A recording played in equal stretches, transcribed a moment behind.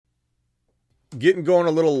Getting going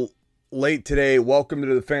a little late today. Welcome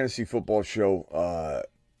to the Fantasy Football Show.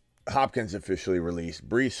 Hopkins officially released.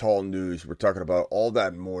 Breece Hall news. We're talking about all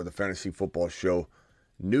that and more. The Fantasy Football Show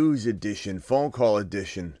news edition, phone call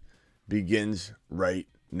edition begins right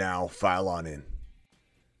now. File on in.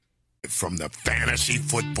 From the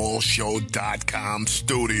FantasyFootballShow.com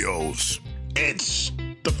studios, it's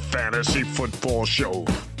the Fantasy Football Show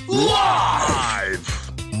live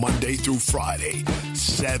Monday through Friday,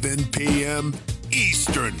 7 p.m.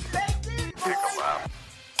 Eastern.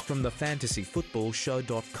 From the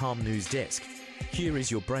FantasyFootballShow.com news desk, here is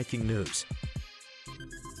your breaking news.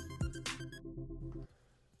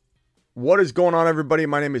 What is going on, everybody?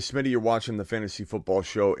 My name is Smitty. You're watching the Fantasy Football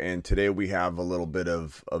Show, and today we have a little bit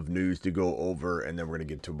of news to go over, and then we're going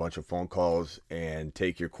to get to a bunch of phone calls and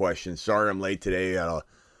take your questions. Sorry I'm late today. I had a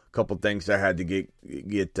couple things I had to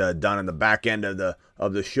get done in the back end of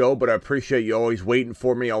the show, but I appreciate you always waiting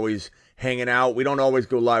for me, always hanging out. We don't always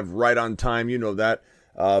go live right on time, you know that,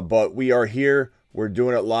 but we are here. We're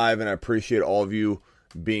doing it live, and I appreciate all of you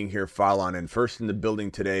being here. File on in. First in the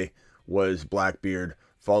building today was Blackbeard,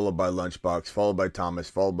 followed by Lunchbox, followed by Thomas,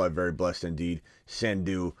 followed by Very Blessed Indeed,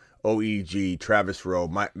 Sandu, OEG, Travis Rowe,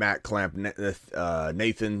 Matt Clamp,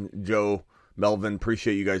 Nathan, Joe, Melvin.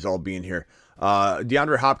 Appreciate you guys all being here.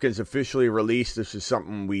 DeAndre Hopkins officially released. This is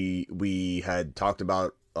something we had talked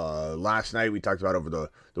about last night. We talked about over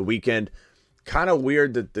the weekend. Kind of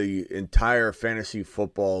weird that the entire fantasy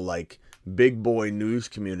football, like, big boy news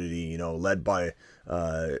community, led by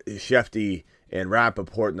Shefty and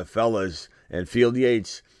Rappaport and the fellas and Field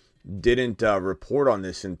Yates, didn't report on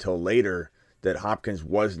this until later, that Hopkins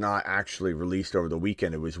was not actually released over the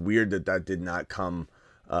weekend. It was weird that did not come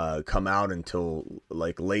out until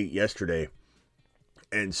like late yesterday.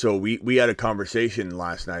 And so we had a conversation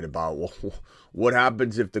last night about, well, what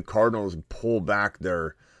happens if the Cardinals pull back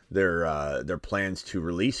their plans to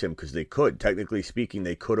release him, because they could, technically speaking,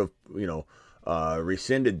 they could have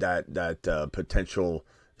rescinded that potential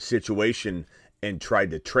situation and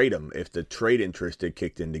tried to trade him if the trade interest had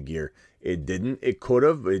kicked into gear. It didn't. It could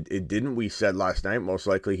have. It didn't. We said last night, most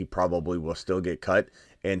likely he probably will still get cut,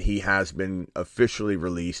 and he has been officially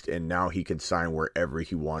released, and now he can sign wherever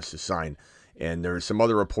he wants to sign. And there's some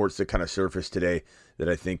other reports that kind of surfaced today that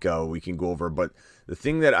I think we can go over. But the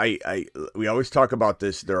thing that we always talk about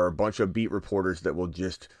this, there are a bunch of beat reporters that will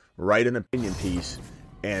just write an opinion piece,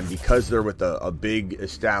 and because they're with a big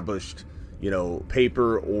established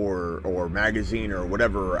paper or magazine or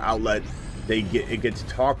whatever outlet, it gets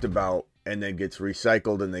talked about and then gets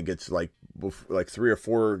recycled, and then gets like 3 or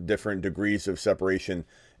 4 different degrees of separation,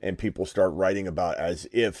 and people start writing about as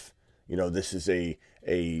if this is a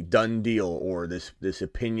done deal, or this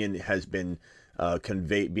opinion has been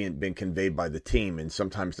conveyed by the team, and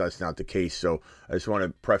sometimes that's not the case. So I just want to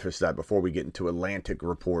preface that before we get into Atlantic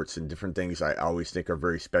reports and different things I always think are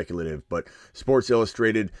very speculative. But Sports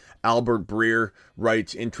Illustrated, Albert Breer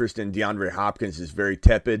writes interest in DeAndre Hopkins is very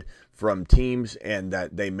tepid from teams, and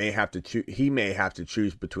that he may have to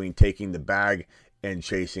choose between taking the bag and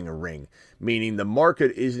chasing a ring, meaning the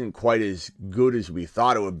market isn't quite as good as we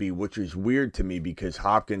thought it would be, which is weird to me, because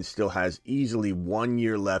Hopkins still has easily 1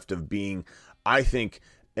 year left of being, I think,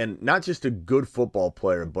 and not just a good football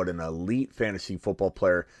player, but an elite fantasy football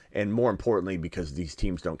player, and more importantly, because these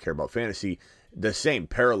teams don't care about fantasy, the same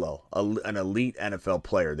parallel, an elite NFL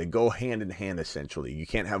player. They go hand in hand, essentially. You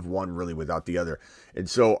can't have one really without the other. And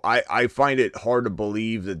so I find it hard to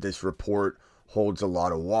believe that this report holds a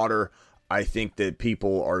lot of water. I think that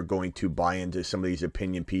people are going to buy into some of these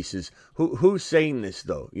opinion pieces. Who's saying this,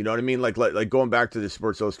 though? You know what I mean? Like going back to the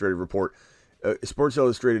Sports Illustrated report, Sports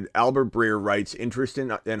Illustrated, Albert Breer writes, interest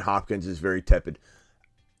in Hopkins is very tepid.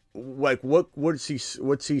 Like, what's he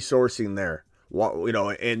sourcing there?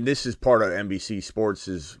 And this is part of NBC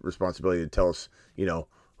Sports' responsibility to tell us,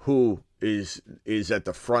 who is at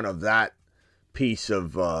the front of that piece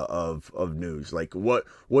of news. Like,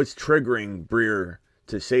 what's triggering Breer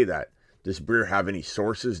to say that? Does Breer have any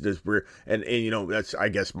sources? Does Breer and that's, I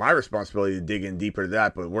guess, my responsibility to dig in deeper to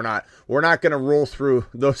that. But we're not going to roll through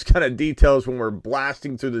those kind of details when we're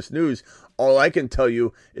blasting through this news. All I can tell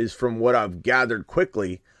you is from what I've gathered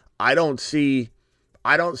quickly, I don't see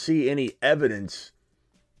any evidence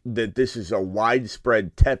that this is a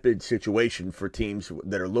widespread tepid situation for teams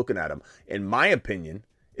that are looking at him. In my opinion,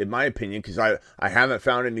 because I haven't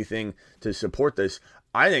found anything to support this,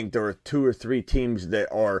 I think there are 2 or 3 teams that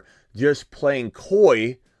are just playing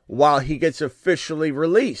coy while he gets officially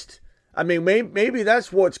released. I mean, maybe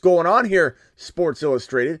that's what's going on here, Sports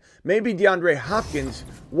Illustrated. Maybe DeAndre Hopkins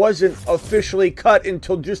wasn't officially cut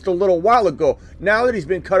until just a little while ago. Now that he's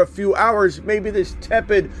been cut a few hours, maybe this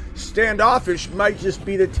tepid standoffish might just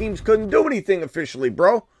be the teams couldn't do anything officially,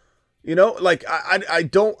 bro. You know, like I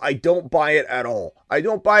don't buy it at all. I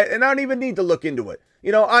don't buy it, and I don't even need to look into it.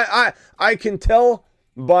 You know, I can tell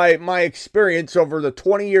by my experience over the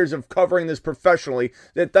 20 years of covering this professionally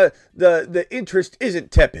that the interest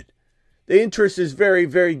isn't tepid. The interest is very,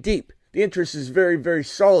 very deep. The interest is very, very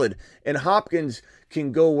solid. And Hopkins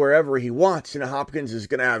can go wherever he wants. And Hopkins is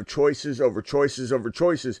going to have choices over choices over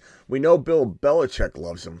choices. We know Bill Belichick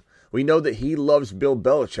loves him. We know that he loves Bill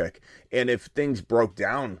Belichick. And if things broke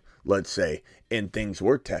down, let's say, and things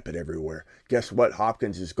were tepid everywhere, guess what?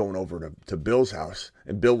 Hopkins is going over to Bill's house.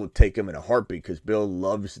 And Bill would take him in a heartbeat because Bill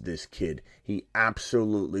loves this kid. He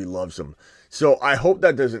absolutely loves him. So I hope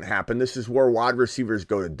that doesn't happen. This is where wide receivers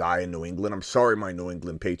go to die in New England. I'm sorry, my New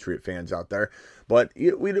England Patriot fans out there, but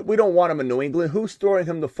we don't want him in New England. Who's throwing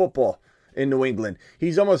him the football in New England?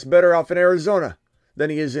 He's almost better off in Arizona than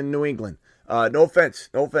he is in New England. No offense.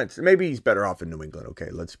 Maybe he's better off in New England. Okay,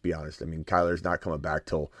 let's be honest. I mean, Kyler's not coming back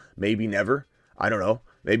till maybe never. I don't know.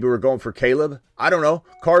 Maybe we're going for Caleb. I don't know.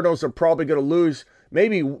 Cardinals are probably going to lose.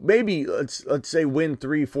 Maybe let's say win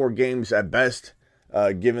 3-4 games at best.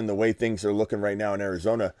 Given the way things are looking right now in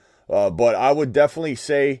Arizona. But I would definitely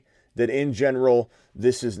say that in general,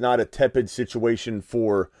 this is not a tepid situation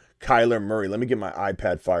for Kyler Murray. Let me get my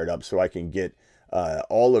iPad fired up so I can get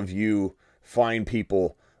all of you fine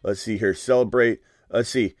people. Let's see here. Celebrate. Let's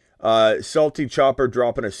see. Salty Chopper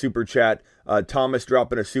dropping a super chat. Thomas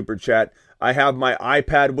dropping a super chat. I have my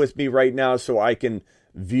iPad with me right now so I can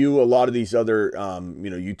view a lot of these other,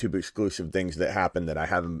 YouTube exclusive things that happen that I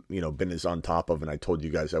haven't, been as on top of. And I told you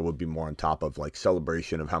guys I would be more on top of, like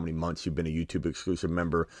celebration of how many months you've been a YouTube exclusive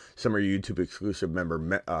member. Some are YouTube exclusive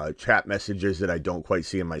member chat messages that I don't quite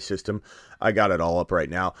see in my system. I got it all up right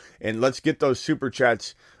now. And let's get those super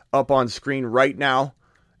chats up on screen right now.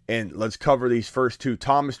 And let's cover these first two.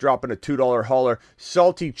 Thomas dropping a $2 hauler.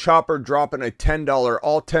 Salty Chopper dropping a $10.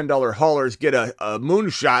 All $10 haulers get a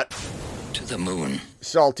moonshot to the moon.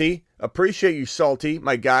 Salty. Appreciate you, Salty,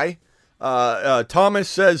 my guy. Thomas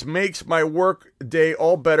says, makes my work day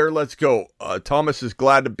all better. Let's go. Thomas is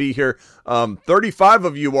glad to be here. 35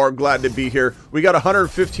 of you are glad to be here. We got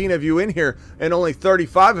 115 of you in here, and only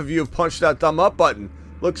 35 of you have punched that thumb up button.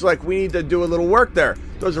 Looks like we need to do a little work there.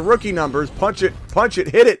 Those are rookie numbers. Punch it,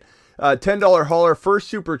 hit it. $10 hauler, first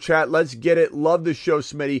super chat. Let's get it. Love the show,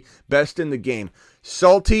 Smitty. Best in the game.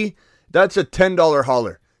 Salty, that's a $10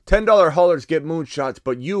 hauler. $10 haulers get moonshots,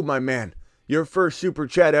 but you, my man, your first super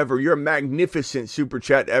chat ever. Your magnificent super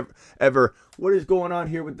chat ever. What is going on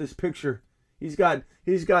here with this picture? He's got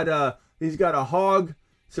a hog,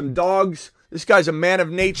 some dogs. This guy's a man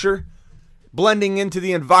of nature, blending into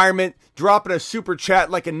the environment, dropping a super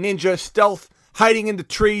chat like a ninja, stealth, hiding in the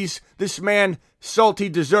trees. This man, Salty,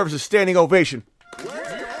 deserves a standing ovation.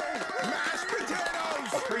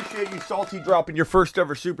 Appreciate you, Salty, dropping your first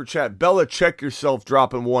ever super chat. Bella, check yourself,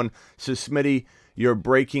 dropping one. Says, Smitty, you're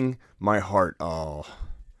breaking my heart. Oh,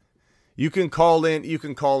 you can call in.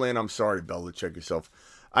 I'm sorry, Bella, check yourself.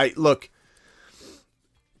 Look,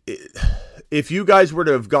 if you guys were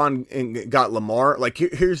to have gone and got Lamar, like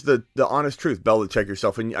here's the honest truth, Bella, check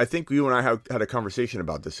yourself. And I think you and I had a conversation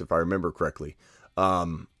about this, if I remember correctly.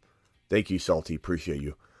 Thank you, Salty. Appreciate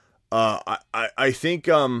you. I think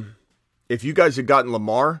if you guys had gotten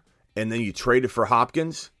Lamar and then you traded for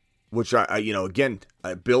Hopkins, which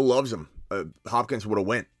Bill loves him. Hopkins would have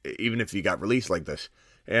went even if he got released like this.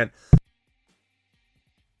 And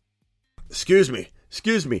excuse me.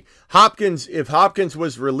 If Hopkins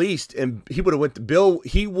was released and he would have went to Bill,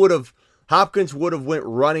 Hopkins would have went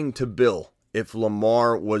running to Bill if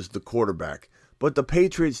Lamar was the quarterback. But the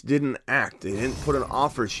Patriots didn't act. They didn't put an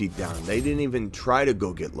offer sheet down. They didn't even try to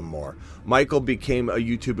go get Lamar. Michael became a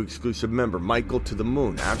YouTube exclusive member. Michael to the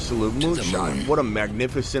moon. Absolute moonshot. What a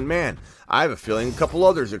magnificent man. I have a feeling a couple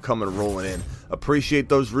others are coming rolling in. Appreciate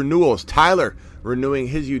those renewals. Tyler renewing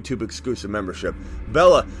his YouTube exclusive membership.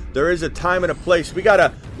 Bella, there is a time and a place. We got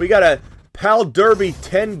a Pal Derby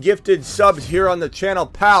 10 gifted subs here on the channel.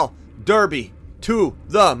 Pal Derby to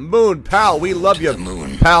the moon. Pal, we love you. To the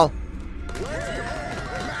moon. Pal.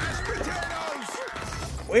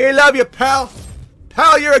 We love you, pal.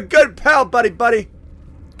 Pal, you're a good pal, buddy.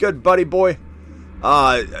 Good buddy boy.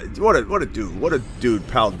 What a dude. What a dude,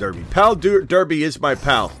 Pal Derby. Pal Derby is my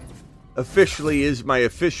pal. Officially is my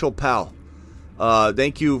official pal.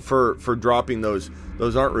 Thank you for dropping those.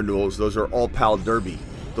 Those aren't renewals. Those are all Pal Derby.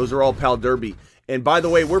 And by the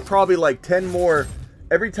way, we're probably like 10 more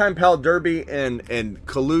every time Pal Derby and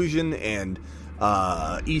Collusion and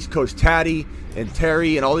East Coast Tatty and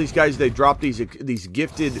Terry and all these guys, they drop these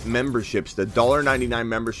gifted memberships, the $1.99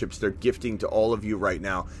 memberships they're gifting to all of you right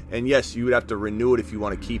now. And yes, you would have to renew it if you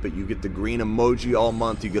want to keep it. You get the green emoji all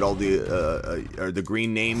month. You get all the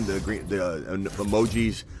green name, the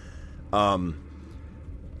emojis.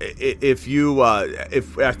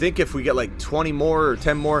 If I think if we get like 20 more or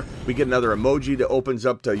 10 more, we get another emoji that opens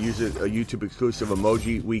up to use a YouTube exclusive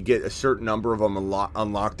emoji. We get a certain number of them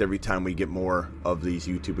unlocked every time we get more of these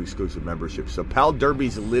YouTube exclusive memberships. So Pal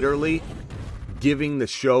Derby's literally giving the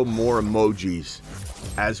show more emojis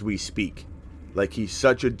as we speak. Like, he's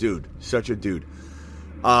such a dude.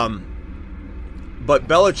 But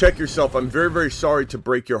Bella, check yourself. I'm very, very sorry to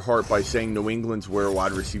break your heart by saying New England's where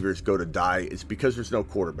wide receivers go to die. It's because there's no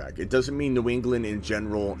quarterback. It doesn't mean New England in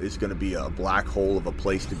general is going to be a black hole of a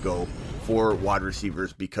place to go for wide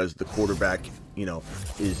receivers because the quarterback,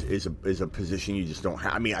 is a position you just don't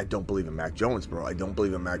have. I mean, I don't believe in Mac Jones, bro. I don't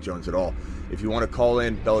believe in Mac Jones at all. If you want to call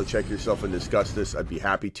in, Bella, check yourself and discuss this, I'd be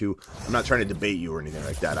happy to. I'm not trying to debate you or anything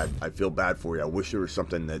like that. I feel bad for you. I wish there was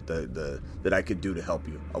something that I could do to help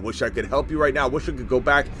you. I wish I could help you right now. I wish I could go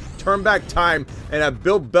back, turn back time, and have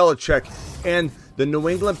Bill Belichick and the New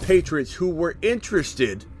England Patriots, who were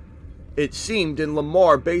interested, it seemed, in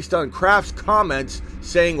Lamar based on Kraft's comments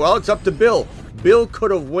saying, well, it's up to Bill. Bill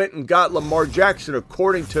could have went and got Lamar Jackson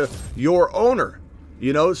according to your owner.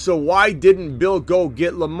 So why didn't Bill go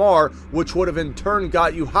get Lamar, which would have in turn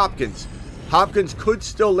got you Hopkins? Hopkins could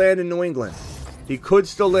still land in New England. He could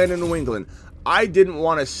still land in New England. I didn't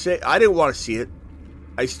want to see it.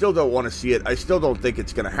 I still don't want to see it. I still don't think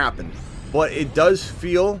it's going to happen. But it does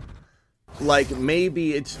feel like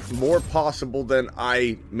maybe it's more possible than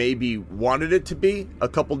I maybe wanted it to be a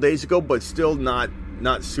couple days ago, but still not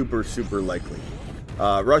super, super likely.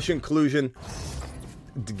 Russian Collusion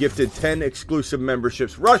gifted 10 exclusive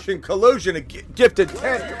memberships. Russian Collusion gifted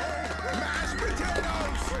 10.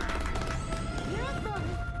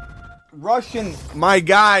 Russian, my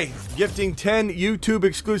guy, gifting 10 YouTube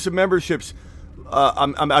exclusive memberships.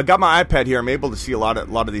 I got my iPad here. I'm able to see a lot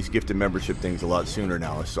of these gifted membership things a lot sooner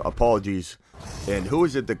now. So apologies. And who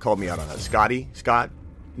is it that called me out on that? Scott?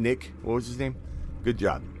 Nick? What was his name? Good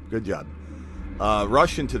job.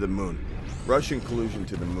 Russian to the moon. Russian Collusion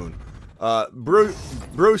to the moon.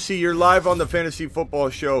 Brucey, you're live on the Fantasy Football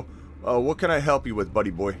Show. What can I help you with,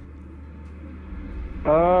 buddy boy?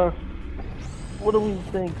 What do we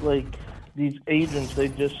think, like, these agents, they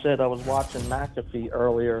just said, I was watching McAfee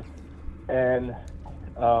earlier, and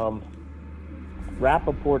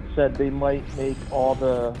Rappaport said they might make all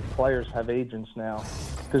the players have agents now,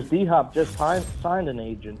 because D-Hop just signed an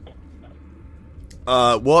agent.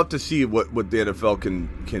 We'll have to see what the NFL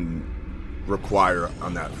can require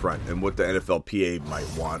on that front, and what the NFLPA might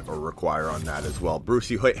want or require on that as well.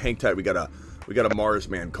 Brucey, hang tight. We got a Mars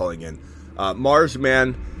man calling in. Mars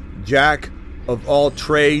man, Jack of all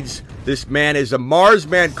trades. This man is a Mars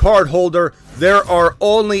man card holder. There are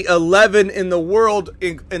only 11 in the world,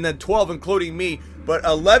 and then 12 including me, but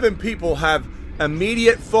 11 people have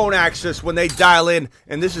immediate phone access when they dial in,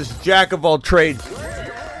 and this is Jack of all trades.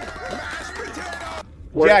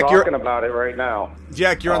 We're Jack, talking about it right now.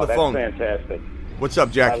 Jack, you're on the phone. That's fantastic. What's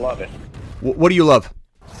up, Jack? I love it. What do you love?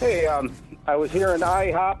 Hey, I was hearing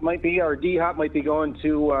D-Hop might be going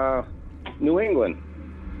to New England.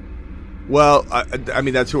 Well, I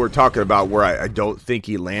mean, that's who we're talking about, where I don't think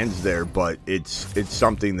he lands there, but it's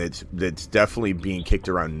something that's definitely being kicked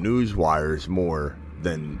around news wires more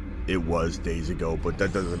than it was days ago, but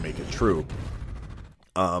that doesn't make it true.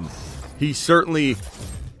 He's certainly,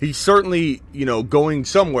 going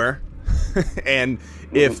somewhere. And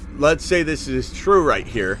if, let's say this is true right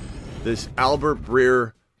here, this Albert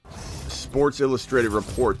Breer Sports Illustrated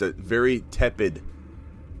report, that very tepid,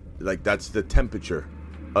 like that's the temperature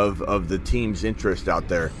of the team's interest out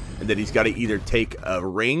there, and that he's got to either take a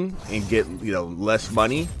ring and get less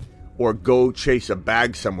money, or go chase a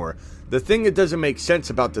bag somewhere. The thing that doesn't make sense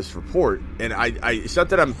about this report, and it's not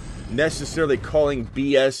that I'm necessarily calling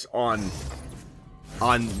BS on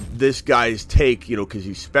this guy's take, because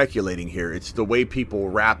he's speculating here. It's the way people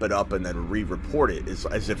wrap it up and then re-report it,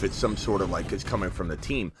 as if it's some sort of like it's coming from the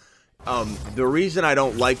team. The reason I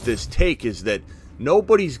don't like this take is that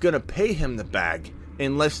nobody's going to pay him the bag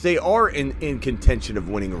unless they are in contention of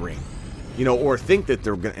winning a ring, or think that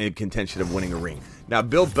they're in contention of winning a ring. Now,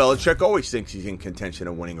 Bill Belichick always thinks he's in contention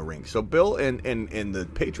of winning a ring, so Bill and the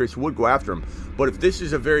Patriots would go after him. But if this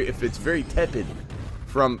is if it's very tepid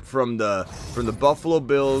from the Buffalo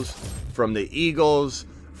Bills, from the Eagles,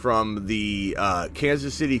 from the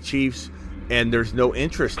Kansas City Chiefs, and there's no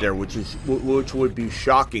interest there, which would be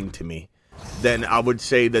shocking to me, then I would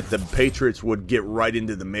say that the Patriots would get right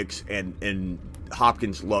into the mix, and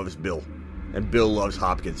Hopkins loves Bill, and Bill loves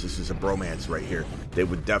Hopkins. This is a bromance right here. They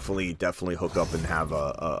would definitely hook up and have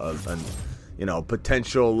a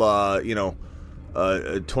potential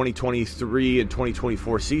 2023 and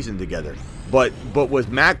 2024 season together. But with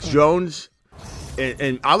Mac Jones,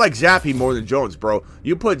 and I like Zappy more than Jones, bro.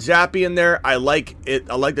 You put Zappy in there, I like it.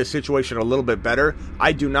 I like the situation a little bit better.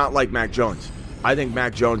 I do not like Mac Jones. I think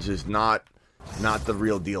Mac Jones is not the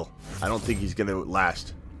real deal. I don't think he's going to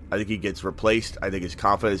last. I think he gets replaced. I think his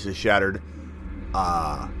confidence is shattered.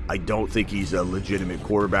 I don't think he's a legitimate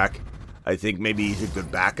quarterback. I think maybe he's a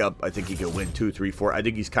good backup. I think he could win 2, 3, 4. I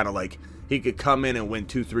think he's kind of like he could come in and win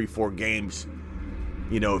 2, 3, 4 games,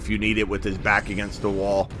 if you need it, with his back against the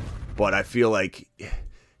wall. But I feel like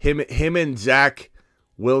him and Zach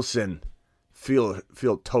Wilson feel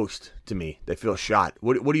toast to me. They feel shot.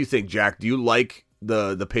 What do you think, Jack? Do you like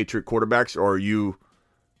the Patriot quarterbacks, or are you?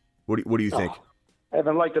 What do you think? I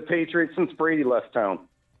haven't liked the Patriots since Brady left town.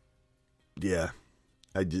 Yeah,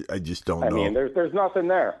 I just don't know. I mean, there's nothing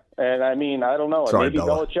there, and I mean, I don't know. Sorry, maybe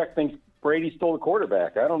Bella. Belichick thinks Brady stole the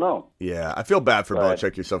quarterback. I don't know. Yeah, I feel bad for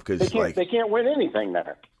Belichick yourself, because they can't win anything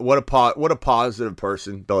there. What a positive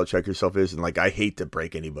person Belichick yourself is, and I hate to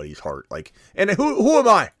break anybody's heart. And who am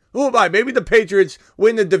I? Who am I? Maybe the Patriots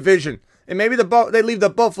win the division, and maybe they leave the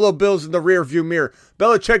Buffalo Bills in the rearview mirror.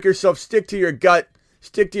 Belichick yourself. Stick to your gut.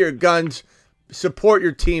 Stick to your guns. Support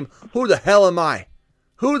your team. Who the hell am I?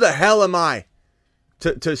 Who the hell am I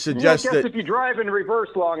to suggest that? If you drive in reverse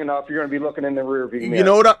long enough, you're going to be looking in the rearview mirror. You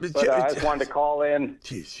know what? I just wanted to call in.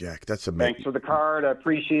 Jeez, Jack, that's amazing. Thanks for the card. I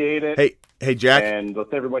appreciate it. Hey, Jack. And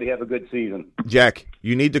let's everybody have a good season. Jack,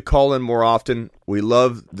 you need to call in more often. We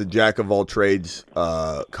love the Jack of all trades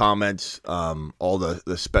comments, all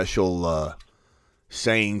the special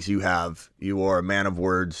sayings you have. You are a man of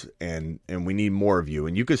words, and we need more of you.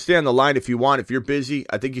 And you can stay on the line if you want. If you're busy,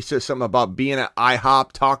 I think you said something about being at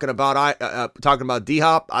IHOP, talking about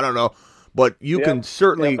D-Hop. I don't know, but you can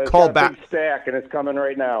certainly call back. Big stack, and it's coming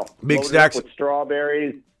right now. Big stacks with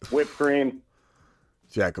strawberries, whipped cream.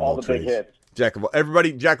 Jack of all all the trades. Big hits. Jack of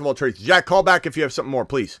all trades. Jack, call back if you have something more,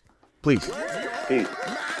 please. Peace.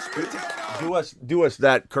 Do us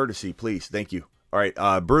that courtesy, please. Thank you. All right,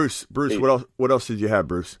 Bruce, Peace. what else did you have,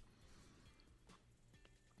 Bruce?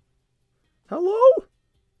 Hello?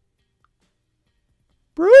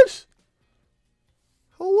 Bruce?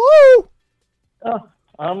 Hello? Oh,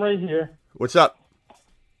 I'm right here. What's up?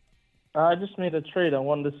 I just made a trade. I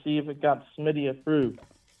wanted to see if it got Smitty approved.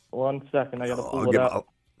 1 second, I got to pull it up.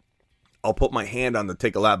 I'll put my hand on the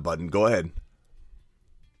take a lap button. Go ahead.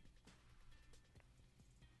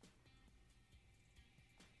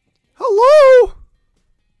 Hello?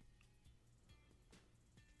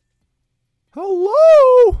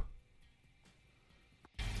 Hello?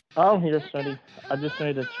 I'm here, Smitty. I just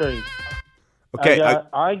made a trade. Okay.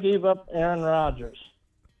 I gave up Aaron Rodgers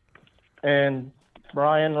and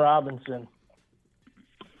Brian Robinson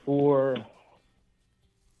for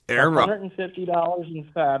 $150 in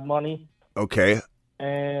fab money. Okay.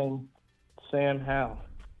 And Sam Howell.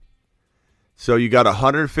 So you got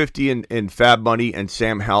 $150 in fab money and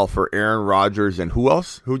Sam Howell for Aaron Rodgers and who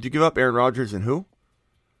else? Who'd you give up? Aaron Rodgers and who?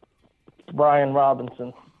 Brian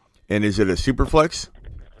Robinson. And is it a super flex?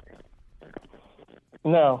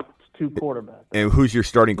 No, it's 2 quarterbacks. And who's your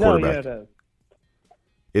starting quarterback? No, yeah,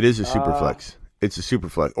 it is a super flex. It's a super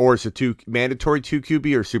flex. Or it's a mandatory 2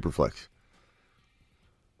 QB or super flex?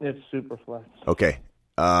 It's super flex. Okay.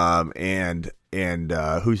 And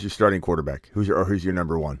who's your starting quarterback? Who's your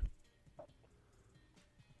number one?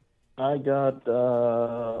 I got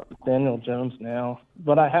Daniel Jones now,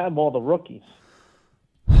 but I have all the rookies.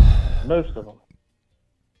 Most of them.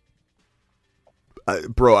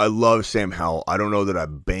 Bro, I love Sam Howell. I don't know that I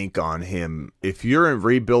bank on him. If you're in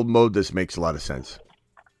rebuild mode, this makes a lot of sense.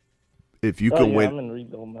 If you can win, I'm in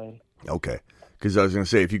rebuild mode. Okay, because I was going to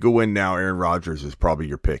say if you go win now, Aaron Rodgers is probably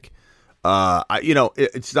your pick.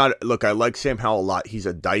 It's not. Look, I like Sam Howell a lot. He's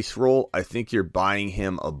a dice roll. I think you're buying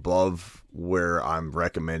him above where I'm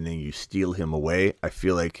recommending you steal him away. I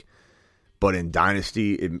feel like, but in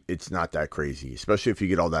Dynasty, it's not that crazy, especially if you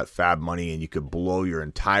get all that fab money and you could blow your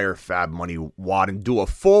entire fab money wad and do a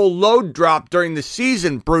full load drop during the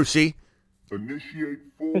season, Brucey. Initiate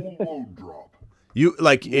full load drop. You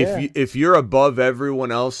if you're above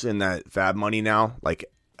everyone else in that fab money now, like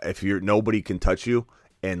if nobody can touch you,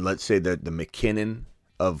 and let's say that the McKinnon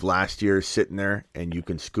of last year is sitting there and you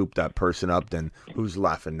can scoop that person up, then who's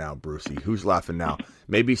laughing now, Brucey? Who's laughing now?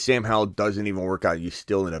 Maybe Sam Howell doesn't even work out. You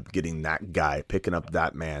still end up getting that guy, picking up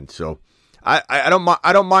that man. So I don't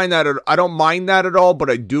mind that. I don't mind that at all. But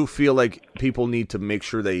I do feel like people need to make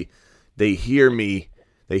sure they hear me.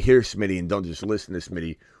 They hear Smitty and don't just listen to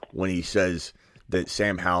Smitty when he says that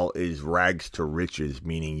Sam Howell is rags to riches,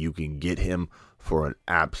 meaning you can get him for an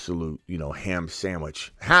absolute, ham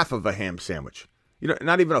sandwich, half of a ham sandwich.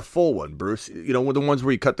 Not even a full one, Bruce. The ones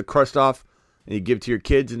where you cut the crust off and you give it to your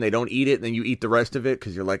kids and they don't eat it, and then you eat the rest of it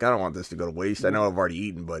because you're like, I don't want this to go to waste. I know I've already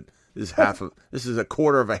eaten, but this is a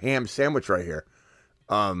quarter of a ham sandwich right here.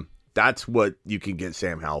 That's what you can get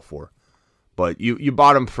Sam Howell for. But you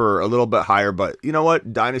bought him for a little bit higher. But you know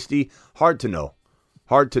what? Dynasty, hard to know.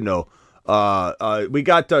 We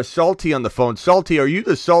got Salty on the phone. Salty, are you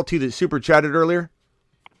the Salty that super chatted earlier?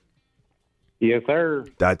 Yes, sir.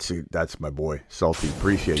 That's my boy, Salty.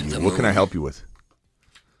 Appreciate you. What can I help you with?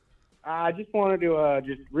 I just wanted to,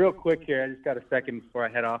 just real quick here, I just got a second before I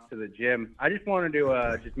head off to the gym. I just wanted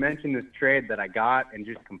to just mention this trade that I got and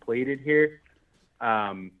just completed here.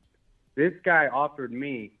 This guy offered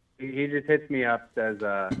me, he just hits me up, says,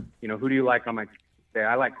 who do you like on my team?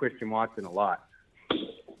 I like Christian Watson a lot.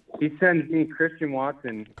 He sends me Christian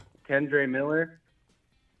Watson, Kendre Miller,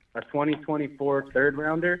 a 2024 third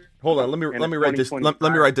rounder. Hold on, let me write this. Let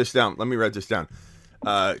me write this down.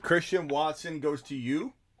 Christian Watson goes to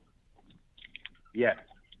you. Yes.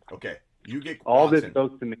 Okay. You get all Watson. this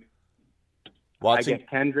goes to me. Watson. I get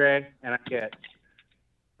Kendre, and I get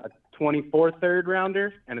a 24 third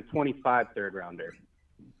rounder and a 25 third rounder.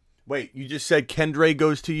 Wait, you just said Kendre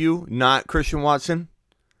goes to you, not Christian Watson?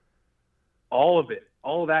 All of it.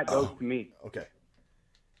 All of that goes to me. Okay.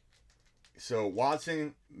 So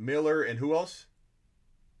Watson, Miller, and who else?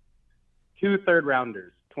 2 third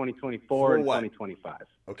rounders, 2024 and 2025.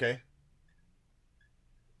 Okay.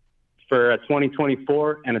 For a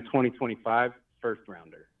 2024 and a 2025 first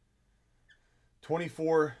rounder.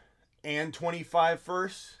 24 and 25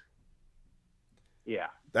 first? Yeah.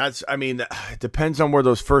 It depends on where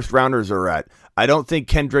those first rounders are at. I don't think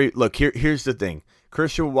Kendre, look, here's the thing.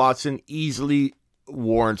 Christian Watson easily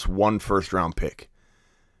warrants 1 first round pick.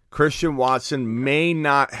 Christian Watson may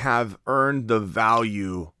not have earned the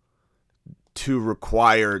value to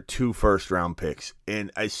require 2 first round picks,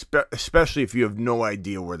 and especially if you have no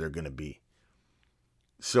idea where they're going to be.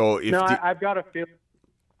 So I've got a feel.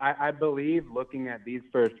 I believe, looking at these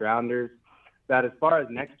first rounders, that as far as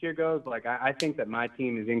next year goes, I think that my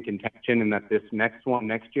team is in contention, and that this next one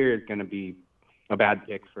next year is going to be a bad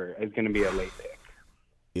pick it's going to be a late pick.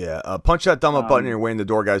 Yeah, punch that thumb up button on your way in the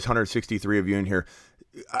door, guys. 163 of you in here.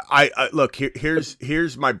 I look,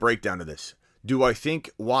 here's my breakdown of this. Do I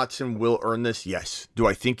think Watson will earn this? Yes. Do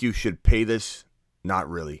I think you should pay this? Not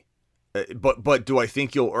really. But do I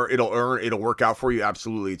think it'll work out for you?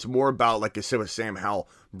 Absolutely. It's more about, like I said with Sam Howell,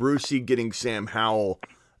 Brucey getting Sam Howell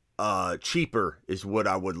cheaper is what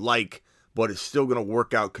I would like, but it's still going to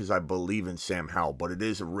work out because I believe in Sam Howell, but it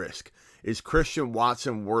is a risk. Is Christian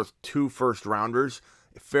Watson worth 2 first rounders,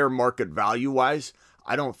 fair market value wise?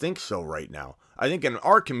 I don't think so right now. I think in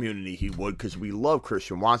our community he would, because we love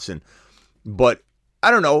Christian Watson. But I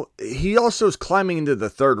don't know. He also is climbing into the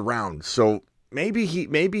 3rd round, so maybe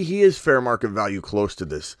he is fair market value close to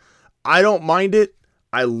this. I don't mind it.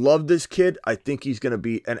 I love this kid. I think he's going to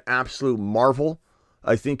be an absolute marvel.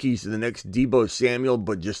 I think he's the next Deebo Samuel,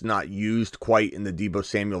 but just not used quite in the Deebo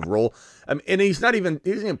Samuel role. And he doesn't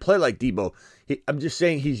even play like Deebo. I'm just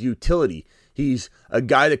saying he's utility. He's a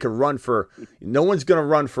guy that can run for. No one's going to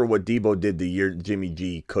run for what Deebo did the year Jimmy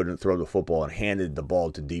G couldn't throw the football and handed the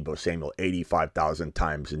ball to Deebo Samuel 85,000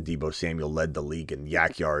 times, and Deebo Samuel led the league in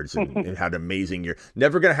yak yards and had an amazing year.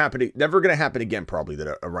 Never going to happen again. Probably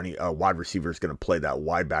that a wide receiver is going to play that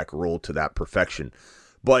wide back role to that perfection.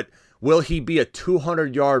 But will he be a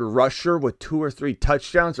 200-yard rusher with 2 or 3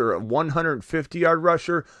 touchdowns, or a 150-yard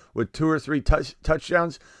rusher with 2 or 3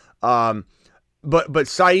 touchdowns? But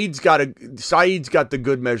Saeed's got the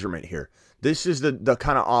good measurement here. This is the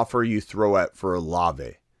kind of offer you throw at for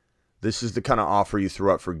Olave. This is the kind of offer you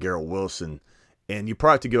throw out for Garrett Wilson, and you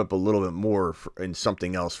probably have to give up a little bit more in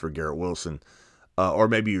something else for Garrett Wilson, or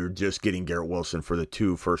maybe you're just getting Garrett Wilson for the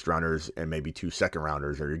 2 first rounders and maybe 2 second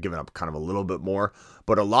rounders, or you're giving up kind of a little bit more.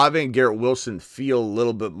 But Olave and Garrett Wilson feel a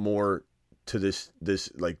little bit more to this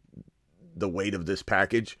like the weight of this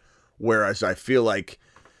package, whereas I feel like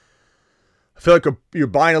you're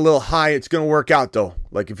buying a little high. It's going to work out though.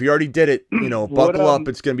 Like if you already did it, buckle up.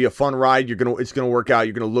 It's going to be a fun ride. It's going to work out.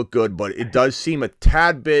 You're going to look good, but it does seem a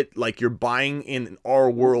tad bit like you're buying in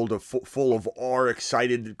our world full of our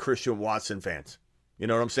excited Christian Watson fans. You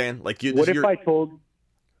know what I'm saying? Like tell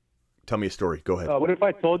me a story. Go ahead. What if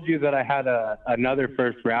I told you that I had another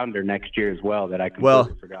first rounder next year as well that I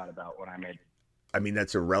completely forgot about when I made? I mean,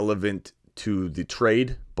 that's irrelevant to the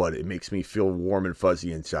trade, but it makes me feel warm and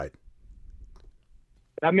fuzzy inside.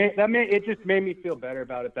 It just made me feel better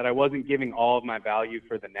about it that I wasn't giving all of my value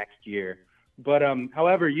for the next year. But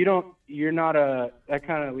however, that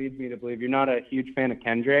kind of leads me to believe you're not a huge fan of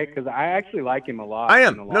Kendrick, because I actually like him a lot. I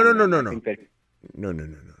am. No.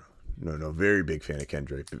 No. Very big fan of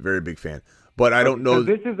Kendrick. Very big fan. But I don't know. So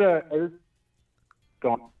this is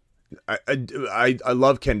go on. I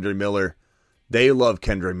love Kendrick Miller. They love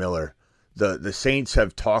Kendrick Miller. The Saints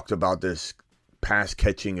have talked about this pass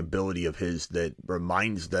catching ability of his that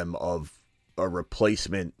reminds them of a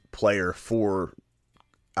replacement player for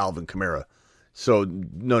Alvin Kamara. So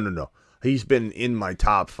no. He's been in my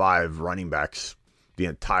top 5 running backs the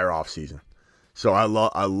entire offseason. So I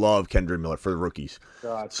love Kendrick Miller for the rookies.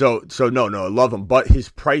 God. So no, I love him, but his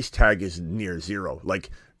price tag is near zero. Like,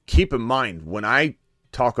 keep in mind, when I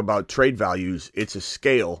talk about trade values, it's a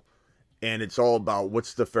scale, and it's all about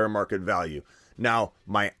what's the fair market value. Now,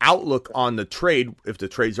 my outlook on the trade, if the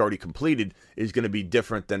trade's already completed, is going to be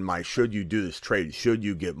different than my should you do this trade, should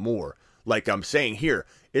you get more. Like I'm saying here,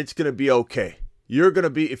 it's going to be okay. You're going to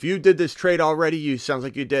be, if you did this trade already, sounds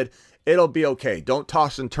like you did, it'll be okay. Don't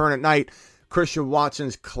toss and turn at night. Christian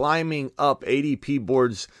Watson's climbing up ADP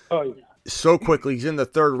boards so quickly. He's in the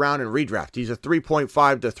 3rd round in redraft. He's a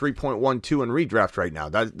 3.5 to 3.12 in redraft right now.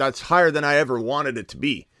 That's higher than I ever wanted it to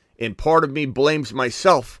be. And part of me blames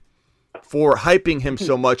myself for hyping him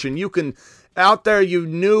so much. And you can, out there, you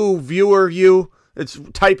new viewer, it's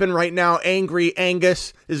typing right now, angry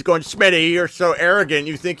Angus is going, Smitty, you're so arrogant.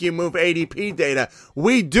 You think you move ADP data.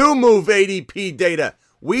 We do move ADP data.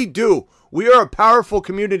 We do. We are a powerful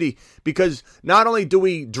community because not only do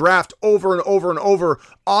we draft over and over and over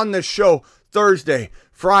on this show Thursday,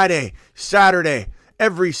 Friday, Saturday,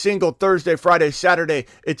 every single Thursday, Friday, Saturday.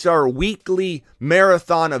 It's our weekly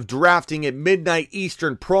marathon of drafting at midnight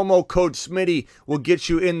Eastern. Promo code Smitty will get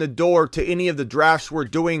you in the door to any of the drafts we're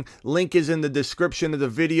doing. Link is in the description of the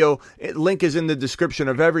video. Link is in the description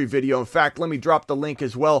of every video. In fact, let me drop the link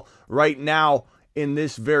as well right now in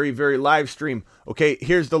this very, very live stream. Okay,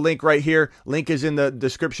 here's the link right here. Link is in the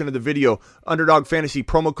description of the video. Underdog Fantasy,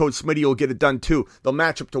 promo code Smitty will get it done too. They'll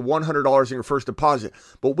match up to $100 in your first deposit.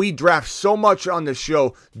 But we draft so much on this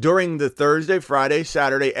show during the Thursday, Friday,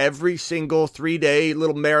 Saturday, every single 3-day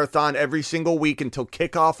little marathon every single week until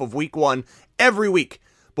kickoff of week 1 every week.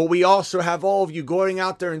 But we also have all of you going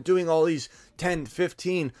out there and doing all these 10,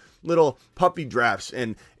 15 little puppy drafts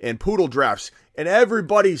and poodle drafts, and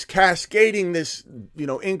everybody's cascading this,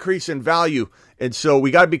 increase in value. And so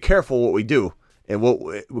we got to be careful what we do, and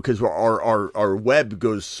because our web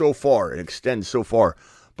goes so far and extends so far.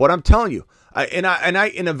 But I'm telling you, I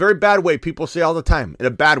in a very bad way, people say all the time, in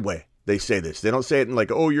a bad way, they say this. They don't say it in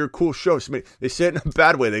like, oh, you're a cool show, Smitty. They say it in a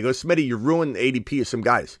bad way. They go, Smitty, you ruined the ADP of some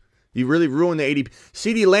guys. You really ruined the ADP.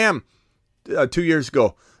 CeeDee Lamb, 2 years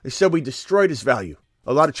ago, they said we destroyed his value.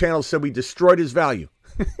 A lot of channels said we destroyed his value.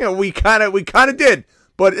 We kind of did,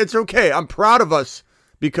 but it's okay. I'm proud of us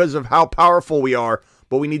because of how powerful we are,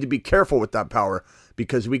 but we need to be careful with that power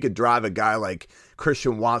because we could drive a guy like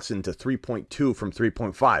Christian Watson to 3.2 from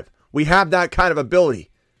 3.5. We have that kind of ability.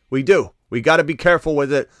 We do. We got to be careful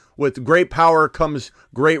with it. With great power comes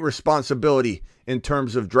great responsibility in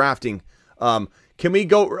terms of drafting. Can we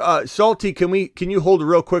go, Salty, can you hold it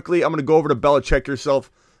real quickly? I'm going to go over to Bella. Check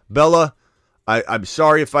yourself. Bella, I'm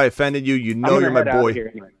sorry if I offended you. You know you're my boy.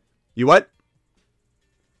 Anyway. You what?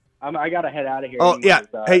 I got to head out of here. Oh, anyways.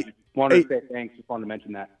 yeah. Hey. Wanted to say thanks. Just wanted to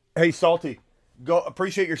mention that. Hey, Salty. Go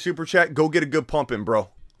appreciate your super chat. Go get a good pump in, bro.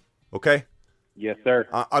 Okay? Yes, sir.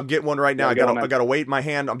 I'll get one right now. I got a weight in my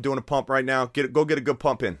hand. I'm doing a pump right now. Go get a good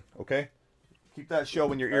pump in. Okay? Keep that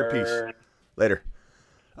show in your earpiece. Later.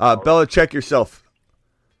 Bella, check yourself.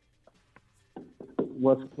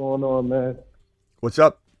 What's going on, man? What's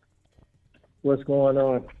up? What's going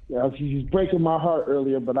on? Yeah, she was breaking my heart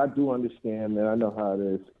earlier, but I do understand, man. I know how it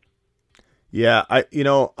is. Yeah,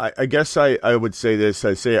 I guess I would say this.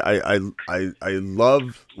 I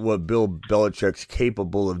love what Bill Belichick's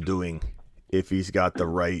capable of doing if he's got the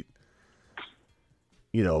right,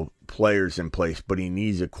 players in place, but he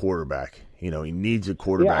needs a quarterback. He needs a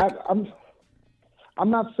quarterback. Yeah,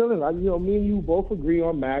 I'm not feeling it. Me and you both agree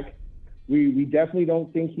on Mac. We definitely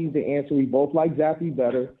don't think he's the answer. We both like Zappy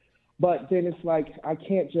better. But then it's like I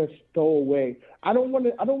can't just throw away. I don't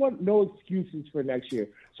want no excuses for next year.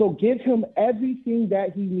 So give him everything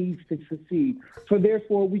that he needs to succeed. So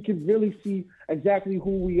therefore we can really see exactly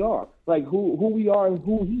who we are, like who we are and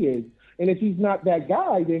who he is. And if he's not that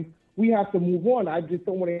guy, then we have to move on. I just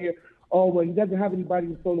don't want to hear, oh well, he doesn't have anybody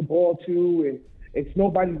to throw the ball to, It's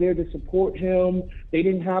nobody there to support him. They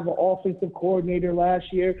didn't have an offensive coordinator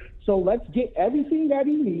last year. So let's get everything that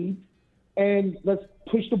he needs, and let's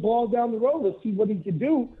push the ball down the road. Let's see what he can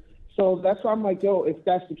do. So that's why I'm like, yo, if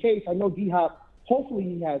that's the case, I know D-Hop, hopefully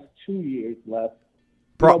he has 2 years left.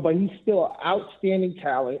 But he's still an outstanding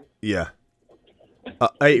talent. Yeah.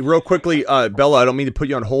 Hey, real quickly, Bella, I don't mean to put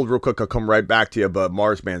you on hold real quick. I'll come right back to you, but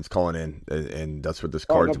Marsman's calling in, and that's what this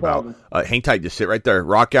card's about. Hang tight. Just sit right there.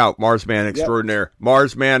 Rock out, Marsman extraordinaire. Yep.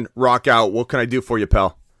 Marsman, rock out. What can I do for you,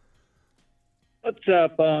 pal? What's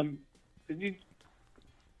up? Did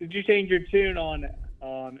you change your tune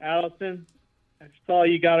on Allison? I saw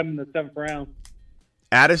you got him in the 7th round.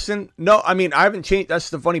 Addison? No, I mean, I haven't changed. That's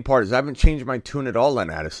the funny part is I haven't changed my tune at all on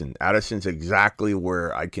Addison. Addison's exactly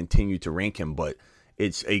where I continue to rank him, but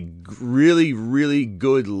it's a really, really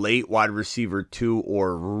good late wide receiver 2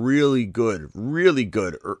 or really good,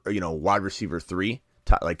 wide receiver 3,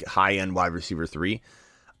 like high-end wide receiver 3.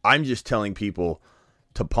 I'm just telling people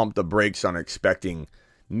to pump the brakes on expecting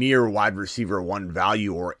near wide receiver 1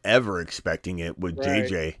 value or ever expecting it with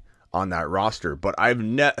JJ on that roster. But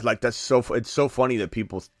it's so funny that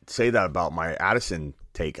people say that about my Addison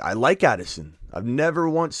take. I like Addison. I've never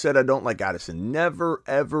once said I don't like Addison. Never,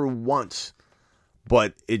 ever once.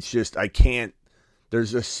 But it's just, I can't,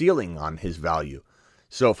 there's a ceiling on his value.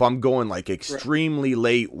 So if I'm going like extremely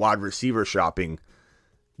late wide receiver shopping,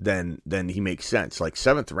 then he makes sense. Like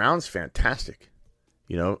 7th round's fantastic.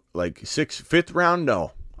 Like 5th round,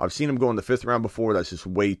 no. I've seen him go in the 5th round before. That's just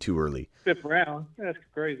way too early. 5th round? That's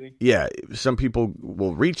crazy. Yeah, some people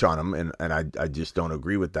will reach on him, and I just don't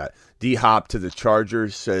agree with that. D-Hop to the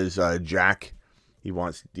Chargers, says Jack. He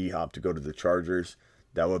wants D-Hop to go to the Chargers.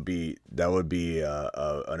 That would be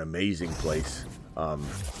an amazing place. I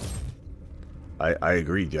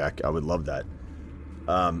agree, Jack. I would love that.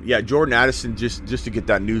 Jordan Addison, just to get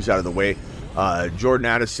that news out of the way. Jordan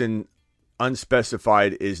Addison,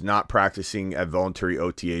 unspecified, is not practicing at voluntary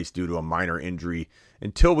OTAs due to a minor injury.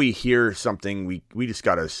 Until we hear something, we just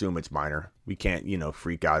got to assume it's minor. We can't,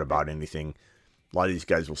 freak out about anything. A lot of these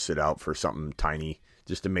guys will sit out for something tiny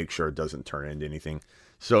just to make sure it doesn't turn into anything.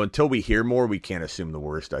 So until we hear more, we can't assume the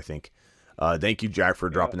worst, I think. Thank you, Jack, for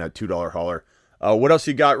dropping that $2 holler. What else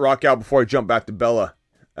you got, Rock Out, before I jump back to Bella?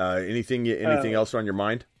 Anything else on your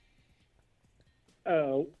mind?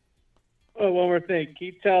 One more thing. Can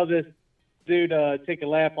you tell this dude take a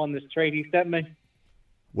lap on this trade he sent me?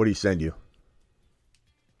 What did he send you?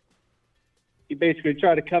 He basically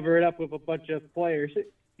tried to cover it up with a bunch of players.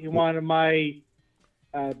 He wanted my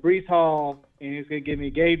Breece Hall, and he was going to give me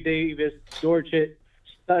Gabe Davis, Dorchett,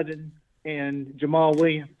 Sutton, and Jamal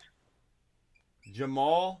Williams.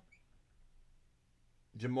 Jamal,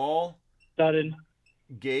 Sutton,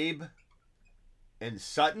 Gabe, and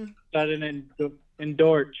Sutton? Sutton and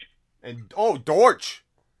Dorch.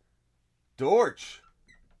 Dorch.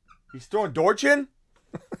 He's throwing Dorch in?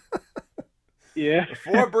 Yeah.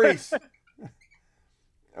 For Breece.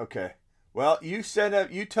 Okay. Well, you send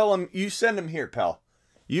him here, pal.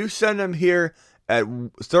 You send him here at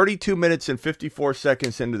 32 minutes and 54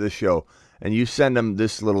 seconds into the show, and you send him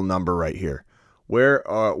this little number right here.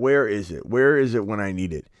 Where is it? Where is it when I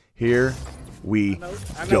need it? Here we go.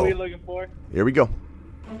 I know what you're looking for. Here we go.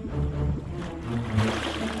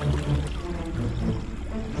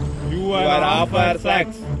 You are offer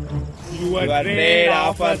sex. You are trade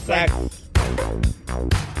offer sex.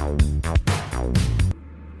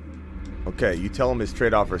 Okay, you tell him his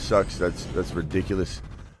trade offer sucks. That's ridiculous.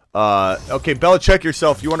 Okay, Belichick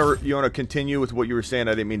yourself. You want to continue with what you were saying?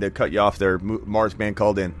 I didn't mean to cut you off there. Mars man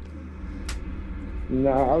called in. No,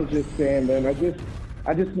 I was just saying, man.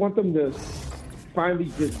 I just want them to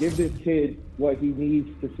finally just give this kid what he needs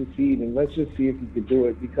to succeed, and let's just see if he can do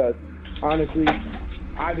it. Because honestly,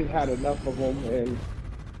 I just had enough of him, and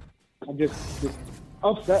I'm just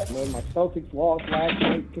upset, man. My Celtics lost last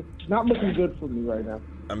night. It's not looking good for me right now.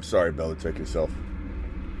 I'm sorry, Belichick yourself.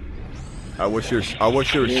 I wish there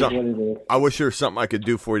was something I could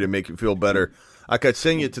do for you to make you feel better. I could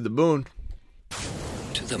sing you to the moon.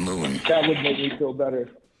 To the moon. That would make me feel better.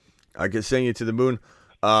 I could sing you to the moon.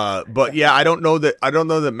 But yeah, I don't know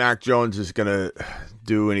that Mac Jones is gonna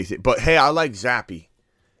do anything. But hey, I like Zappy.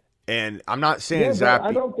 And I'm not saying Zappy.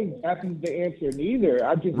 I don't think Zappy's the answer neither.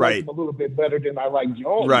 I just like him a little bit better than I like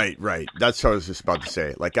Jones. Right. That's what I was just about to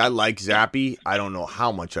say. Like, I like Zappy. I don't know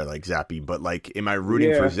how much I like Zappy, but like, am I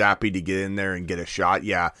rooting for Zappy to get in there and get a shot?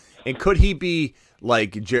 Yeah. And could he be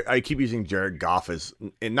like? I keep using Jared Goff as,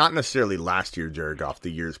 and not necessarily last year Jared Goff,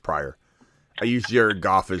 the years prior. I use Jared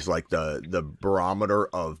Goff as like the barometer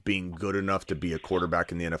of being good enough to be a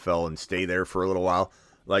quarterback in the NFL and stay there for a little while.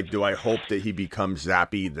 Like, do I hope that he becomes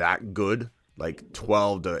Zappy that good like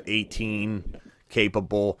 12 to 18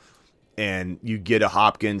 capable, and you get a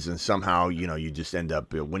Hopkins, and somehow, you just end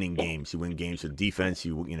up winning games. You win games with defense.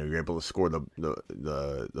 You're able to score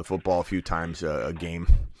the football a few times a game.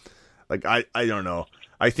 Like, I don't know.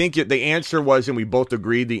 I think the answer was, and we both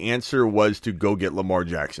agreed, the answer was to go get Lamar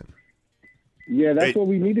Jackson. Yeah, that's what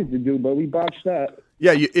we needed to do, but we botched that.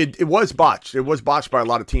 Yeah, it was botched. It was botched by a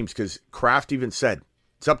lot of teams because Kraft even said,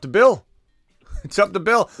 it's up to Bill. It's up to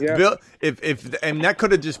Bill. Yeah. Bill, and that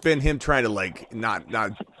could have just been him trying to like not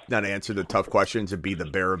answer the tough questions and be the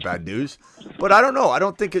bearer of bad news. But I don't know. I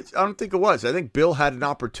don't think it was. I think Bill had an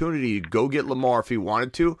opportunity to go get Lamar if he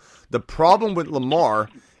wanted to. The problem with Lamar,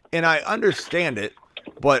 and I understand it,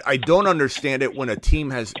 but I don't understand it when a team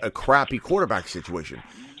has a crappy quarterback situation.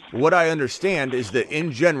 What I understand is that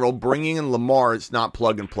in general, bringing in Lamar is not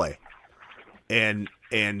plug and play, and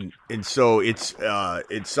so it's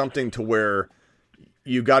something to where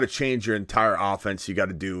you got to change your entire offense. You got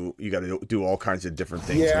to do all kinds of different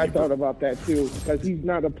things. Yeah, I thought about that too, because he's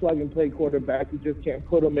not a plug and play quarterback. You just can't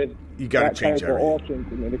put him in. You got to change everything. Offense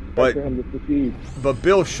and then expect him to succeed. But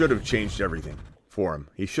Bill should have changed everything for him.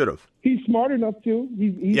 He should have. He's smart enough to.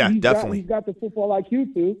 He's definitely. He's got the football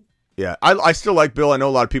IQ too. Yeah, I still like Bill. I know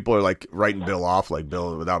a lot of people are like writing Bill off, like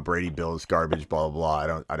Bill without Brady, Bill is garbage, blah blah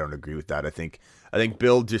blah. I don't agree with that. I think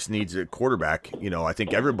Bill just needs a quarterback. I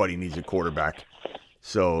think everybody needs a quarterback.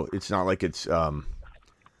 So it's not like it's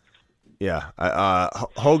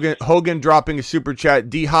Hogan dropping a super chat.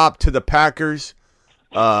 D-Hop to the Packers.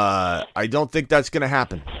 I don't think that's going to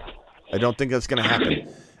happen.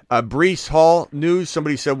 Breece Hall news.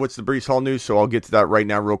 Somebody said, what's the Breece Hall news? So I'll get to that right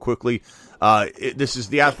now real quickly. This is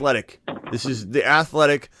The Athletic.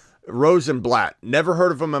 Rosenblatt. Never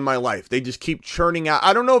heard of them in my life. They just keep churning out.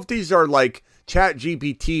 I don't know if these are like Chat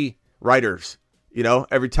GPT writers,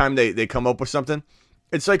 every time they come up with something.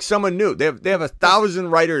 It's like someone new. They have 1,000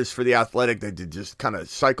 writers for The Athletic that just kind of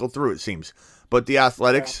cycle through, it seems. But The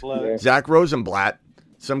Athletics, Zach Rosenblatt,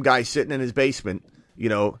 some guy sitting in his basement,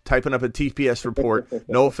 typing up a TPS report.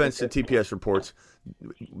 No offense to TPS reports.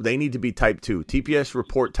 They need to be typed too. TPS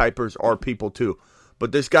report typers are people too.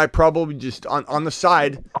 But this guy probably just on the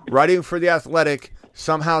side, writing for The Athletic,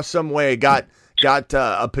 somehow, some way got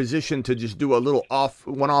a position to just do a little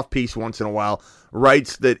one-off piece once in a while.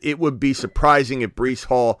 Writes that it would be surprising if Breece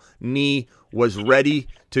Hall knee was ready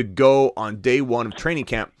to go on day one of training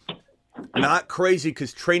camp. Not crazy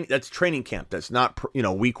because that's training camp. That's not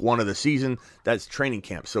week one of the season. That's training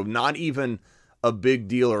camp. So not even a big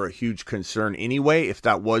deal or a huge concern anyway, if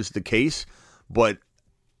that was the case. But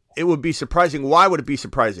it would be surprising. Why would it be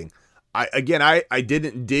surprising? I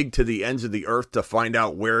didn't dig to the ends of the earth to find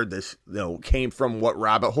out where this came from, what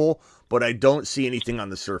rabbit hole, but I don't see anything on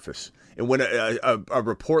the surface. And when a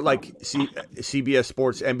report like CBS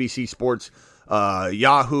Sports, NBC Sports,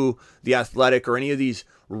 Yahoo, The Athletic, or any of these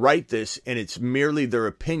write this, and it's merely their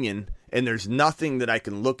opinion, and there's nothing that I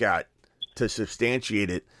can look at to substantiate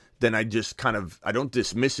it, then I just I don't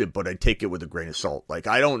dismiss it, but I take it with a grain of salt. Like,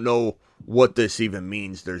 I don't know what this even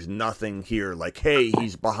means. There's nothing here like, hey,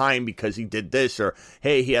 he's behind because he did this, or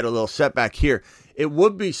hey, he had a little setback here. It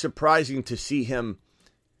would be surprising to see him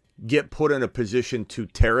get put in a position to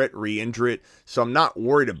tear it, re-injure it. So I'm not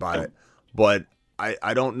worried about it, but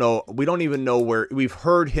I don't know. We don't even know where. We've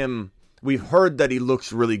heard that he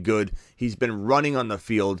looks really good. He's been running on the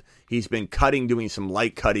field. He's been cutting, doing some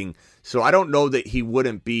light cutting. So I don't know that he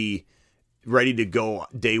wouldn't be ready to go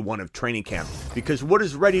day one of training camp. Because what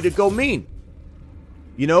does ready to go mean?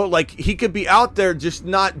 Like he could be out there just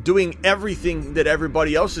not doing everything that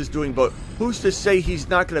everybody else is doing. But who's to say he's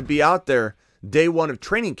not going to be out there day one of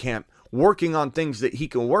training camp working on things that he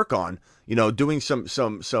can work on? Doing some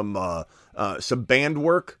band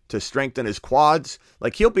work to strengthen his quads.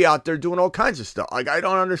 Like, he'll be out there doing all kinds of stuff. Like, I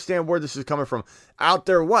don't understand where this is coming from. Out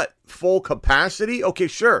there, what? Full capacity? Okay,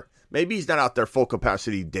 sure. Maybe he's not out there full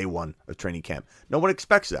capacity day one of training camp. No one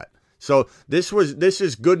expects that. So this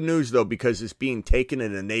is good news, though, because it's being taken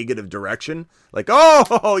in a negative direction. Like,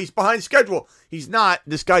 oh, he's behind schedule. He's not.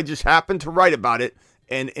 This guy just happened to write about it,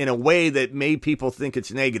 and in a way that made people think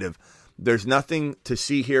it's negative. There's nothing to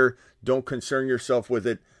see here. Don't concern yourself with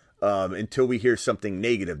it until we hear something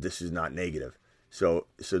negative. This is not negative. So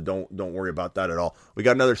don't worry about that at all. We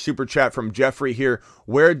got another super chat from Jeffrey here.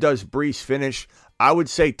 Where does Breece finish? I would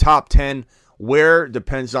say top 10. Where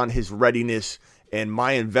depends on his readiness and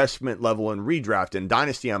my investment level in redraft. And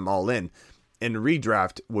Dynasty, I'm all in. In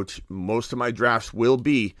redraft, which most of my drafts will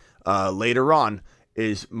be later on,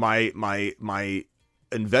 is my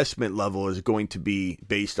investment level is going to be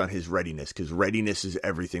based on his readiness, because readiness is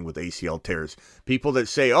everything with ACL tears. People that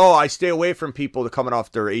say, oh, I stay away from people that coming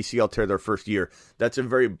off their ACL tear their first year, that's a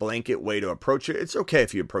very blanket way to approach it. It's okay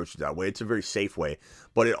if you approach it that way. It's a very safe way,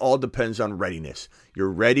 but it all depends on readiness. Your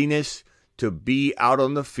readiness to be out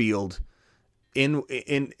on the field in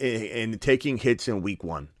taking hits in week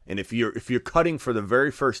one. And if you're cutting for the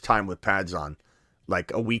very first time with pads on,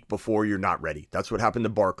 like a week before, you're not ready. That's what happened to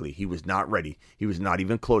Barkley. He was not ready. He was not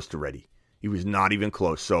even close to ready. He was not even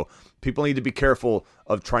close. So people need to be careful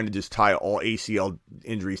of trying to just tie all ACL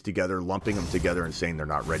injuries together, lumping them together and saying they're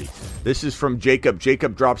not ready. This is from Jacob.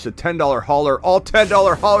 Jacob drops a $10 hauler. All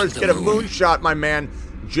 $10 haulers get a moonshot, my man.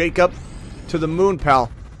 Jacob, to the moon, pal.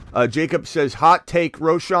 Jacob says, hot take,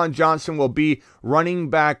 Roschon Johnson will be running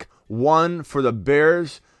back 1 for the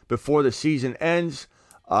Bears before the season ends.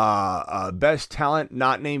 Best talent,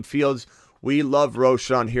 not named Fields. We love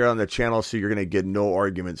Roschon here on the channel, so you're going to get no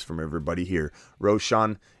arguments from everybody here.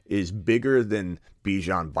 Roschon is bigger than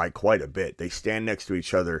Bijan by quite a bit. They stand next to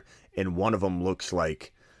each other, and one of them looks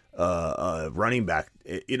like a running back.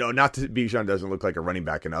 Not that Bijan doesn't look like a running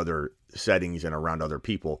back in other settings and around other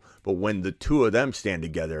people, but when the two of them stand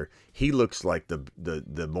together, he looks like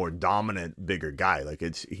the more dominant, bigger guy. Like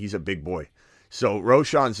he's a big boy. So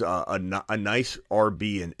Roschon's a nice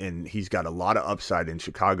RB, and he's got a lot of upside in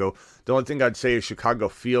Chicago. The only thing I'd say is Chicago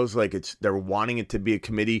feels like they're wanting it to be a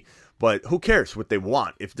committee, but who cares what they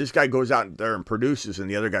want? If this guy goes out there and produces and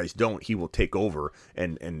the other guys don't, he will take over,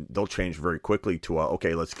 and they'll change very quickly to,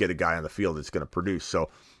 okay, let's get a guy on the field that's going to produce. So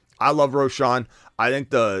I love Roschon. I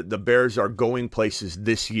think the Bears are going places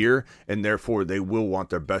this year, and therefore they will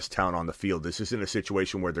want their best talent on the field. This isn't a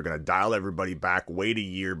situation where they're going to dial everybody back, wait a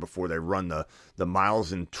year before they run the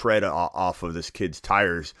miles and tread off of this kid's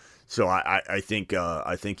tires. So I think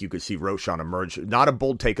you could see Roschon emerge. Not a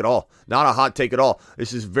bold take at all. Not a hot take at all.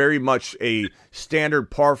 This is very much a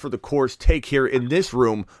standard par for the course take here in this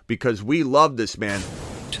room, because we love this man,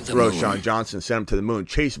 Roschon Johnson. Send him to the moon.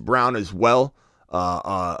 Chase Brown as well.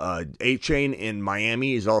 A-Chain in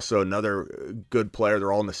Miami is also another good player.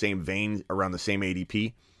 They're all in the same vein, around the same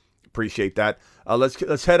ADP. Appreciate that.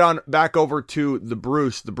 Let's head on back over to the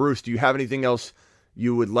Bruce. The Bruce, do you have anything else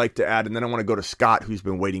you would like to add? And then I want to go to Scott, who's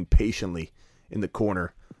been waiting patiently in the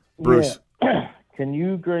corner. Bruce, can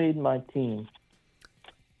you grade my team?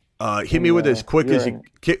 Hit me with as quick as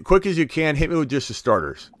you can. Hit me with just the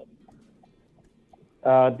starters.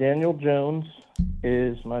 Daniel Jones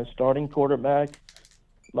is my starting quarterback.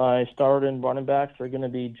 My starting running backs are going to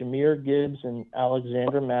be Jahmyr Gibbs and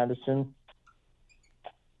Alexander Madison.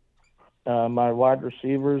 My wide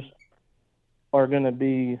receivers are going to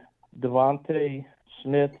be Devontae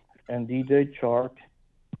Smith and DJ Chark.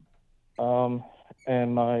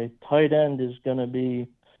 And my tight end is going to be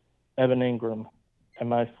Evan Ingram. And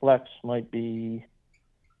my flex might be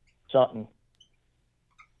Sutton.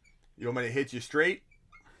 You want me to hit you straight?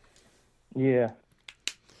 Yeah.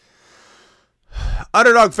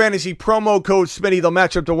 Underdog Fantasy promo code Smitty. They'll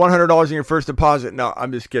match up to $100 in your first deposit. No,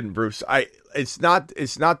 I'm just kidding, Bruce. It's not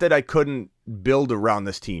that I couldn't build around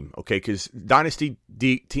this team, okay? Because dynasty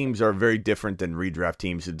teams are very different than redraft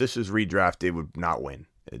teams. If this was redraft, it would not win.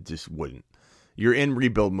 It just wouldn't. You're in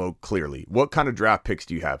rebuild mode, clearly. What kind of draft picks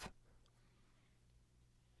do you have?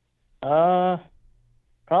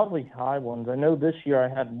 Probably high ones. I know this year I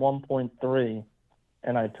had 1.3,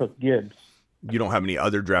 and I took Gibbs. You don't have any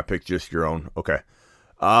other draft picks, just your own? Okay.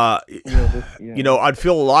 I'd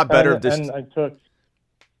feel a lot better if this... And I took...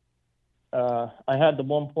 I had the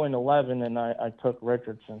 1.11, and I took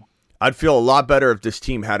Richardson. I'd feel a lot better if this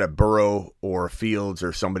team had a Burrow or Fields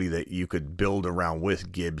or somebody that you could build around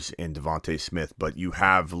with Gibbs and Devontae Smith, but you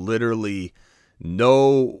have literally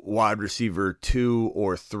no wide receiver 2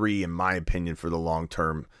 or 3, in my opinion, for the long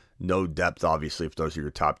term. No depth, obviously, if those are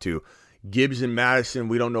your top 2. Gibbs and Madison,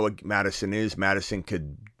 we don't know what Madison is. Madison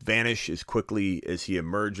could vanish as quickly as he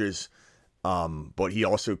emerges, but he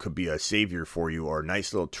also could be a savior for you or a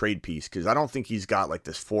nice little trade piece, because I don't think he's got like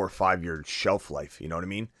this 4 or 5 year shelf life. You know what I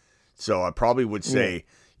mean? So I probably would say,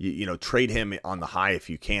 trade him on the high if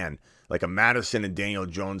you can. Like a Madison and Daniel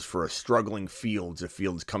Jones for a struggling Fields if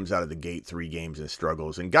Fields comes out of the gate 3 games and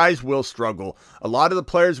struggles. And guys will struggle. A lot of the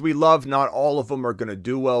players we love, not all of them are going to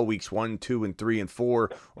do well weeks 1, 2, and 3, and 4,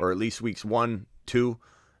 or at least weeks 1, 2,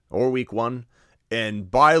 or week 1.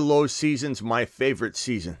 And buy low season's my favorite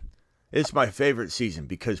season. It's my favorite season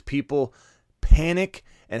because people panic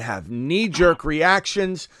and have knee-jerk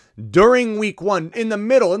reactions during week 1, in the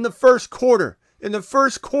middle, in the first quarter. In the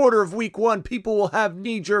first quarter of week 1, people will have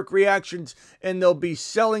knee-jerk reactions, and they'll be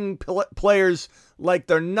selling players like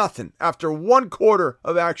they're nothing after 1 quarter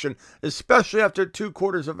of action, especially after 2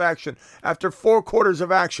 quarters of action, after 4 quarters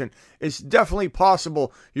of action. It's definitely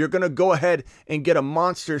possible you're going to go ahead and get a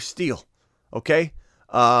monster steal. Okay?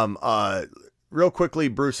 Real quickly,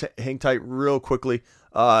 Bruce, hang tight real quickly.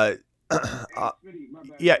 Yeah.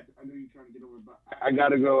 I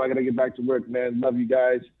gotta go. I gotta get back to work, man. Love you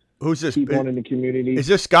guys. Who's this? Keep on in the community. Is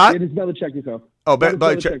this Scott? It is Belichick yourself. Oh,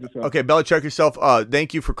 Belichick yourself. Okay, Belichick yourself.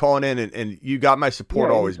 Thank you for calling in, and you got my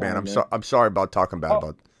support always, man. I'm sorry about talking bad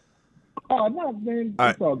about. Oh no, man.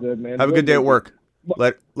 It's all good, man. Have a good day at work.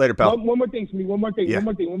 Later, pal. One more thing, Smitty. One more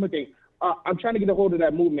thing. I'm trying to get a hold of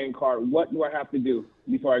that movement card. What do I have to do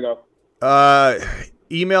before I go?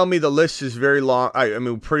 Email me. The list is very long. I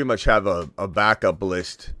mean, we pretty much have a backup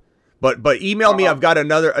list. But email me. I've got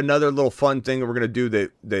another little fun thing that we're gonna do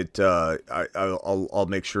that I'll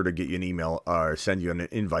make sure to get you an email or send you an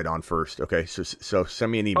invite on first. Okay, so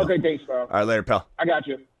send me an email. Okay, thanks, pal. All right, later, pal. I got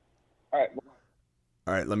you. All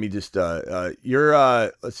right. Let me just you're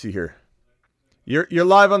let's see here. You're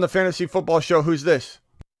live on the Fantasy Football Show. Who's this?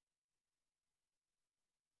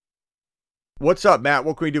 What's up, Matt?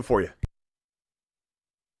 What can we do for you?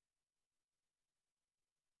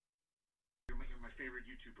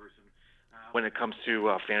 When it comes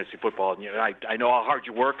to fantasy football, and I know how hard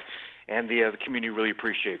you work, and the community really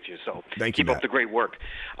appreciates you. So keep up the great work.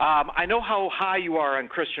 I know how high you are on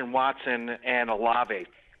Christian Watson and Olave.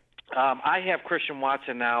 I have Christian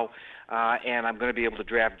Watson now, and I'm going to be able to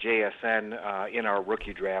draft JSN in our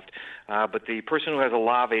rookie draft. But the person who has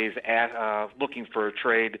Olave is looking for a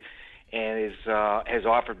trade, and has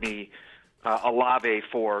offered me Olave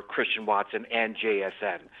for Christian Watson and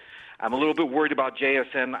JSN. I'm a little bit worried about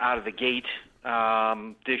JSN out of the gate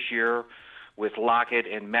this year with Lockett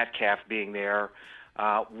and Metcalf being there.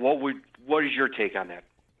 What is your take on that?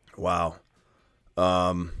 Wow.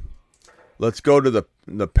 Let's go to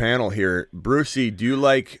the panel here. Brucey, do you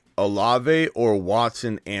like Olave or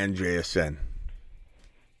Watson and JSN?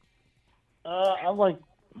 I like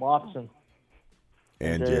Watson.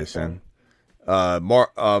 And JSN.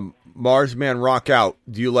 Marsman Rock Out,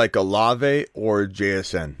 do you like Olave or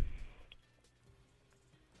JSN?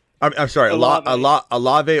 I'm sorry,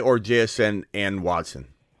 Olave or JSN and Watson?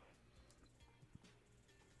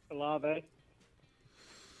 Olave.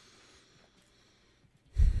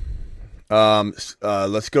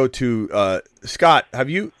 Let's go to Scott.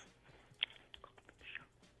 Have you?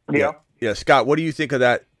 Yeah, Scott. What do you think of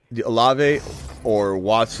that? Olave or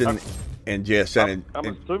Watson and JSN? I'm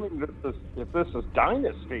assuming that if this is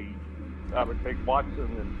dynasty, I would take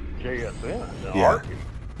Watson and JSN.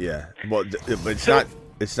 Yeah. Well, but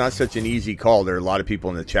it's not such an easy call. There are a lot of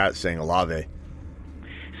people in the chat saying Olave.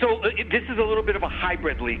 So this is a little bit of a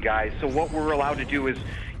hybrid league, guys. So what we're allowed to do is,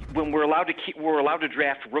 when we're allowed to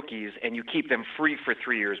draft rookies, and you keep them free for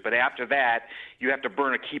 3 years. But after that, you have to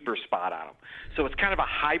burn a keeper spot on them. So it's kind of a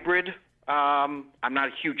hybrid. I'm not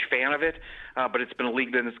a huge fan of it, but it's been a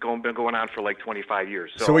league that's been going on for like 25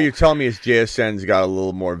 years. So what you're telling me is JSN's got a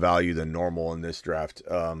little more value than normal in this draft.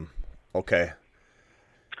 Okay.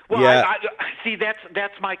 Well, yeah. I see,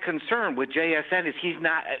 that's my concern with JSN is he's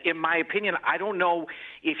not, in my opinion, I don't know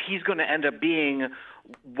if he's going to end up being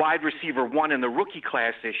wide receiver 1 in the rookie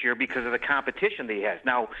class this year because of the competition that he has.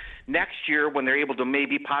 Now, next year when they're able to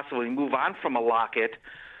maybe possibly move on from a Lockett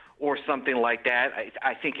or something like that,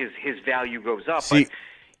 I think his value goes up. See,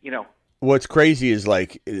 but, what's crazy is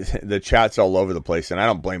the chat's all over the place, and I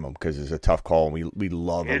don't blame them because it's a tough call, and we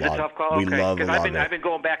love a lot. It's a tough call? We love a lot. I've been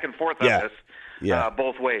going back and forth on this. Yeah.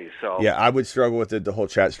 Both ways. So yeah, I would struggle with it. The whole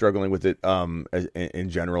chat struggling with it. In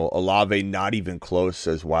general, Olave not even close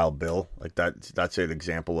as Wild Bill. Like that's an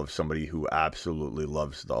example of somebody who absolutely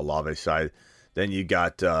loves the Olave side. Then you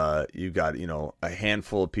got a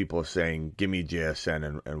handful of people saying give me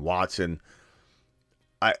JSN and Watson.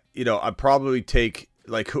 I'd probably take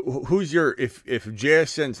who's your if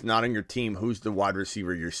JSN's not on your team, who's the wide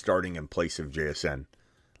receiver you're starting in place of JSN?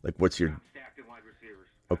 Like what's your stacked in wide receivers?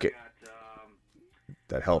 Okay.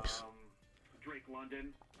 That helps. Drake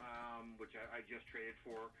London, which I just traded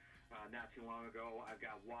for not too long ago. I've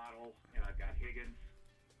got Waddle and I've got Higgins.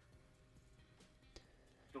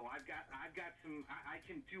 So I've got some. I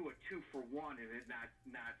can do a 2-for-1 and it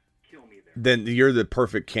not kill me there. Then you're the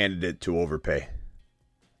perfect candidate to overpay.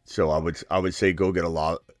 So I would say go get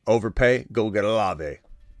overpay. Go get Olave.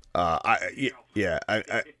 I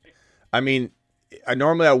mean.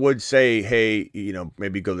 I would say, hey,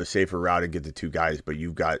 maybe go the safer route and get the 2 guys, but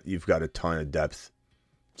you've got a ton of depth.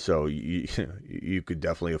 So you could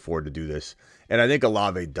definitely afford to do this. And I think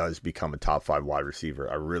Olave does become a top 5 wide receiver.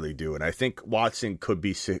 I really do. And I think Watson could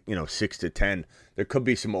be 6 to 10. There could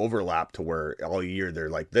be some overlap to where all year they're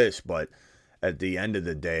like this, but at the end of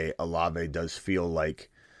the day, Olave does feel like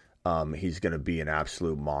he's going to be an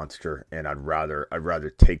absolute monster, and I'd rather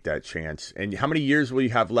take that chance. And how many years will you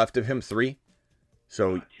have left of him? 3?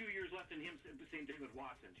 So 2 years left in him. Same thing with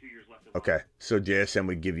Watson. 2 years left. Okay, so JSN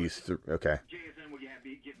would give you okay. JSN would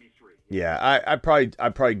give me 3. Yeah, I'd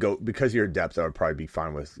probably go because of your depth. I would probably be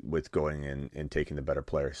fine with going and taking the better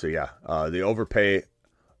player. So yeah, the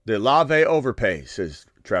Olave overpay, says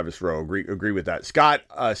Travis Rowe. Agree with that. Scott,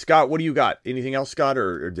 what do you got? Anything else, Scott,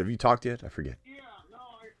 or have you talked yet? I forget. Yeah, no,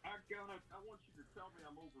 I want you to tell me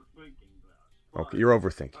I'm overthinking this. Okay, you're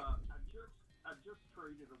overthinking. I just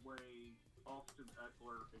traded away Austin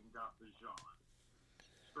Eckler and got Bijan.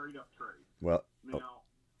 Straight up trade. Well, now,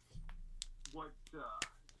 what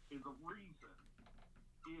and the reason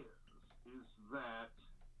is that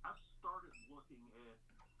I started looking at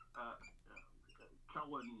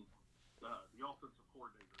Kellen, the offensive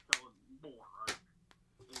coordinator, Kellen Moore, right?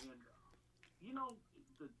 And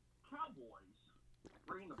the Cowboys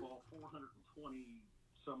ran the ball 420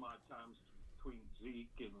 some odd times between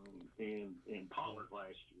Zeke and Pollard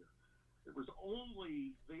last year.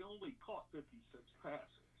 They only caught 56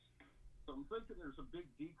 passes. So I'm thinking there's a big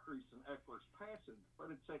decrease in Eckler's passing,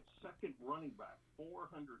 but it's that second running back,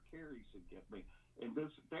 400 carries to get me. And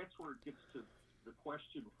that's where it gets to the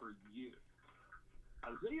question for you.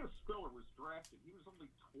 Isaiah Spiller was drafted. He was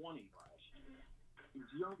only 20 last year. He was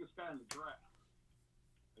the youngest guy in the draft.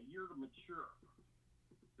 A year to mature.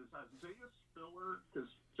 Does Isaiah Spiller,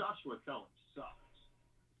 because Joshua Kelly sucks,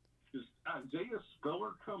 does Isaiah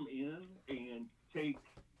Spiller come in and take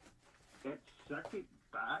that second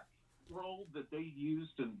back role that they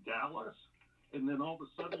used in Dallas, and then all of a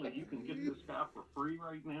sudden you can get this guy for free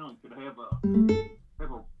right now and could have a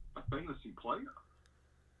fantasy player?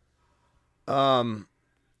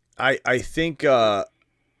 I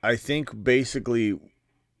think basically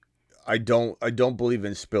I don't believe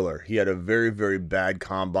in Spiller. He had a very, very bad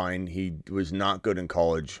combine. He was not good in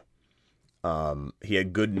college. He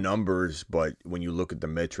had good numbers, but when you look at the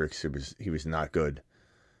metrics, he was not good.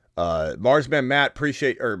 Marsman Matt,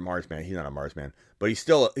 Marsman, he's not a Marsman, but he's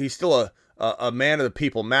still a man of the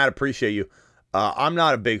people. Matt, appreciate you. I'm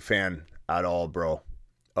not a big fan at all, bro,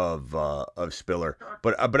 of Spiller,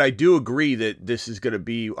 but I do agree that this is going to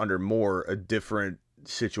be under Moore a different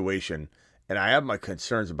situation, and I have my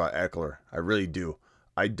concerns about Eckler. I really do.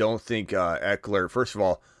 I don't think Eckler. First of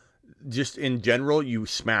all, just in general, you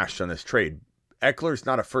smashed on this trade. Eckler's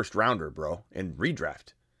not a first rounder, bro, in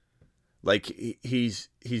redraft. Like, he's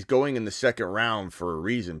going in the second round for a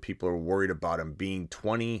reason. People are worried about him being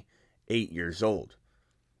 28 years old.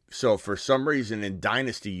 So for some reason in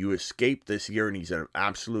Dynasty, you escape this year and he's an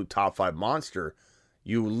absolute top 5 monster.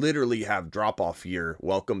 You literally have drop-off year.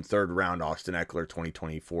 Welcome third round Austin Eckler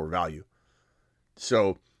 2024 value.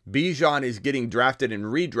 So Bijan is getting drafted in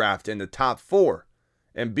redraft in the top 4.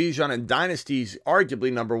 And Bijan in Dynasty's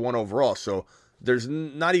arguably number 1 overall. So there's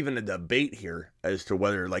not even a debate here as to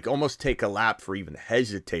whether, like, almost take a lap for even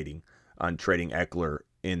hesitating on trading Eckler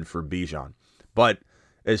in for Bijan. But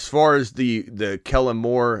as far as the Kellen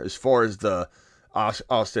Moore, as far as the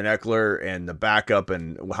Austin Eckler and the backup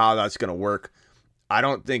and how that's going to work, I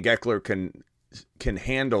don't think Eckler can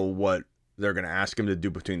handle what they're going to ask him to do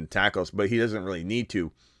between the tackles, but he doesn't really need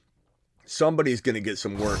to. Somebody's going to get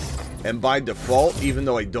some work. And by default, even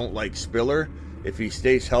though I don't like Spiller, if he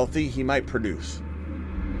stays healthy, he might produce.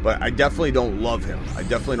 But I definitely don't love him.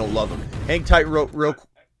 Hang tight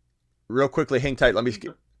real quickly. Hang tight. Let me just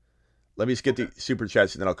get the super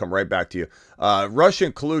chats and then I'll come right back to you.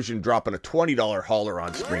 Russian Collusion dropping a $20 hauler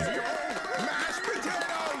on screen.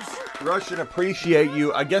 Russian, appreciate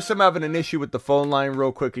you. I guess I'm having an issue with the phone line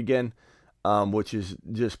real quick again, which is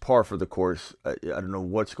just par for the course. I don't know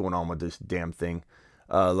what's going on with this damn thing.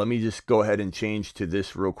 Let me just go ahead and change to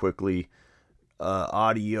this real quickly.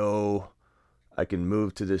 Audio. I can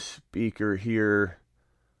move to this speaker here.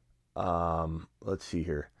 Let's see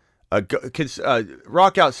here.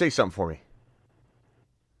 Rock out, say something for me.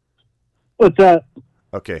 What's up?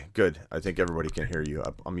 Okay, good. I think everybody can hear you.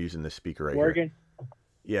 I'm using this speaker right working? Here.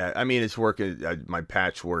 Yeah, I mean, it's working. My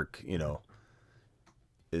patchwork,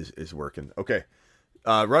 is working. Okay.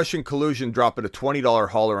 Russian Collusion dropping a $20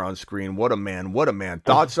 hauler on screen. What a man.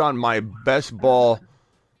 Thoughts on my best ball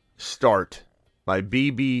start. My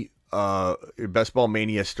BB best ball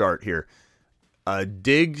mania start here.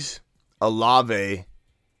 Diggs, Olave,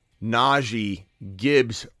 Najee,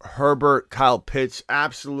 Gibbs, Herbert, Kyle Pitts.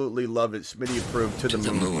 Absolutely love it. Smitty approved to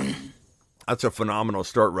the moon. That's a phenomenal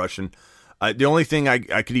start, Russian. The only thing I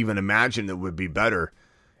could even imagine that would be better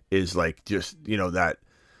is like just, that.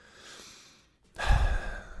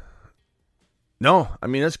 No, I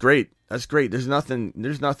mean, that's great. That's great. There's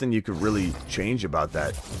nothing you could really change about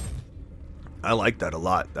that. I like that a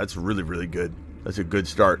lot. That's really, really good. That's a good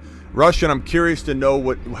start. Russian, I'm curious to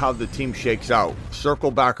know how the team shakes out.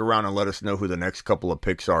 Circle back around and let us know who the next couple of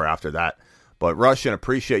picks are after that. But Russian,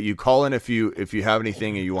 appreciate you. Call in if you have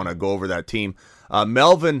anything and you want to go over that team.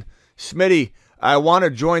 Melvin, Smitty, I want to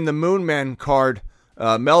join the Moonman card.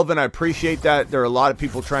 Melvin, I appreciate that. There are a lot of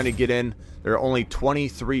people trying to get in. There are only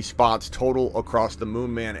 23 spots total across the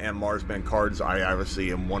Moonman and Marsman cards. I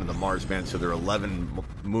obviously am one of the Marsman, so there are 11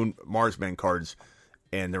 Marsman cards,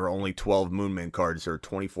 and there are only 12 Moonman cards. There are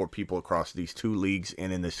 24 people across these two leagues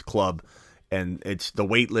and in this club, and the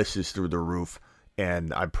wait list is through the roof,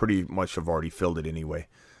 and I pretty much have already filled it anyway.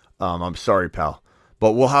 I'm sorry, pal.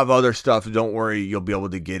 But we'll have other stuff. Don't worry, you'll be able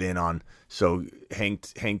to get in on. So hang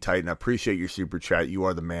tight, and I appreciate your super chat. You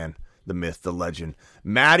are the man, the myth, the legend.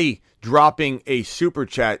 Maddie dropping a super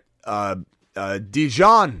chat.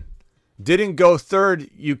 Dijon didn't go third.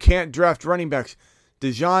 You can't draft running backs.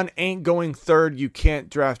 Dijon ain't going third. You can't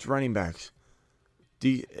draft running backs.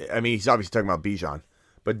 He's obviously talking about Bijan.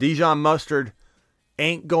 But Dijon Mustard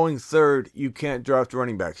ain't going third. You can't draft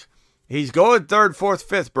running backs. He's going third, fourth,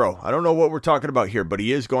 fifth, bro. I don't know what we're talking about here, but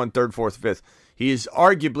he is going third, fourth, fifth. He is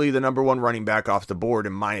arguably the number one running back off the board,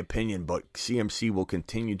 in my opinion, but CMC will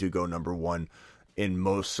continue to go number one in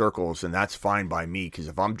most circles, and that's fine by me, because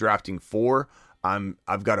if I'm drafting 4,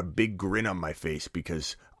 I've got a big grin on my face,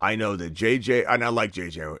 because I know that JJ, and I like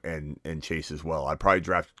JJ and Chase as well. I'd probably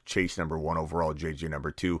draft Chase number 1 overall, JJ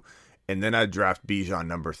number 2, and then I'd draft Bijan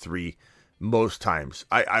number 3 most times.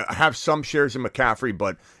 I have some shares in McCaffrey,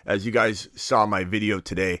 but as you guys saw my video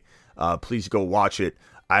today, please go watch it.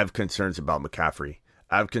 I have concerns about McCaffrey.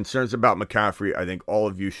 I think all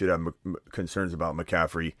of you should have concerns about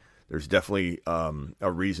McCaffrey. There's definitely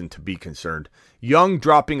a reason to be concerned. Young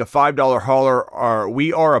dropping a $5 hauler.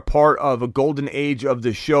 We are a part of a golden age of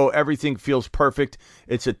the show. Everything feels perfect.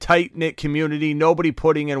 It's a tight-knit community. Nobody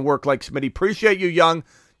putting in work like Smitty. Appreciate you, Young.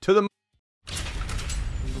 To the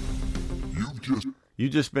You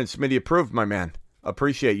just been Smitty approved, my man.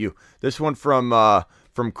 Appreciate you. This one from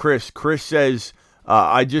Chris. Chris says,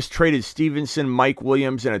 I just traded Stevenson, Mike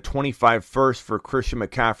Williams, and a 25 first for Christian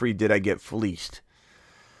McCaffrey. Did I get fleeced?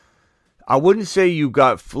 I wouldn't say you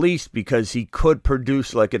got fleeced, because he could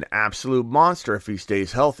produce like an absolute monster if he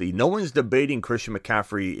stays healthy. No one's debating Christian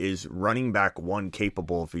McCaffrey is running back 1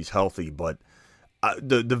 capable if he's healthy, but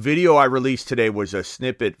the video I released today was a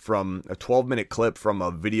snippet from a 12-minute clip from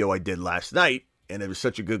a video I did last night, and it was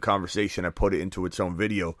such a good conversation I put it into its own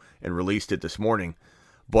video and released it this morning.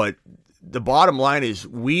 But the bottom line is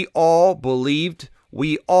we all believed,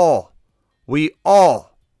 and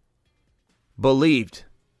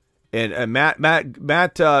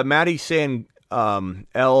Mattie's saying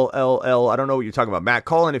LLL. I don't know what you're talking about. Matt,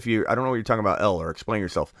 call in I don't know what you're talking about. L, or explain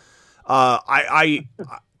yourself.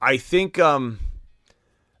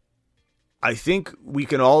 I think we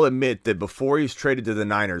can all admit that before he was traded to the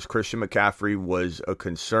Niners, Christian McCaffrey was a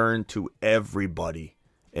concern to everybody,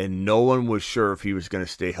 and no one was sure if he was going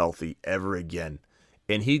to stay healthy ever again.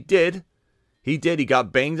 And he did. He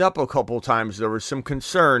got banged up a couple of times. There was some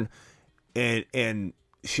concern, and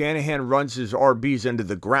Shanahan runs his RBs into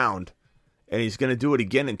the ground, and he's going to do it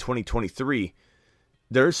again in 2023.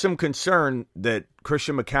 There's some concern that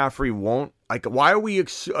Christian McCaffrey won't. Like, why are we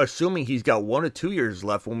assuming he's got 1 or 2 years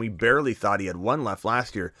left when we barely thought he had 1 left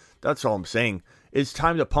last year? That's all I'm saying. It's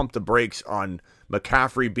time to pump the brakes on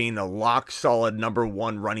McCaffrey being a lock-solid number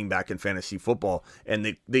 1 running back in fantasy football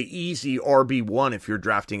and the easy RB1 if you're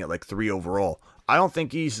drafting at like 3 overall. I don't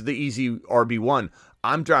think he's the easy RB1.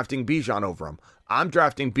 I'm drafting Bijan over him. I'm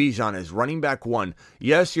drafting Bijan as running back 1.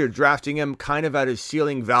 Yes, you're drafting him kind of at his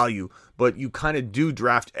ceiling value, but you kind of do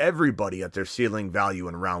draft everybody at their ceiling value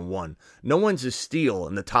in round 1. No one's a steal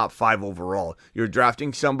in the top 5 overall. You're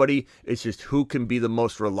drafting somebody. It's just who can be the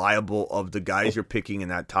most reliable of the guys you're picking in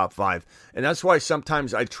that top 5. And that's why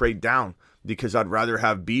sometimes I trade down, because I'd rather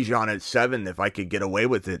have Bijan at 7 if I could get away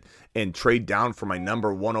with it, and trade down for my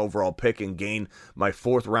number 1 overall pick and gain my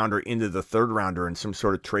 4th rounder into the 3rd rounder in some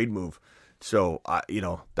sort of trade move. So,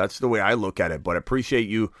 that's the way I look at it. But I appreciate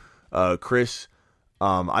you, Chris.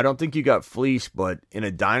 I don't think you got fleeced, but in a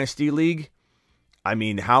dynasty league, I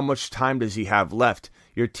mean, how much time does he have left?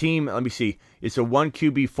 Your team, let me see. It's a 1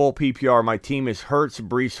 QB full PPR. My team is Hurts,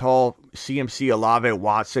 Breece Hall, CMC, Olave,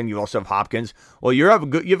 Watson. You also have Hopkins. Well, you have a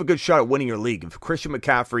good shot at winning your league. If Christian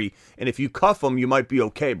McCaffrey, and if you cuff him, you might be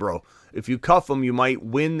okay, bro. If you cuff him, you might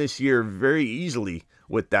win this year very easily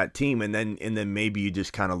with that team, and then maybe you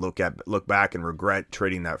just kind of look back and regret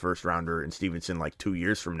trading that first rounder in Stevenson like 2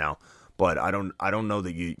 years from now. But I don't know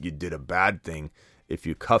that you did a bad thing if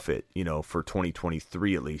you cuff it, for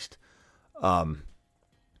 2023 at least. Let's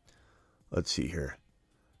see here.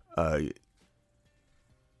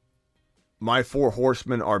 My 4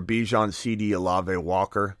 horsemen are Bijan, CD, Olave,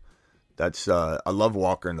 Walker. That's I love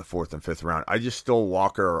Walker in the 4th and 5th round. I just stole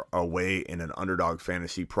Walker away in an Underdog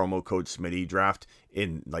Fantasy promo code Smitty draft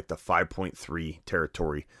in like the 5.3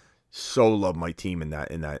 territory. So love my team in that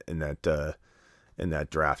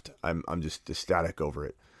draft. I'm just ecstatic over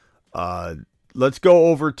it. Let's go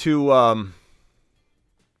over to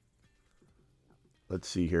let's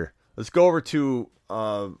see here. Let's go over to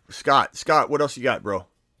Scott. Scott, what else you got, bro?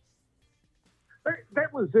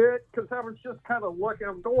 That was it, because I was just kind of looking.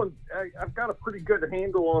 I've got a pretty good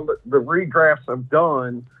handle on the redrafts I've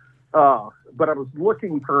done, but I was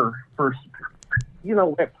looking for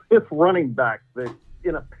if running back that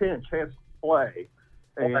in a pinch has to play,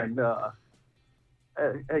 and that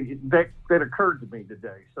occurred to me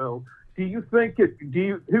today. So, do you think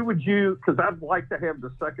who would you? Because I'd like to have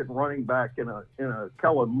the second running back in a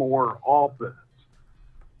Kellen Moore offense.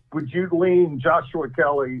 Would you lean Joshua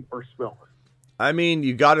Kelly or Spiller? I mean,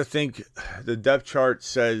 you got to think the depth chart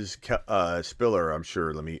says Spiller. I'm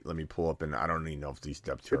sure. Let me pull up, and I don't even know if these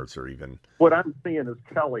depth charts are even. What I'm seeing is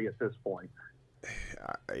Kelly at this point.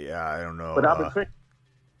 Yeah, I don't know. But I would think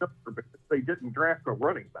they didn't draft a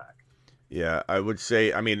running back. Yeah, I would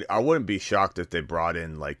say. I mean, I wouldn't be shocked if they brought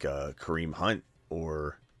in like Kareem Hunt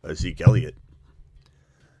or Zeke Elliott.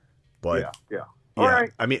 But yeah. All right.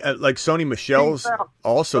 I mean, like Sony Michel's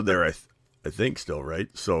also there. I think still, right?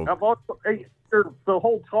 So I've also, the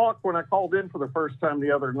whole talk when I called in for the first time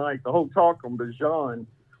the other night, the whole talk on Bijan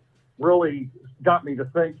really got me to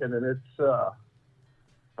thinking, and it's I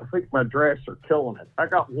think my drafts are killing it. I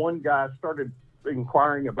got one guy started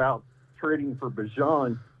inquiring about trading for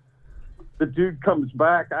Bijan. The dude comes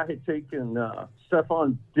back. I had taken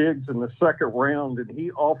Stephon Diggs in the 2nd round, and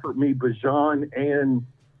he offered me Bijan and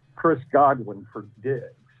Chris Godwin for Diggs.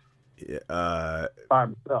 Yeah, by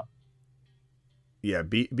himself. Yeah,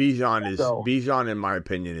 Bijan, in my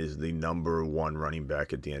opinion, is the number 1 running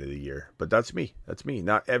back at the end of the year. But that's me.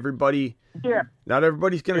 Not everybody. Yeah. Not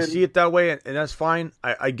everybody's going to see it that way, and that's fine.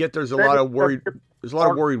 I get there's a lot of worried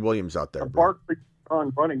Williams out there. Barkley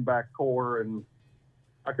on running back core, and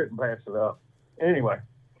I couldn't pass it up. Anyway.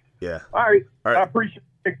 Yeah. All right. I appreciate it.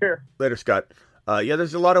 Take care. Later, Scott.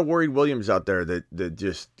 There's a lot of worried Williams out there that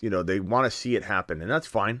just they want to see it happen, and that's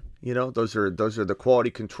fine. Those are the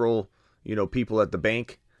quality control. People at the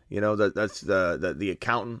bank, that's the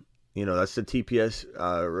accountant, that's the TPS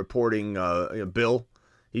reporting bill.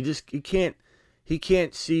 He can't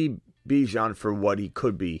see Bijan for what he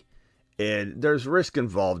could be, and there's risk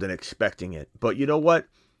involved in expecting it. But you know what?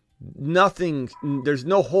 There's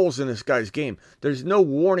no holes in this guy's game. There's no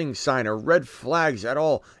warning sign or red flags at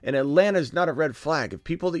all. And Atlanta's not a red flag. If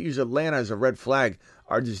people that use Atlanta as a red flag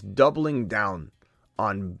are just doubling down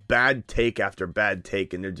on bad take after bad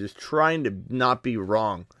take, and they're just trying to not be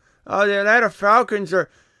wrong. Oh, the Atlanta Falcons are...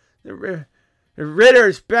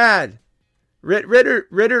 Ritter's bad.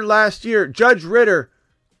 Ritter last year, Judge Ritter,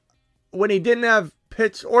 when he didn't have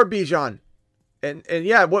Pitts or Bijan. And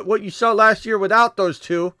yeah, what you saw last year without those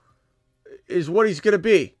two is what he's going to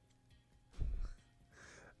be.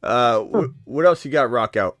 What else you got,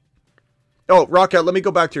 Rockout? Oh, Rockout, let me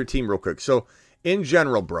go back to your team real quick. So, in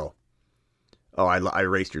general, bro... Oh, I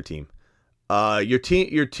erased your team.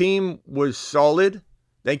 Your team was solid.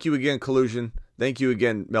 Thank you again, Collusion. Thank you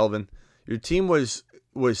again, Melvin. Your team was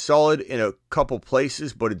solid in a couple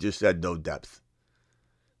places, but it just had no depth.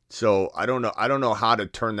 So I don't know how to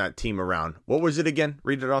turn that team around. What was it again?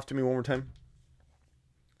 Read it off to me one more time.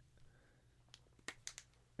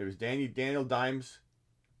 It was Daniel Dimes,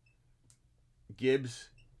 Gibbs.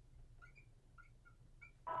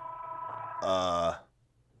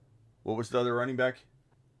 What was the other running back?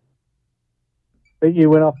 I think you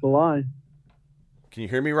went off the line. Can you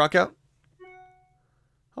hear me, Rockout?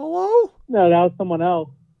 Hello? No, that was someone else.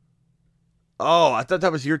 Oh, I thought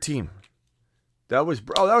that was your team. That was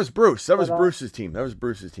Bruce. That was Bruce's team.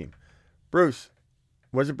 Bruce.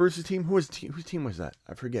 Was it Bruce's team? Whose team was that?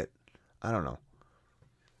 I forget. I don't know.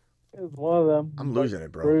 It was one of them. I'm losing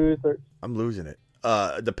it, bro. Bruce I'm losing it.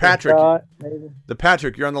 The Patrick. Scott, maybe. The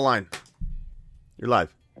Patrick, you're on the line. You're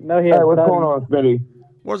live. No, hey, what's going on, Smitty?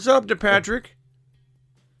 What's up, DePatrick?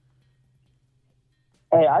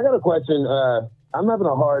 Hey, I got a question. I'm having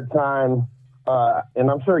a hard time,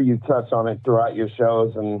 and I'm sure you touched on it throughout your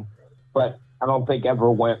shows, but I don't think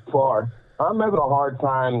ever went far. I'm having a hard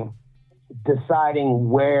time deciding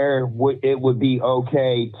where it would be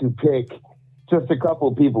okay to pick just a couple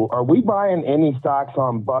of people. Are we buying any stocks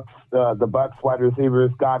on the Bucks wide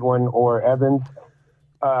receivers, Godwin or Evans?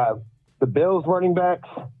 The Bills running backs,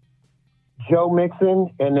 Joe Mixon,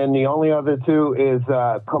 and then the only other two is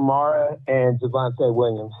Kamara and Javonte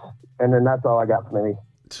Williams. And then that's all I got for me.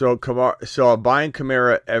 So I'm buying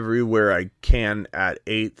Kamara everywhere I can at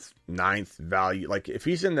 8th, 9th value. Like if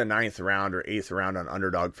he's in the 9th round or 8th round on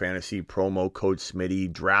Underdog Fantasy, promo code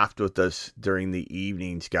Smitty, draft with us during the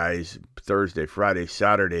evenings, guys, Thursday, Friday,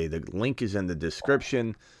 Saturday. The link is in the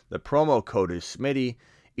description. The promo code is Smitty.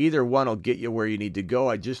 Either one will get you where you need to go.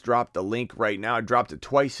 I just dropped the link right now. I dropped it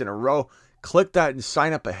twice in a row. Click that and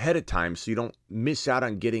sign up ahead of time so you don't miss out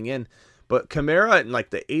on getting in. But Kamara in like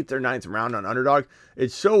the 8th or 9th round on Underdog,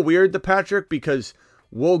 it's so weird, Patrick, because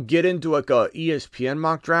we'll get into like a ESPN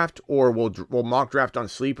mock draft or we'll mock draft on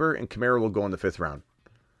Sleeper and Kamara will go in the 5th round.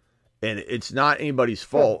 And it's not anybody's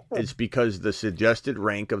fault. It's because the suggested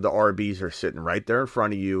rank of the RBs are sitting right there in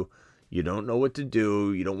front of you. You don't know what to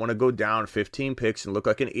do. You don't want to go down 15 picks and look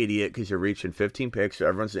like an idiot because you're reaching 15 picks. So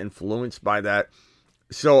everyone's influenced by that.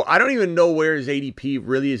 So I don't even know where his ADP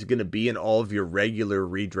really is going to be in all of your regular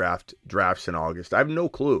redraft drafts in August. I have no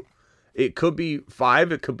clue. It could be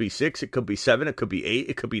 5, it could be 6, it could be 7, it could be 8,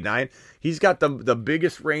 it could be 9. He's got the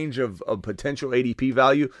biggest range of potential ADP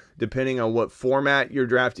value depending on what format you're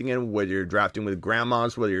drafting in, whether you're drafting with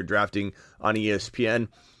grandmas, whether you're drafting on ESPN.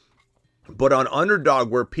 But on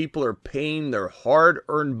Underdog, where people are paying their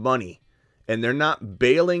hard-earned money, and they're not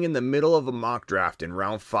bailing in the middle of a mock draft in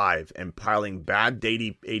round 5 and piling bad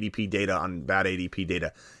ADP data on bad ADP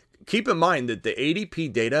data. Keep in mind that the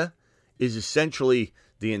ADP data is essentially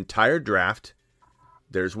the entire draft.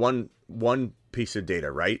 There's one piece of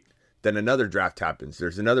data, right? Then another draft happens.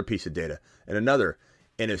 There's another piece of data and another.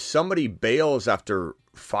 And if somebody bails after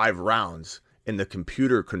 5 rounds and the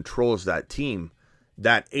computer controls that team,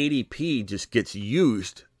 that ADP just gets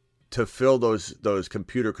used to fill those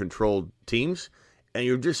computer-controlled teams, and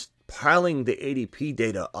you're just piling the ADP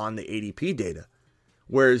data on the ADP data.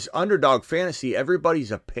 Whereas Underdog Fantasy,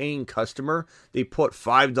 everybody's a paying customer. They put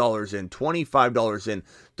 $5 in, $25 in.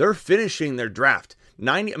 They're finishing their draft.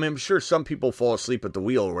 I'm sure some people fall asleep at the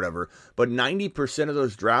wheel or whatever, but 90% of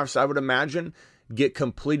those drafts, I would imagine, get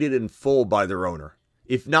completed in full by their owner.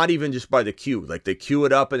 If not even just by the queue. Like they queue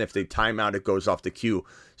it up, and if they time out, it goes off the queue.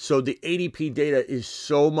 So the ADP data is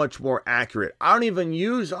so much more accurate. I only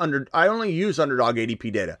use Underdog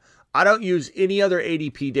ADP data. I don't use any other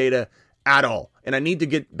ADP data at all. And I need to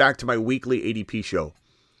get back to my weekly ADP show.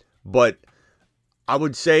 But I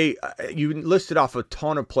would say you listed off a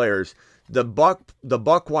ton of players. The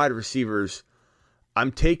Buck wide receivers,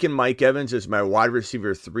 I'm taking Mike Evans as my wide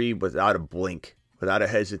receiver 3 without a blink, without a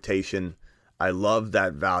hesitation. I love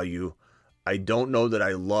that value. I don't know that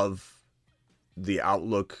I love the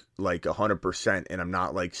outlook like 100%, and I'm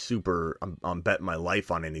not like I'm betting my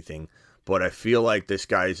life on anything, but I feel like this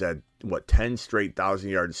guy's at 10 straight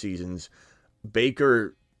 1,000-yard seasons.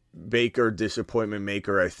 Baker disappointment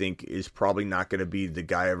maker, I think, is probably not going to be the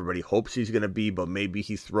guy everybody hopes he's going to be, but maybe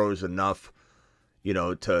he throws enough,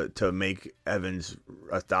 to make Evans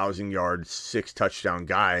a 1,000-yard 6-touchdown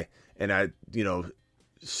guy, and at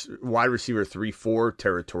wide receiver 3-4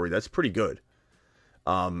 territory, that's pretty good.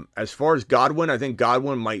 As far as Godwin, I think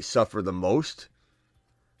Godwin might suffer the most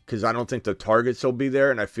because I don't think the targets will be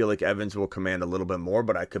there, and I feel like Evans will command a little bit more,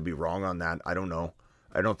 but I could be wrong on that. I don't know.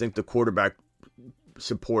 I don't think the quarterback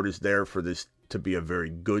support is there for this to be a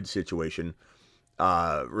very good situation.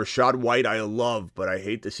 Rashad White I love, but I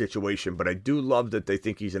hate the situation, but I do love that they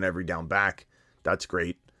think he's an every down back. That's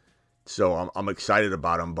great. So I'm excited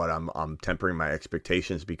about him, but I'm tempering my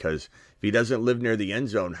expectations because if he doesn't live near the end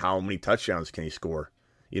zone, how many touchdowns can he score?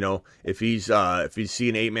 If he's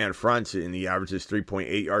seeing 8-man fronts and he averages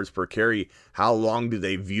 3.8 yards per carry, how long do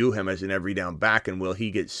they view him as an every down back, and will he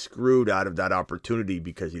get screwed out of that opportunity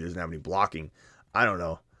because he doesn't have any blocking? I don't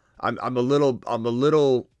know. I'm a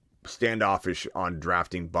little standoffish on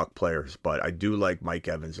drafting Buck players, but I do like Mike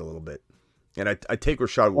Evans a little bit, and I take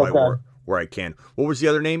Rashad White where I can. What was the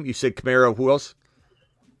other name? You said Kamara. Who else?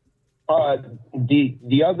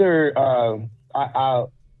 The other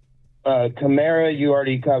Kamara you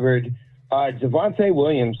already covered. Javonte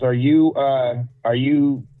Williams, are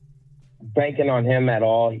you banking on him at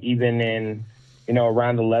all, even in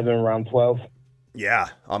round 11, round 12? Yeah,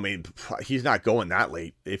 I mean, he's not going that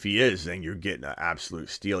late. If he is, then you're getting an absolute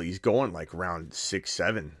steal. He's going like round 6,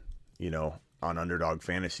 7, on Underdog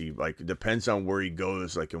Fantasy. Like, it depends on where he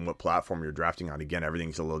goes, like, and what platform you're drafting on. Again,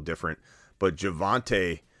 everything's a little different. But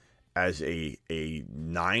Javonte as a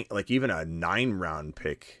 9, like even a 9-round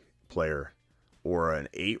pick player or an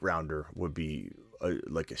 8-rounder would be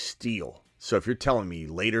like a steal. So if you're telling me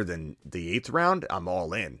later than the 8th round, I'm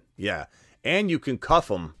all in. Yeah. And you can cuff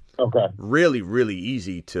them really, really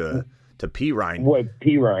easy to P-Ryan. What,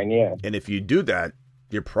 P-Ryan, yeah. And if you do that,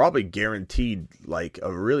 you're probably guaranteed like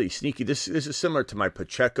a really sneaky. This is similar to my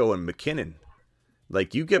Pacheco and McKinnon.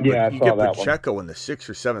 Like you get Pacheco in the 6th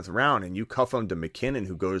or 7th round, and you cuff him to McKinnon,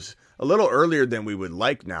 who goes a little earlier than we would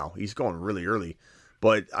like now. He's going really early,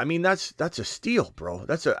 but I mean that's a steal, bro.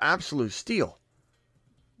 That's an absolute steal.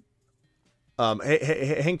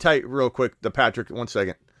 Hey, hang tight real quick, the Patrick. 1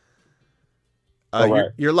 second.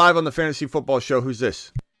 You're live on the Fantasy Football Show. Who's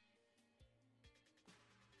this?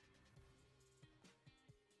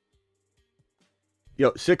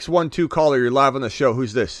 Yo, 612 caller. You're live on the show.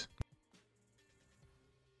 Who's this?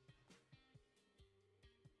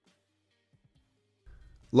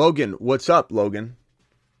 Logan, what's up, Logan?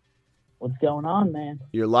 What's going on, man?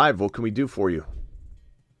 You're live. What can we do for you?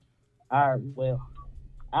 All right, well,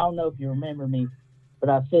 I don't know if you remember me, but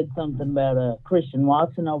I said something about Christian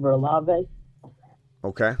Watson over Olave.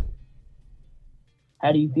 Okay.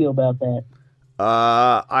 How do you feel about that?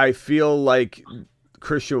 I feel like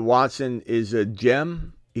Christian Watson is a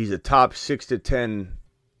gem. He's a top 6 to 10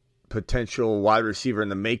 potential wide receiver in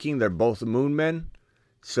the making. They're both moon men.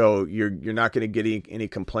 So you're not going to get any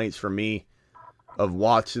complaints from me of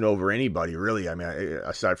Watson over anybody, really. I mean,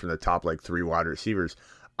 aside from the top like 3 wide receivers.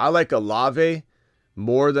 I like Olave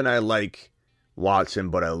more than I like Watson,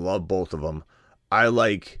 but I love both of them. I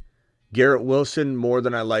like Garrett Wilson more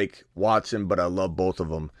than I like Watson, but I love both of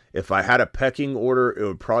them. If I had a pecking order, it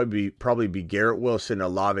would probably be Garrett Wilson,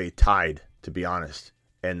 Olave tied, to be honest.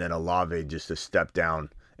 And then Olave just a step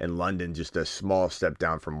down, and London just a small step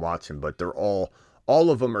down from Watson. But they're all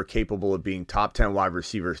of them are capable of being top 10 wide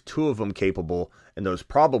receivers. 2 of them capable, and those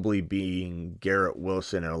probably being Garrett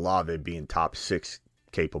Wilson and Olave being top 6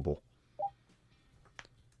 capable.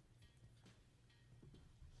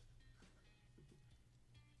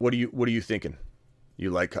 What are you thinking? You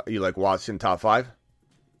like Watson top 5?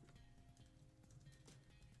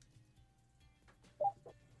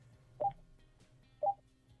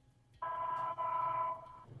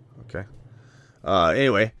 Okay.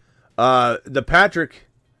 Anyway, the Patrick,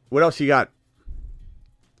 what else you got?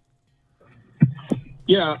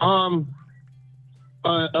 Yeah,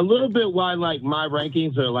 a little bit why like my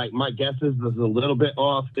rankings or like my guesses is a little bit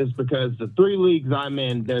off is because the 3 leagues I'm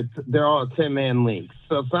in, they're all 10-man leagues.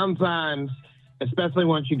 So sometimes, especially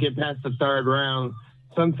once you get past the 3rd round,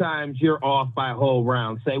 sometimes you're off by a whole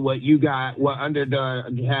round. Say what you got, what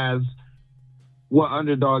Underdog has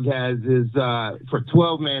is for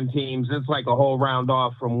 12-man teams, it's like a whole round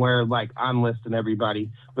off from where like I'm listing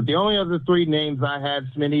everybody. But the only other 3 names I had,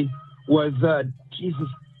 Smitty, was Jesus.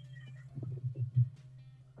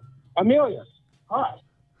 Amelia. Hi.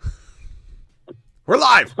 We're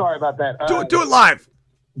live. Sorry about that. Do it live.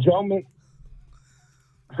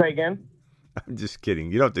 Say again. I'm just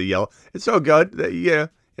kidding. You don't have to yell. It's so good. Yeah,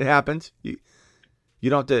 it happens. You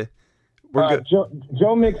don't have to. We're good.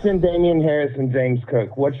 Joe Mixon, Damian Harris, and James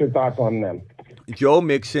Cook. What's your thoughts on them? Joe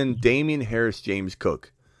Mixon, Damian Harris, James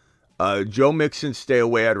Cook. Joe Mixon, stay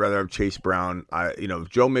away. I'd rather have Chase Brown. If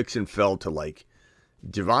Joe Mixon fell to like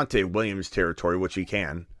Javonte Williams territory, which he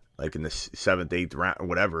can, like in the 7th, 8th round or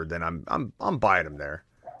whatever, then I'm buying him there.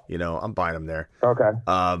 I'm buying him there. Okay.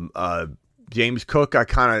 James Cook, I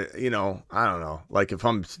kind of, I don't know. Like if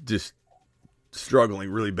I'm just struggling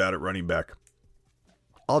really bad at running back,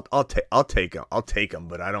 I'll take him,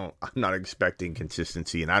 but I'm not expecting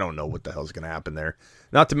consistency, and I don't know what the hell's going to happen there.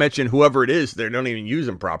 Not to mention whoever it is, they don't even use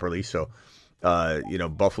him properly. So,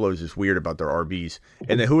 Buffalo's just weird about their RBs.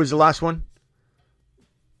 And then who was the last one?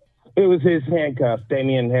 It was his handcuff,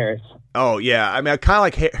 Damian Harris. Oh yeah, I mean I kind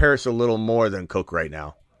of like Harris a little more than Cook right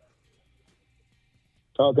now.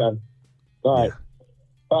 Okay, all right. Yeah.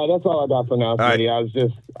 All right, that's all I got for now, Smitty.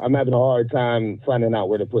 Right. I'm having a hard time finding out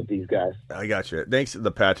where to put these guys. I got you. Thanks,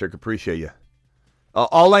 Patrick. Appreciate you.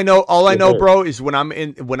 All I know, bro, is when I'm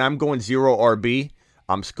going 0 RB,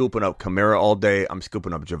 I'm scooping up Kamara all day. I'm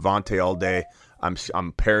scooping up Javonte all day.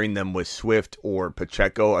 I'm pairing them with Swift or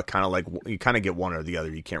Pacheco. You kind of get one or the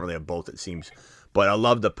other. You can't really have both, it seems. But I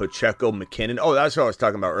love the Pacheco McKinnon. Oh, that's what I was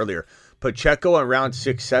talking about earlier. Pacheco in round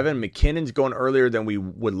 6, 7. McKinnon's going earlier than we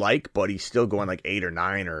would like, but he's still going like 8 or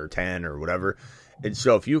 9 or 10 or whatever. And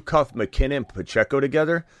so if you cuff McKinnon and Pacheco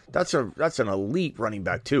together, that's an elite running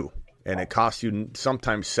back too. and it costs you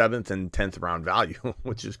sometimes 7th and 10th round value,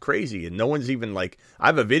 which is crazy. And no one's even like, I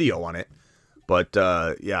have a video on it, but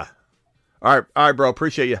yeah. All right, bro.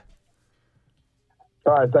 Appreciate you.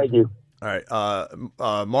 All right, thank you. All right,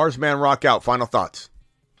 Marsman Rock out. Final thoughts.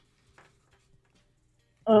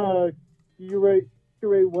 You rate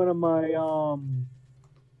one of my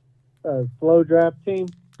slow draft team.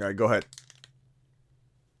 All right, go ahead.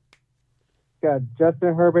 Got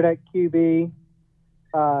Justin Herbert at QB,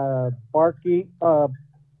 Saquon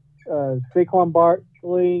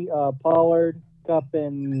Barkley, Pollard, Kupp,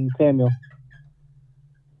 and Samuel.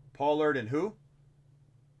 Pollard and who?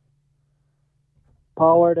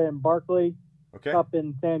 Pollard and Barkley, Okay. Kupp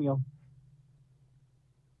and Samuel.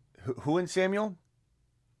 Who and Samuel?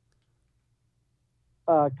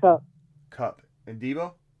 Kupp. Kupp. And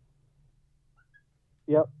Debo?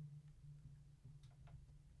 Yep.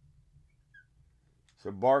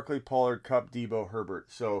 So Barkley, Pollard, Kupp, Debo,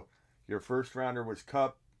 Herbert. So your first rounder was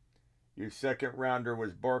Kupp. Your second rounder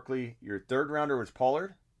was Barkley. Your third rounder was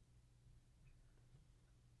Pollard?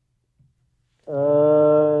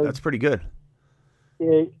 That's pretty good.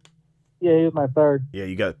 Yeah, he was my third. Yeah,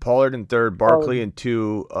 you got Pollard in third, Barkley in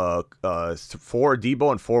 2, 4,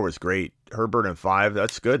 Debo in 4 was great. Herbert in 5,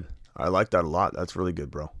 that's good. I like that a lot. That's really good,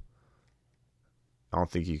 bro. I don't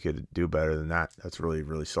think you could do better than that. That's really,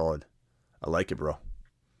 really solid. I like it, bro.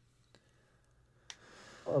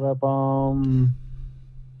 What up,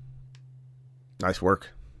 Nice work.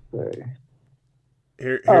 Here.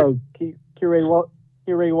 Here. Oh, can you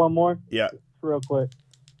rate one more? Yeah. Real quick.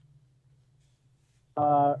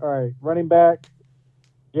 All right. Running back,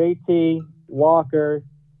 JT, Walker,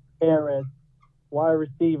 Harris. Wide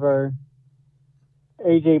receiver,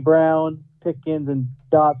 A.J. Brown, Pickens, and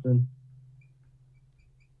Dotson.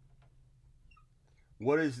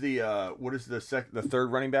 What is the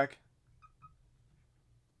third running back?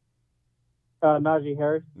 Najee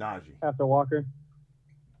Harris. Najee. After Walker.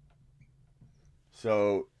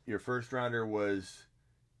 So your first rounder was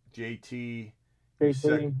JT.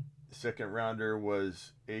 Second rounder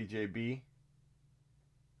was AJB,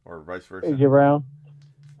 or vice versa. A.J. Brown.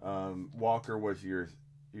 Walker was your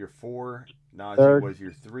 4. Najee Third. was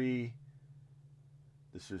your 3.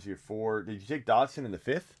 This was your 4. Did you take Dotson in the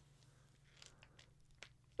 5th?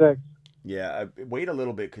 6. Yeah, wait a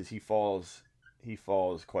little bit because he falls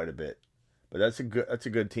quite a bit. But that's a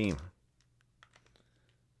good team.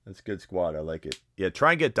 That's a good squad. I like it. Yeah,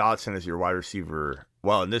 try and get Dotson as your wide receiver.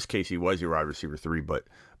 Well, in this case, he was your wide receiver 3, but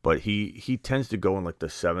he tends to go in like the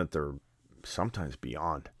 7th or sometimes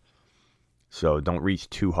beyond. So don't reach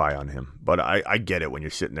too high on him. But I get it when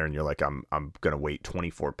you're sitting there and you're like, I'm gonna wait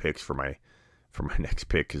 24 picks for my next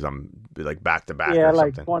pick because I'm like back to back. Yeah, or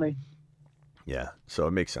like something. 20. Yeah, so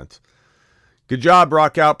it makes sense. Good job,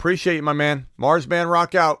 Rock Out. Appreciate you, my man. Marsman,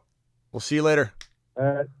 Rock Out. We'll see you later. All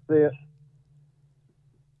right, see ya.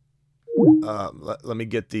 Let me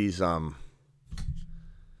get these.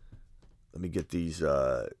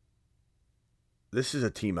 This is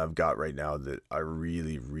a team I've got right now that I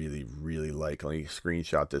really, really, really like. Let me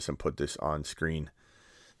screenshot this and put this on screen.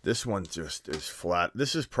 This one just is flat.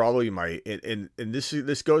 This is probably my and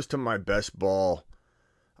this goes to my best ball.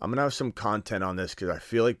 I'm gonna have some content on this because I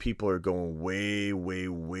feel like people are going way, way,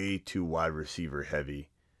 way too wide receiver heavy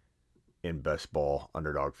in best ball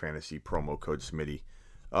underdog fantasy promo code Smitty.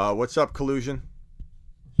 What's up, Collusion?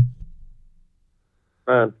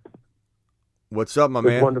 Man, what's up, my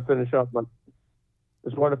man?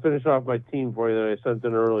 Just wanted to finish off my team for you that I sent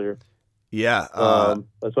in earlier. Yeah.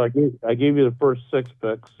 So I gave you the first 6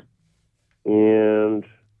 picks, and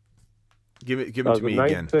give it to me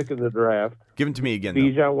again. 9th pick in the draft. Give it to me again.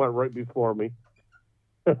 Bijan went right before me.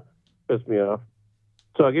 Pissed me off.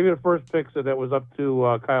 So I gave you the first pick, so that was up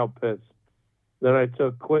to Kyle Pitts. Then I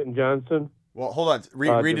took Quentin Johnson. Well, hold on.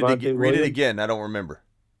 Read it again. Read it again. I don't remember.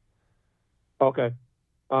 Okay.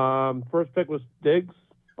 First pick was Diggs,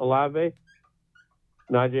 Olave,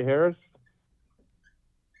 Najee Harris,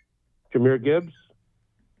 Jahmyr Gibbs,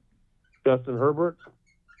 Justin Herbert,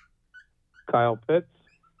 Kyle Pitts.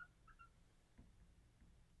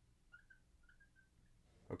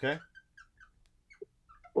 Okay.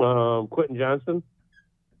 Quentin Johnson,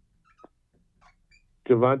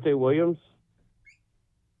 Javonte Williams,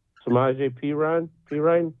 Samaje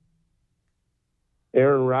Perine,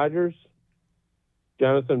 Aaron Rodgers,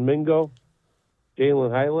 Jonathan Mingo,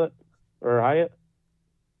 Jalen Hyatt,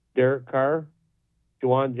 Derek Carr,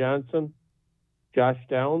 Juwan Johnson, Josh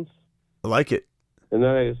Downs. I like it. And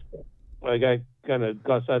then I got kind of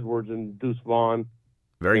Gus Edwards and Deuce Vaughn.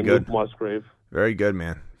 Very good. Luke Musgrave. Very good,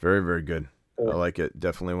 man. Very, very good. I like it.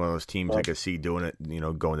 Definitely one of those teams I could see doing it,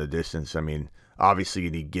 going the distance. I mean, Obviously, you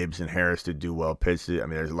need Gibbs and Harris to do well. Pitts, I mean,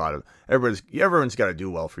 there's a lot of everyone's got to do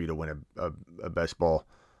well for you to win a best ball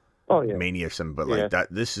mania or something. But like that,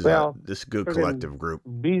 this is a good collective group.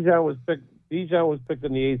 Bijan was picked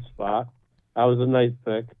in the 8th spot. That was a nice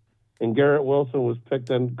pick, and Garrett Wilson was picked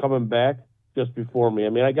and coming back just before me. I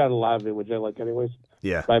mean, I got Olave, which I like anyways.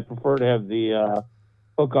 Yeah, but I prefer to have the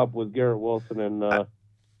hookup with Garrett Wilson and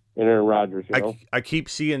Aaron Rodgers. You know, I keep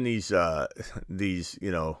seeing these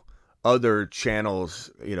other channels,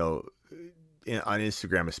 on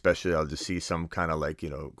Instagram especially. I'll just see some kind of like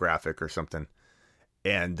graphic or something,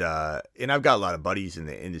 and I've got a lot of buddies in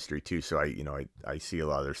the industry too, so I see a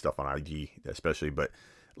lot of their stuff on IG especially, but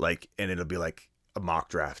like, and it'll be like a mock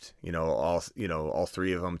draft, all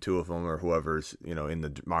 3 of them, 2 of them, or whoever's in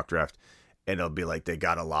the mock draft, and it'll be like they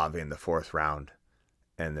got Olave in the 4th round,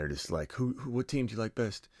 and they're just like, what team do you like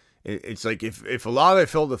best? It's like if Olave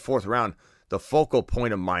filled the 4th round, the focal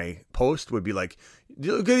point of my post would be like,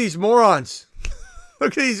 look at these morons.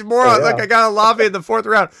 Look at these morons. Yeah. Like I got Olave in the 4th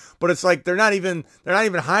round, but it's like they're not even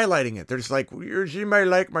highlighting it. They're just like, you might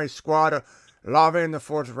like my squad, Olave in the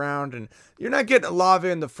 4th round, and you're not getting Olave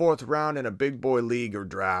in the 4th round in a big boy league or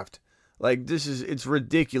draft. Like it's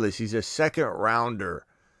ridiculous. He's a 2nd rounder.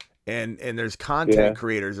 And there's content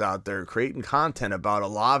creators out there creating content about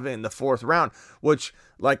Olave in the 4th round, which,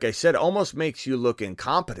 like I said, almost makes you look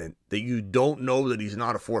incompetent that you don't know that he's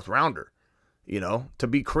not a 4th rounder. To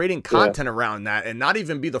be creating content around that and not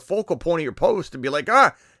even be the focal point of your post to be like,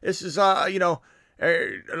 this is Olave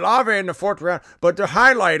in the 4th round, but the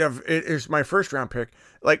highlight of it is my 1st round pick.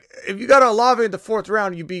 Like if you got Olave in the 4th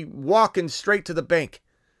round, you'd be walking straight to the bank.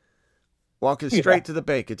 To the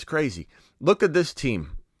bank. It's crazy. Look at this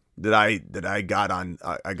team that I got on.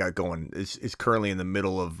 I got going. It's currently in the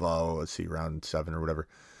middle of let's see, round 7 or whatever.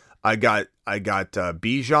 I got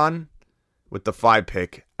Bijan with the 5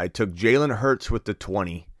 pick. I took Jalen Hurts with the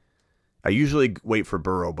 20. I usually wait for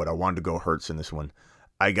Burrow, but I wanted to go Hurts in this one.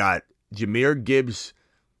 I got Jahmyr Gibbs,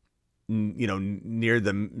 near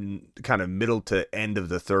the kind of middle to end of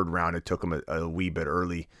the 3rd round. It took him a wee bit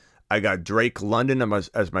early. I got Drake London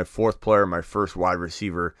as my 4th player, my 1st wide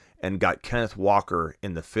receiver, and got Kenneth Walker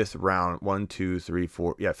in the 5th round.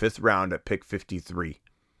 5th round at pick 53.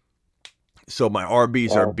 So my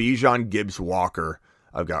RBs are Bijan, Gibbs, Walker.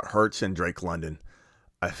 I've got Hurts and Drake London.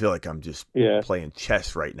 I feel like I'm just playing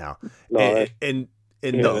chess right now. No,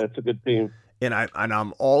 that's a good team. And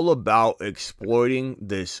I'm all about exploiting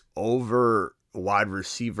this over wide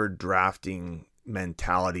receiver drafting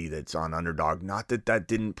mentality that's on Underdog. Not that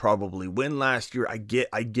didn't probably win last year. I get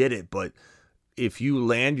it, but if you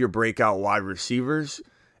land your breakout wide receivers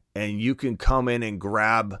and you can come in and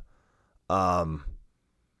grab the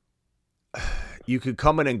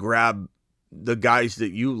guys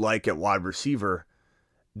that you like at wide receiver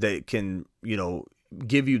that can,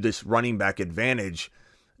 give you this running back advantage.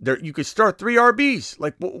 There, you could start 3 RBs.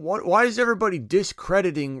 Like, why is everybody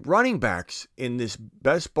discrediting running backs in this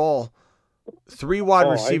best ball? 3 wide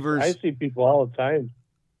receivers. I see people all the time,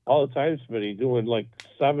 Smitty, doing like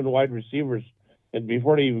 7 wide receivers, and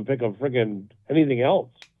before they even pick up friggin' anything else.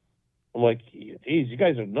 I'm like, geez, you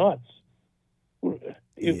guys are nuts.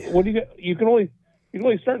 What do you can only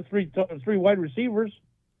start 3 wide receivers.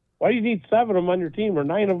 Why do you need 7 of them on your team or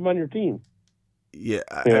 9 of them on your team? Yeah,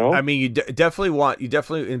 I mean, you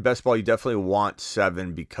definitely in best ball, you definitely want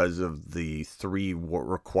 7 because of the 3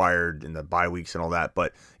 required in the bye weeks and all that.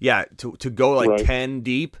 But yeah, to go like 10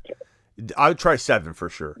 deep, I would try 7 for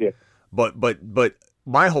sure. Yeah. But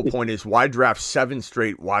my whole point is, why draft 7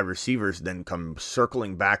 straight wide receivers, then come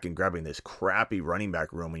circling back and grabbing this crappy running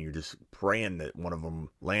back room, and you're just praying that one of them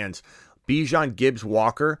lands. Bijan, Gibbs,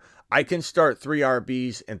 Walker. I can start 3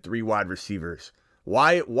 RBs and 3 wide receivers.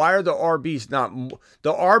 Why are the RBs not?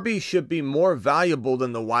 The RBs should be more valuable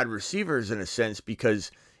than the wide receivers in a sense,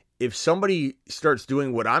 because if somebody starts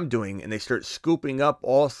doing what I'm doing and they start scooping up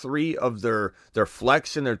all 3 of their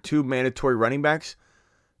flex and their 2 mandatory running backs,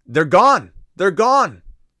 they're gone. They're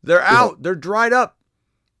out. They're dried up.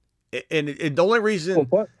 And the only reason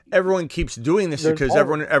everyone keeps doing this is because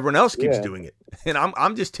everyone else keeps doing it, and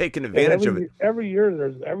I'm just taking advantage of it. Every year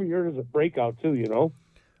there's a breakout too,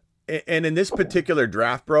 And in this particular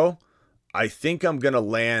draft, bro, I think I'm going to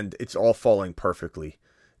land. It's all falling perfectly.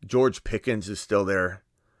 George Pickens is still there.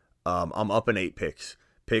 I'm up in 8 picks.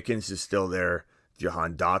 Pickens is still there.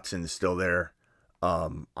 Jahan Dotson is still there.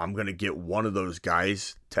 I'm going to get one of those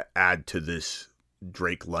guys to add to this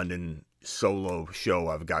Drake London solo show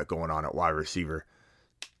I've got going on at wide receiver.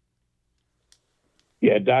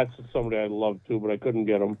 Yeah, Dotson's somebody I love too, but I couldn't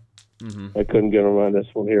get him. Mm-hmm. I couldn't get him on this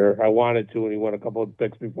one here. I wanted to, and he went a couple of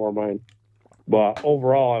picks before mine. But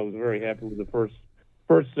overall, I was very happy with the first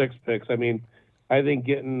 6 picks. I mean, I think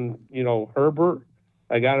getting, Herbert,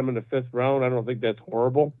 I got him in the 5th round. I don't think that's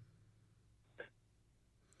horrible.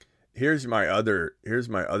 Here's my other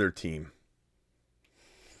team.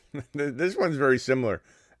 This one's very similar,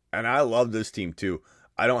 and I love this team too.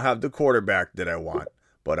 I don't have the quarterback that I want,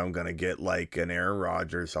 but I'm gonna get like an Aaron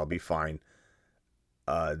Rodgers. I'll be fine.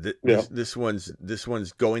 This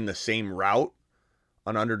one's going the same route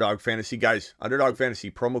on Underdog Fantasy. Guys, Underdog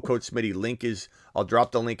Fantasy, promo code Smitty. I'll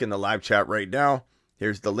drop the link in the live chat right now.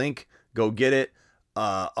 Here's the link. Go get it.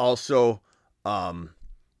 Also,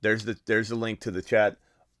 there's the link to the chat.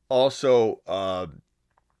 Also,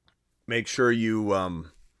 make sure you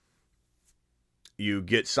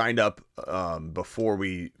get signed up before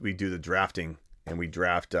we do the drafting, and we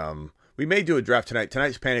draft. We may do a draft tonight.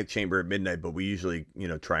 Tonight's Panic Chamber at midnight, but we usually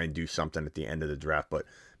try and do something at the end of the draft. But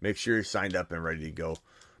make sure you're signed up and ready to go.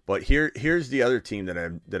 But here's the other team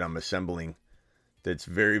that I'm assembling. That's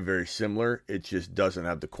very, very similar. It just doesn't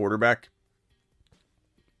have the quarterback.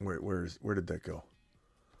 Where did that go?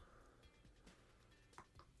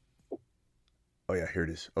 Oh yeah, here it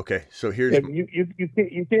is. Okay, so here's you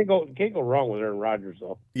can't go wrong with Aaron Rodgers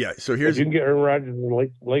though. Yeah, so here's if you can get Aaron Rodgers in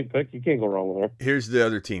the late pick, you can't go wrong with her. Here's the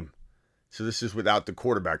other team. So this is without the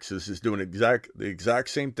quarterback. So this is doing the exact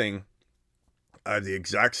same thing. I have the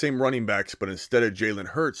exact same running backs, but instead of Jalen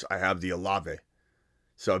Hurts, I have the Olave.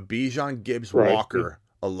 So Bijan, Gibbs, Walker,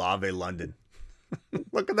 Olave, London.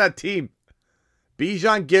 Look at that team.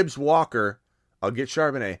 Bijan, Gibbs, Walker. I'll get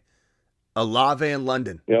Charbonnet. Olave, and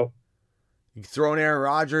London. Yep. You throw an Aaron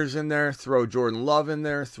Rodgers in there, throw Jordan Love in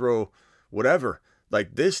there, throw whatever.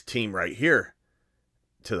 Like this team right here,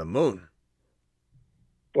 to the moon.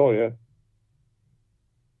 Oh, yeah.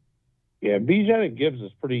 Yeah, Bijan and Gibbs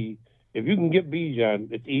is pretty... If you can get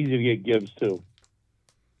Bijan, it's easy to get Gibbs, too.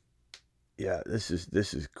 Yeah, this is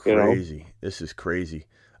crazy. This is crazy.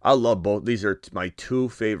 I love both. These are my 2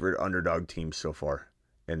 favorite underdog teams so far.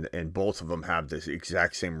 And both of them have this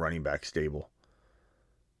exact same running back stable.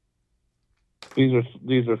 These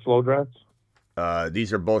are slow drafts?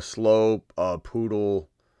 These are both slow Poodle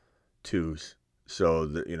 2s. So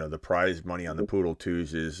the prize money on the Poodle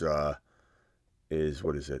 2s is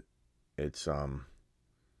what is it? It's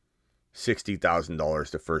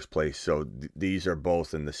 $60,000 to first place. So these are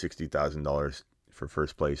both in the $60,000 for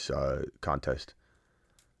first place contest.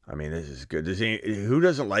 I mean, this is good. Who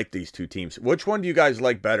doesn't like these 2 teams? Which one do you guys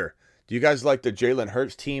like better? Do you guys like the Jalen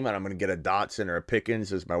Hurts team, and I'm going to get a Dotson or a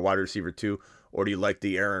Pickens as my wide receiver 2? Or do you like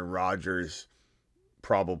the Aaron Rodgers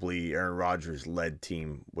led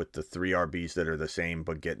team with the 3 RBs that are the same,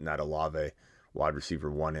 but getting that Olave wide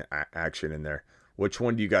receiver 1 action in there? Which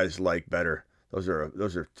one do you guys like better? Those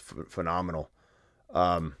are phenomenal.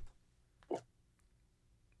 Well,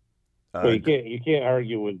 you can't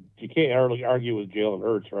argue with Jalen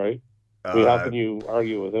Hurts, right? I mean, how can you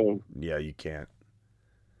argue with him? Yeah, you can't.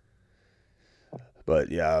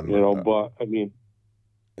 But yeah, but I mean.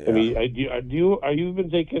 Yeah. I mean, are you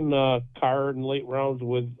even taking Carr in late rounds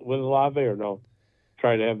with Olave or no?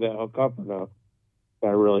 Try to have that hook up or no?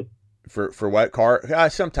 Not really. For what, Carr?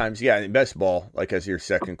 Sometimes, yeah. In best ball, like as your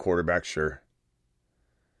second quarterback, sure.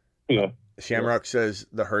 Yeah. Shamrock says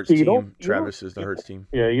the Hurts team. Travis is the Hurts team.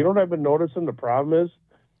 Yeah, you know what I've been noticing? The problem is,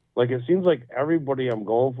 like, it seems like everybody I'm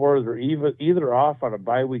going for, they're either off on a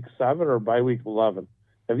bye week 7 or bye week 11.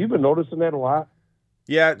 Have you been noticing that a lot?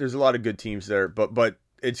 Yeah, there's a lot of good teams there, but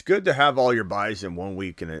it's good to have all your buys in 1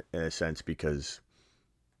 week in a sense, because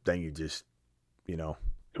then you just, you don't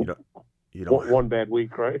one bad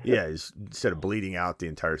week, right? Yeah, instead of bleeding out the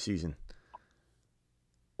entire season.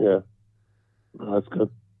 Yeah, that's good.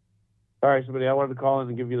 All right, somebody, I wanted to call in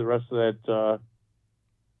and give you the rest of that. All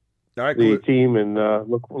right, the team, and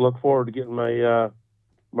look forward to getting my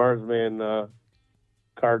Marsman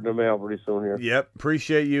card in the mail pretty soon here. Yep,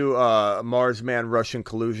 appreciate you, Marsman. Russian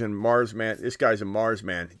collusion, Marsman. This guy's a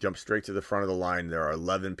Marsman. He jumps straight to the front of the line. There are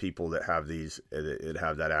 11 people that have these, that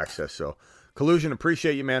have that access. So, collusion,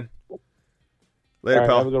 appreciate you, man. Later,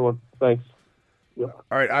 pal. Have a good one. Thanks. Yeah.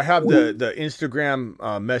 All right, I have the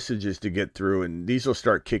Instagram messages to get through, and these will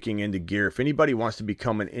start kicking into gear. If anybody wants to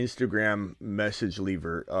become an Instagram message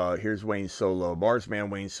leaver, here's Wayne Solo, Marsman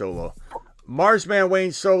Wayne Solo. Marsman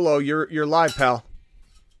Wayne Solo, you're live, pal.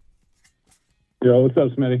 Yo, what's up,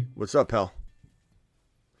 Smitty? What's up, pal?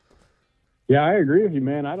 Yeah, I agree with you,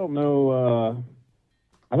 man. I don't know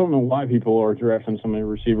why people are drafting so many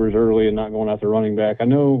receivers early and not going after running back. I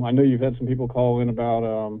know you've had some people call in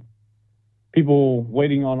about people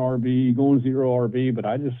waiting on RB, going 0 RB, but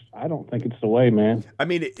I don't think it's the way, man. I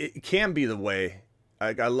mean, it can be the way.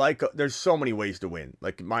 I like. There's so many ways to win.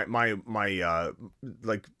 Like my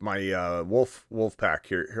wolf pack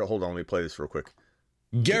here. Hold on, let me play this real quick.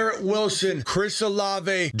 Garrett Wilson, Chris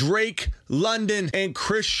Olave, Drake London, and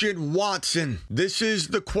Christian Watson. This is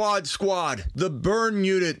the quad squad, the burn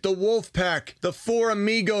unit, the wolf pack, the four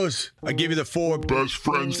amigos. I give you the four best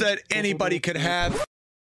friends that anybody could have.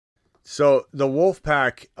 So the wolf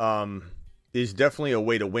pack is definitely a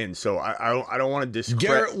way to win. So I don't want to discredit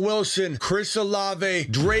Garrett Wilson, Chris Olave,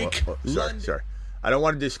 Drake London. Sorry. I don't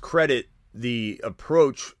want to discredit the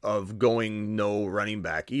approach of going no running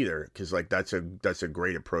back either, because like that's a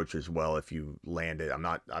great approach as well if you land it.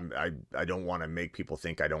 I don't want to make people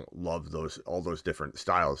think I don't love all those different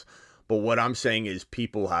styles, but what I'm saying is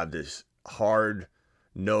people have this hard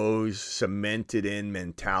nose cemented in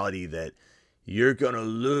mentality that you're gonna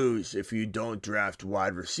lose if you don't draft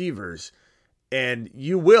wide receivers, and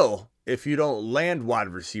you will if you don't land wide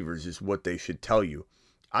receivers, is what they should tell you.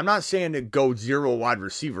 I'm not saying to go 0 wide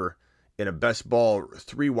receiver in a best ball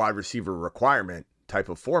 3 wide receiver requirement type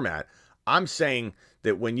of format. I'm saying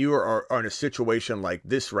that when you are in a situation like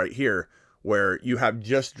this right here, where you have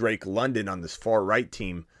just Drake London on this far right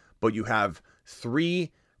team, but you have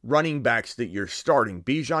 3 running backs that you're starting,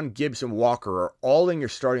 Bijan, Gibbs, and Walker are all in your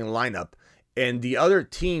starting lineup, and the other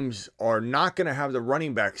teams are not going to have the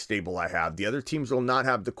running back stable I have. The other teams will not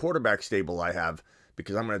have the quarterback stable I have,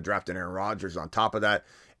 because I'm going to draft an Aaron Rodgers on top of that.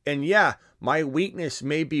 And yeah, my weakness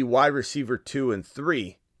may be wide receiver 2 and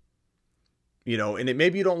 3. And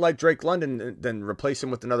maybe you don't like Drake London, then replace him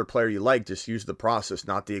with another player you like. Just use the process,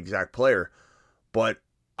 not the exact player. But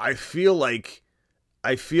I feel like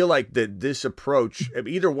that this approach,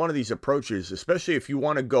 either one of these approaches, especially if you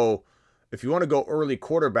want to go early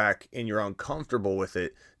quarterback and you're uncomfortable with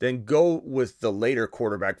it, then go with the later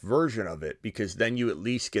quarterback version of it, because then you at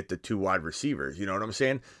least get the 2 wide receivers. You know what I'm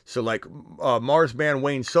saying? So like Marsman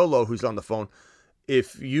Wayne Solo, who's on the phone,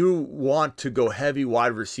 if you want to go heavy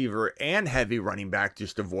wide receiver and heavy running back,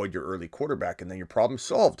 just avoid your early quarterback, and then your problem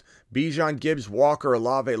solved. Bijan, Gibbs, Walker,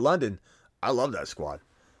 Olave, London. I love that squad.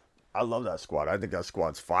 I think that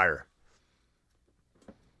squad's fire.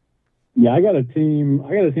 Yeah, I got a team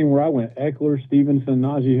where I went Eckler, Stevenson,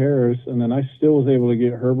 Najee Harris, and then I still was able to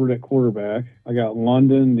get Herbert at quarterback. I got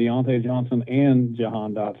London, Deontay Johnson, and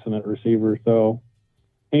Jahan Dotson at receiver. So,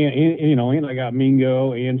 and I got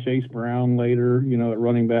Mingo and Chase Brown later, at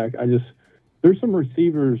running back. There's some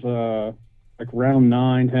receivers like round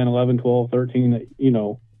 9, 10, 11, 12, 13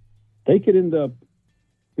 that, they could end up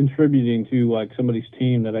contributing to like somebody's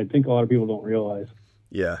team that I think a lot of people don't realize.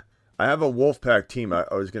 Yeah. I have a Wolfpack team I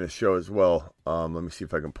was going to show as well. Let me see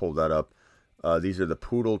if I can pull that up. These are the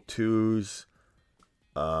Poodle 2s.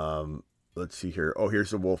 Let's see here. Oh, here's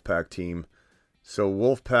the Wolfpack team. So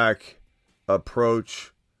Wolfpack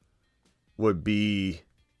approach would be,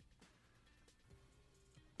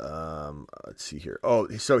 let's see here. Oh,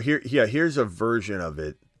 so here's a version of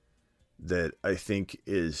it that I think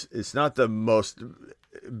it's not the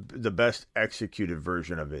best executed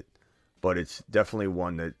version of it, but it's definitely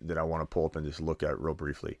one that I want to pull up and just look at real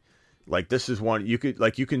briefly. Like this is one you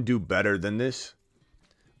can do better than this,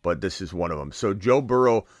 but this is one of them. So Joe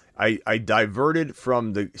Burrow, I diverted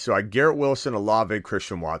from I Garrett Wilson, Olave,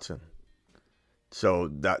 Christian Watson. So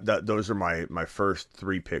that those are my first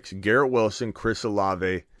 3 picks. Garrett Wilson, Chris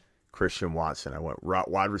Olave, Christian Watson. I went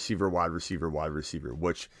wide receiver,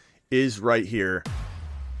 which is right here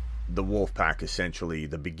the Wolfpack, essentially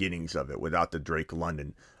the beginnings of it without the Drake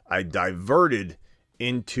London. I diverted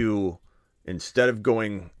into, instead of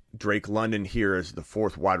going Drake London here as the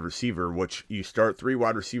 4th wide receiver, which you start 3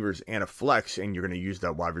 wide receivers and a flex, and you're going to use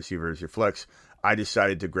that wide receiver as your flex, I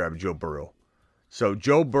decided to grab Joe Burrow. So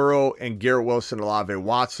Joe Burrow and Garrett Wilson, Olave,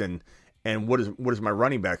 Watson, and what does my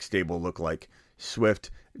running back stable look like?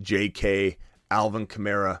 Swift, J.K., Alvin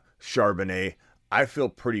Kamara, Charbonnet. I feel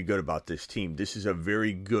pretty good about this team. This is a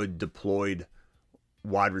very good deployed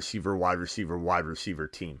wide receiver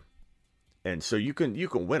team. And so you can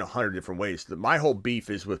win 100 different ways. My whole beef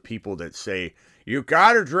is with people that say you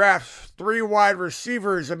got to draft 3 wide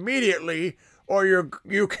receivers immediately or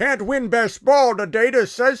you can't win best ball. The data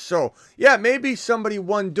says so. Yeah, maybe somebody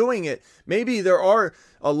won doing it. Maybe there are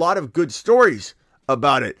a lot of good stories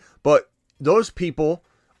about it, but those people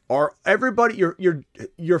are everybody.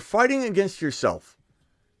 You're fighting against yourself.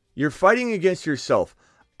 You're fighting against yourself.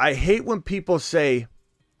 I hate when people say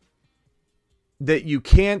that you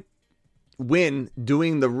can't win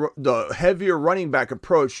doing the heavier running back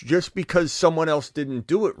approach just because someone else didn't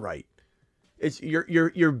do it right. It's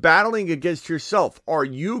you're battling against yourself. Are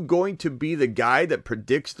you going to be the guy that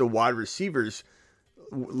predicts the wide receivers,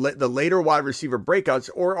 the later wide receiver breakouts,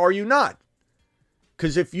 or are you not?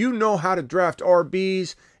 Because if you know how to draft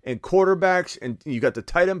RBs and quarterbacks, and you got the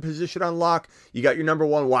tight end position on lock, you got your number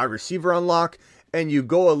one wide receiver on lock, and you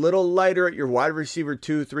go a little lighter at your wide receiver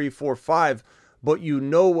 2, 3, 4, 5, but you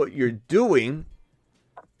know what you're doing,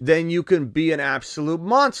 then you can be an absolute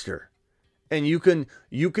monster. And you can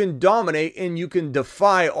dominate, and you can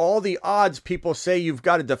defy all the odds people say you've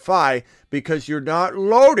got to defy because you're not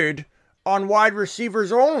loaded on wide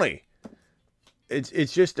receivers only.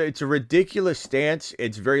 It's a ridiculous stance.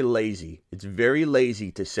 It's very lazy. It's very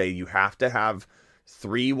lazy to say you have to have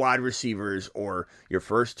 3 wide receivers or your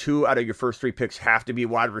first 2 out of your first 3 picks have to be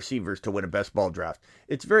wide receivers to win a best ball draft.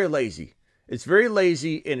 It's very lazy. It's very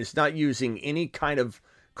lazy, and it's not using any kind of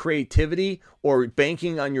creativity or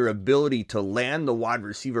banking on your ability to land the wide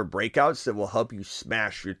receiver breakouts that will help you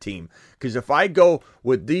smash your team. Because if I go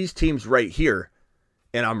with these teams right here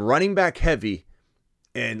and I'm running back heavy,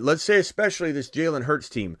 and let's say especially this Jalen Hurts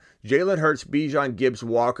team, Jalen Hurts, Bijan, Gibbs,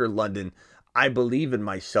 Walker, London, I believe in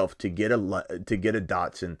myself to get a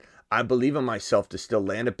Dotson. I believe in myself to still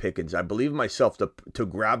land a Pickens. I believe in myself to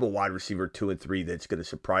grab a wide receiver 2 and 3 that's going to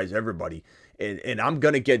surprise everybody. And I'm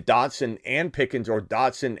going to get Dotson and Pickens or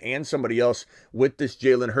Dotson and somebody else with this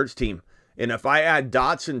Jalen Hurts team. And if I add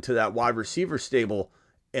Dotson to that wide receiver stable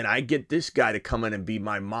and I get this guy to come in and be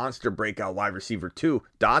my monster breakout wide receiver 2,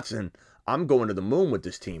 Dotson, I'm going to the moon with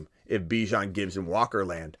this team if Bijan, Gibbs, and Walker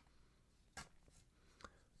land.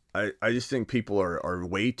 I just think people are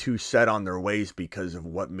way too set on their ways because of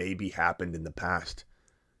what maybe happened in the past.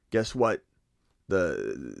 Guess what?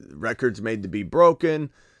 The record's made to be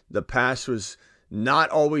broken. The past was not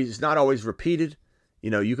always repeated.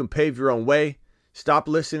 You can pave your own way. Stop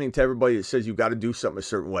listening to everybody that says you got to do something a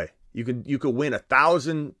certain way. You can win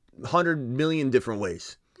 1,000, 100 million different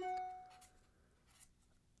ways.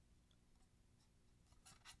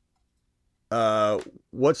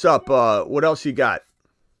 What's up? What else you got?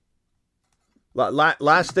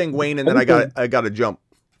 Last thing, Wayne, and then I got to jump.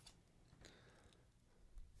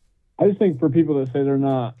 I just think for people that say they're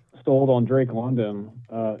not sold on Drake London,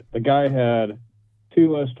 the guy had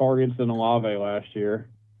 2 less targets than Olave last year.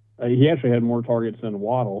 He actually had more targets than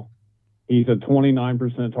Waddle. He's a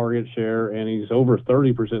 29% target share, and he's over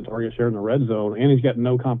 30% target share in the red zone, and he's got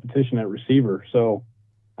no competition at receiver. So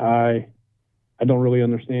I don't really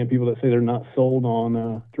understand people that say they're not sold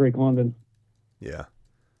on Drake London. Yeah.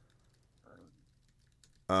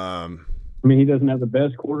 I mean, he doesn't have the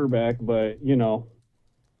best quarterback, but,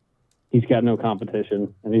 he's got no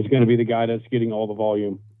competition, and he's going to be the guy that's getting all the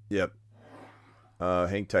volume. Yep.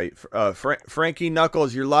 Hang tight. Frankie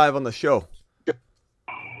Knuckles, you're live on the show.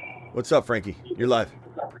 What's up, Frankie? You're live.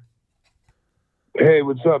 Hey,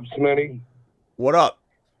 what's up, Smitty? What up?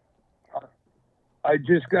 I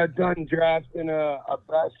just got done drafting a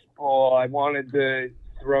best ball. I wanted to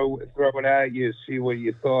throw it at you, see what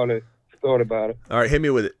you thought about it. All right, hit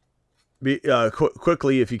me with it.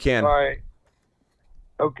 Quickly if you can. All right.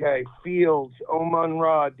 Okay, Fields, Oman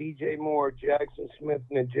Ra, DJ Moore, Jackson Smith,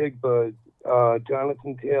 Najigba,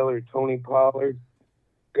 Jonathan Taylor, Tony Pollard,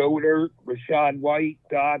 Goddard, Rashad White,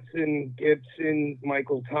 Dotson, Gibson,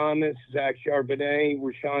 Michael Thomas, Zach Charbonnet,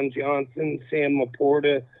 Rashawn Johnson, Sam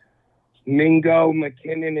Laporta, Mingo,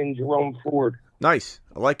 McKinnon, and Jerome Ford. Nice.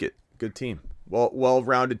 I like it. Good team.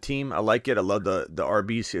 Well-rounded team. I like it. I love the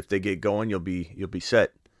RBs. If they get going, you'll be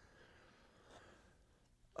set.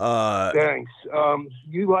 Thanks.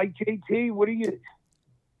 You like JT? What are you?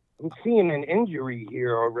 I'm seeing an injury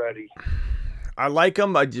here already. I like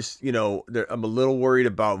him. I just, I'm a little worried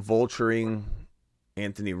about vulturing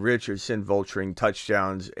Anthony Richardson, vulturing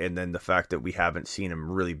touchdowns, and then the fact that we haven't seen him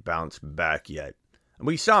really bounce back yet. And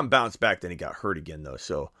we saw him bounce back, then he got hurt again, though.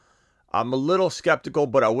 So I'm a little skeptical,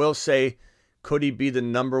 but I will say, could he be the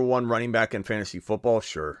number 1 running back in fantasy football?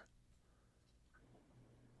 Sure.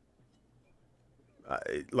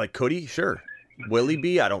 Could he? Sure. Will he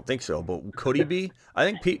be? I don't think so, but could he be? I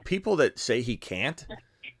think people that say he can't,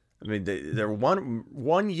 I mean, they're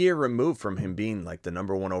one year removed from him being like the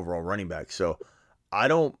number 1 overall running back. So I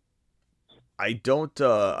don't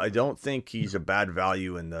think he's a bad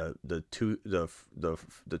value in the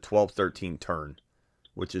 12-13 turn,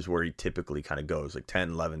 which is where he typically kind of goes, like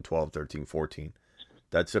 10, 11, 12, 13, 14.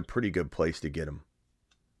 That's a pretty good place to get him.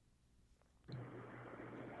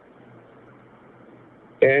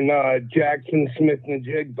 And Jackson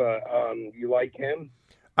Smith-Njigba, you like him?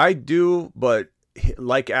 I do, but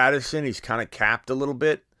like Addison, he's kind of capped a little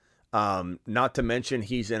bit. Not to mention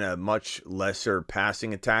he's in a much lesser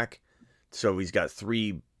passing attack. So he's got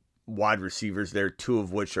 3 wide receivers there, 2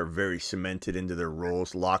 of which are very cemented into their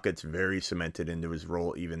roles. Lockett's very cemented into his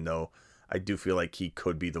role, even though I do feel like he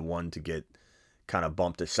could be the one to get kind of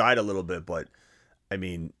bumped aside a little bit. But I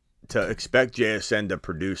mean, to expect JSN to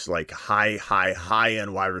produce like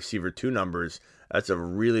high-end wide receiver 2 numbers, that's a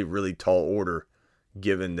really, really tall order,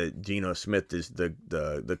 given that Geno Smith is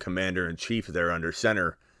the commander-in-chief there under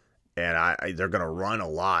center, and they're going to run a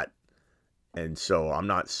lot. And so I'm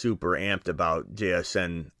not super amped about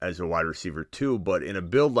JSN as a wide receiver 2, but in a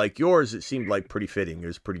build like yours, it seemed like pretty fitting. It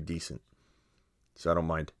was pretty decent. So I don't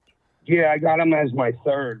mind. Yeah, I got him as my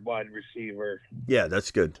third wide receiver. Yeah,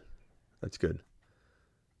 that's good. That's good.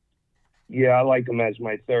 Yeah, I like him as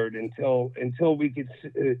my third until we could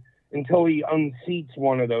until he unseats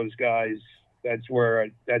one of those guys. That's where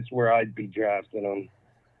I'd be drafting him.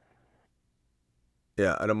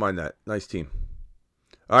 Yeah, I don't mind that. Nice team.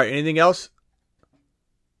 All right, anything else?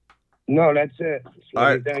 No, that's it. All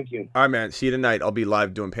right, thank you. All right, man. See you tonight. I'll be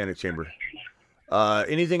live doing Panic Chamber.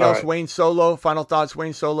 Anything else, right. Wayne Solo? Final thoughts,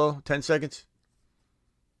 Wayne Solo? 10 seconds.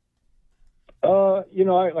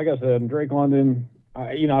 Like I said, Drake London.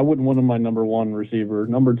 I wouldn't want him my number 1 receiver.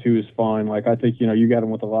 Number 2 is fine. Like I think you got him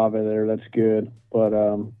with Olave there. That's good, but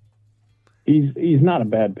he's not a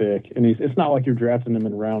bad pick, and it's not like you're drafting him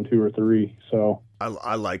in round 2 or 3. So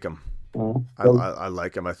I like him. I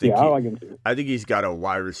like him. I like him too. I think he's got a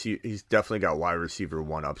wide receiver. He's definitely got wide receiver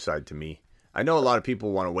 1 upside to me. I know a lot of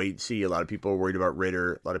people want to wait and see. A lot of people are worried about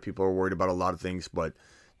Ritter. A lot of people are worried about a lot of things, but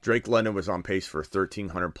Drake London was on pace for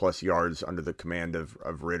 1,300 plus yards under the command of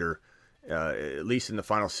Ritter, at least in the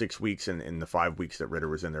final 6 weeks and in the 5 weeks that Ritter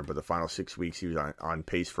was in there. But the final 6 weeks, he was on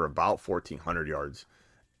pace for about 1,400 yards.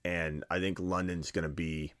 And I think London's going to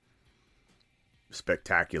be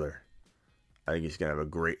spectacular. I think he's going to have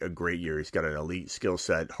a great year. He's got an elite skill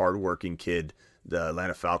set, hardworking kid. The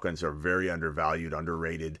Atlanta Falcons are very undervalued,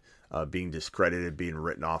 underrated, being discredited, being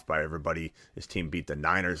written off by everybody. This team beat the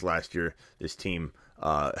Niners last year. This team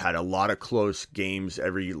had a lot of close games.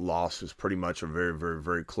 Every loss was pretty much a very, very,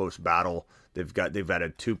 very close battle. They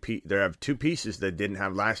have two pieces they didn't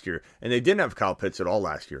have last year, and they didn't have Kyle Pitts at all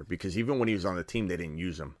last year because even when he was on the team, they didn't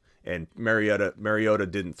use him. And Mariota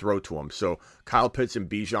didn't throw to him. So Kyle Pitts and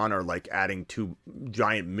Bijan are like adding 2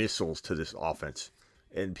 giant missiles to this offense.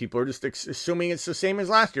 And people are just assuming it's the same as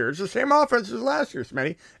last year. It's the same offense as last year,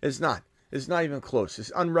 Smitty. It's not. It's not even close.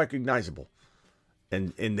 It's unrecognizable.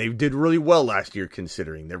 And they did really well last year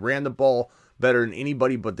considering. They ran the ball better than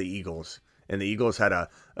anybody but the Eagles. And the Eagles had a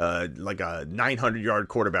 900-yard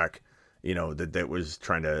quarterback, that was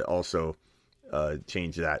trying to also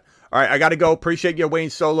change that. All right, I got to go. Appreciate you, Wayne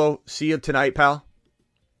Solo. See you tonight, pal.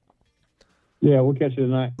 Yeah, we'll catch you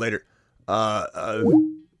tonight. Later.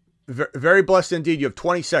 Very blessed indeed. You have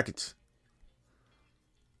 20 seconds.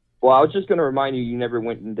 Well, I was just going to remind you, you never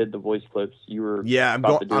went and did the voice clips. You were I'm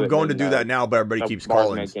going to do that now, but everybody keeps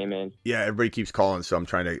calling. Came in. Yeah, everybody keeps calling, so I'm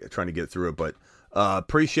trying to get through it. But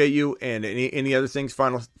appreciate you. And any other things?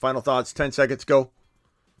 Final thoughts. 10 seconds. Go.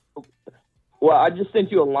 Well, I just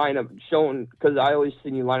sent you a lineup showing because I always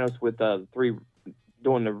send you lineups with 3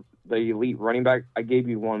 doing the elite running back. I gave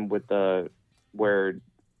you one with where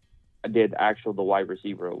I did the wide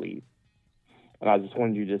receiver elite, and I just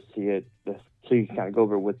wanted you to see it so you can kind of go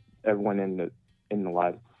over it with everyone in the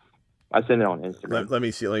live. I sent it on Instagram. Let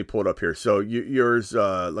me see. Let me pull it up here. So yours.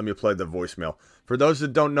 Let me play the voicemail. For those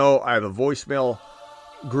that don't know, I have a voicemail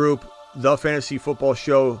group, The Fantasy Football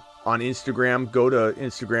Show on Instagram. Go to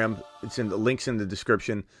Instagram. It's in the links in the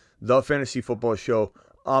description. The Fantasy Football Show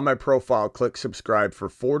on my profile. Click subscribe for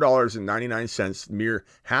 $4.99, mere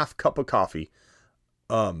half cup of coffee.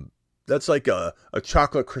 That's like a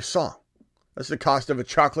chocolate croissant. That's the cost of a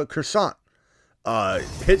chocolate croissant.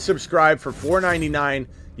 Hit subscribe for $4.99.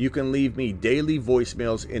 You can leave me daily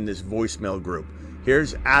voicemails in this voicemail group.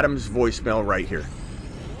 Here's Adam's voicemail right here.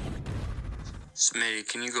 Smitty,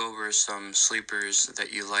 can you go over some sleepers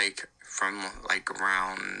that you like from like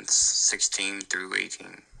round 16 through 18?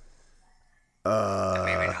 Maybe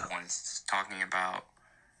no one's talking about.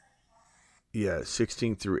 Yeah,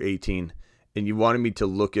 16 through 18. And you wanted me to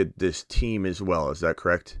look at this team as well. Is that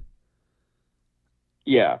correct?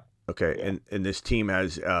 Yeah. Okay, yeah. And this team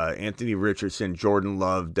has Anthony Richardson, Jordan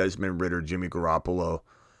Love, Desmond Ridder, Jimmy Garoppolo.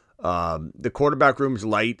 The quarterback room's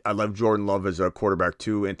light. I love Jordan Love as a quarterback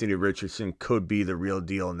too. Anthony Richardson could be the real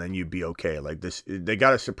deal, and then you'd be okay. Like this, they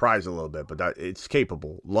got to surprise a little bit, but it's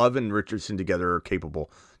capable. Love and Richardson together are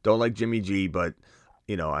capable. Don't like Jimmy G, but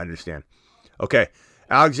I understand. Okay,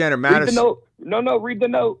 Alexander Madison. Read the note. No, read the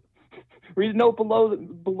note. Read the note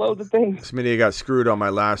below the thing. Smitty, I got screwed on my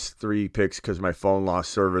last 3 picks because my phone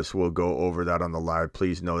lost service. We'll go over that on the live.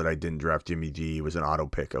 Please know that I didn't draft Jimmy G. It was an auto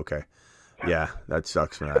pick. Okay. Yeah, that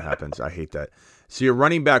sucks when that happens. I hate that. So your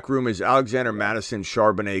running back room is Alexander Madison,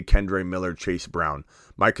 Charbonnet, Kendre Miller, Chase Brown.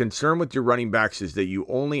 My concern with your running backs is that you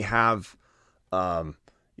only have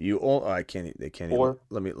I can't. They can't. Even,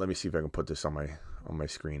 let me see if I can put this on my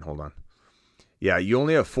screen. Hold on. Yeah, you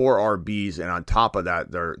only have 4 RBs, and on top of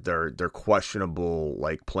that, they're questionable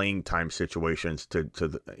like playing time situations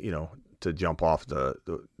to jump off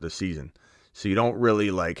the season. So you don't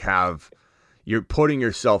really like have. You're putting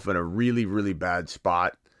yourself in a really, really bad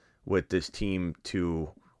spot with this team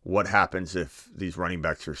to what happens if these running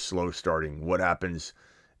backs are slow starting. What happens?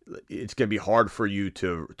 It's going to be hard for you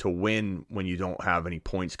to win when you don't have any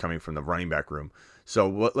points coming from the running back room.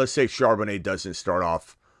 So let's say Charbonnet doesn't start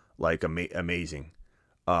off like amazing.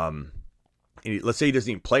 Let's say he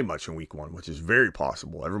doesn't even play much in week 1, which is very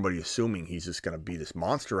possible. Everybody assuming he's just going to be this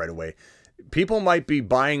monster right away. People might be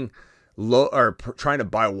buying low or trying to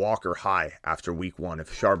buy Walker high after week 1.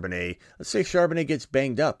 If Charbonnet, let's say Charbonnet gets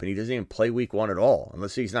banged up and he doesn't even play week 1 at all, and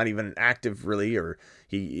let's say he's not even active really, or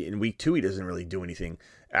he in week 2 he doesn't really do anything.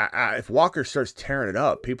 If Walker starts tearing it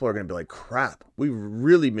up, people are going to be like, crap, we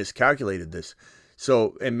really miscalculated this.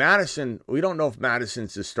 So in Madison, we don't know if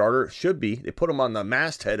Madison's the starter. Should be. They put him on the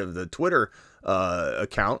masthead of the Twitter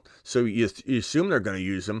account, so you assume they're going to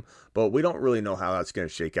use him, but we don't really know how that's going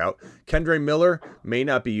to shake out. Kendre Miller may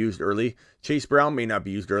not be used early. Chase Brown may not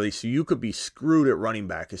be used early, so you could be screwed at running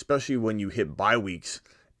back, especially when you hit bye weeks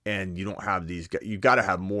and you don't have these guys. You got to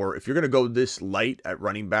have more. If you're going to go this light at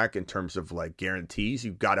running back in terms of like guarantees,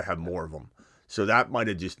 you've got to have more of them. So that might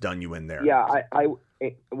have just done you in there. Yeah,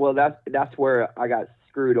 well, that's where I got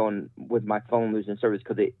screwed on with my phone losing service,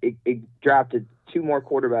 because it drafted 2 more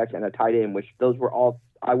quarterbacks and a tight end, which those were all,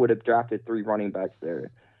 I would have drafted 3 running backs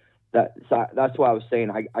there. That's why I was saying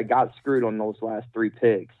I got screwed on those last 3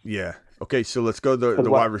 picks. Yeah. Okay, so let's go the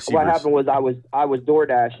wide receivers. What happened was I was door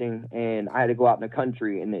dashing and I had to go out in the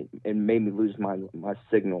country, and it made me lose my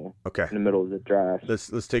signal. Okay. In the middle of the draft.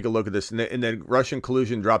 Let's take a look at this. And then Russian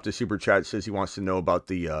Collusion dropped a super chat, says he wants to know about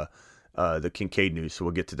the Kincaid news. So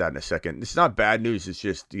we'll get to that in a second. It's not bad news. It's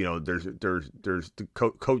just there's the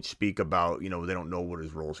coach speak about they don't know what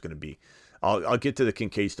his role is going to be. I'll get to the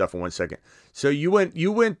Kincaid stuff in 1 second. So you went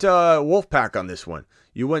Wolfpack on this one.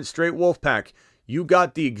 You went straight Wolfpack. You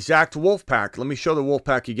got the exact Wolfpack. Let me show the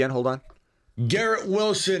Wolfpack again. Hold on. Garrett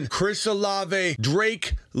Wilson, Chris Olave,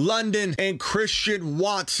 Drake London, and Christian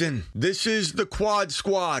Watson. This is the quad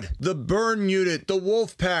squad, the burn unit, the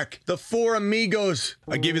Wolfpack, the 4 amigos.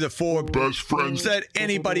 I give you the 4 best friends that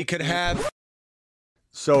anybody could have.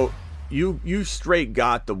 So you straight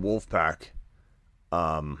got the Wolfpack.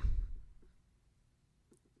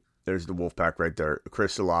 There's the Wolfpack right there.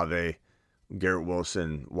 Chris Olave, Garrett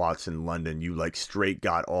Wilson, Watson, London. You like straight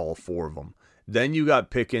got all 4 of them. Then you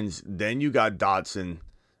got Pickens. Then you got Dotson.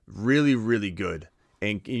 Really, really good.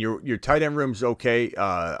 And your tight end room's okay.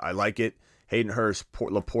 I like it. Hayden Hurst,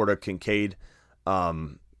 Laporta, Kincaid.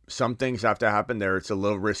 Some things have to happen there. It's a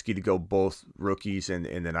little risky to go both rookies, and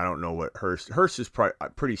then I don't know what Hurst is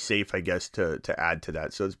pretty safe, I guess, to add to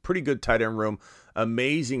that. So it's pretty good tight end room.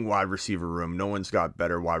 Amazing wide receiver room. No one's got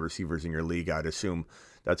better wide receivers in your league, I'd assume.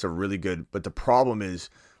 That's a really good. But the problem is,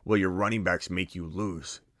 your running backs make you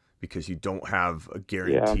lose because you don't have a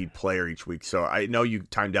guaranteed player each week. So I know you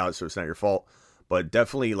timed out, so it's not your fault. But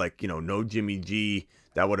definitely, no Jimmy G.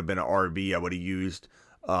 That would have been an RB I would have used.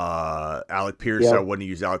 Alec Pierce, I wouldn't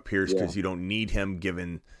use Alec Pierce because you don't need him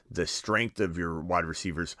given the strength of your wide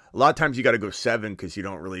receivers. A lot of times you got to go 7 because you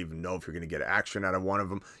don't really even know if you're going to get action out of one of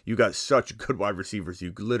them. You got such good wide receivers.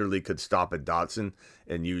 You literally could stop at Dotson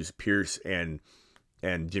and use Pierce and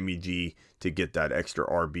Jimmy G to get that extra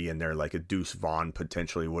RB in there, like a Deuce Vaughn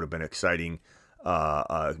potentially would have been exciting.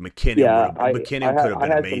 McKinnon, McKinnon could have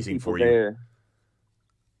been amazing for you. There.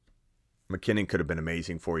 McKinnon could have been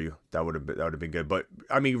amazing for you. That would have been good. But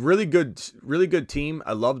I mean, really good team.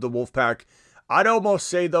 I love the Wolfpack. I'd almost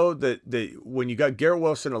say though that when you got Garrett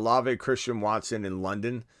Wilson, Olave, Christian Watson in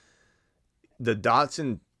London, the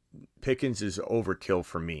Dotson Pickens is overkill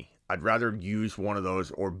for me. I'd rather use one of those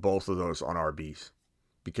or both of those on RBs.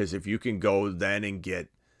 Because if you can go then and get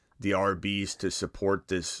the RBs to support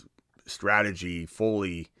this strategy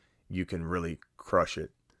fully, you can really crush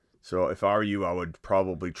it. So if I were you, I would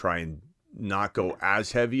probably try and not go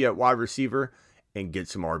as heavy at wide receiver and get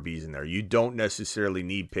some RBs in there. You don't necessarily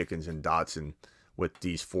need Pickens and Dotson with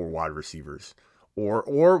these 4 wide receivers.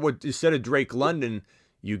 Or with, instead of Drake London,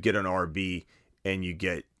 you get an RB and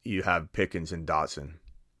you have Pickens and Dotson.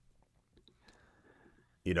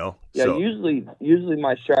 Yeah, so, usually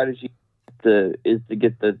my strategy is to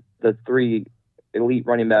get the 3 elite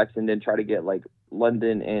running backs and then try to get like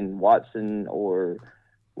London and Watson, or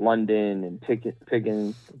London and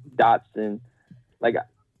Pickens, Dotson. Like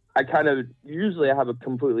I kind of usually have a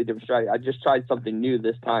completely different strategy. I just tried something new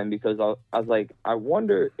this time because I was like, I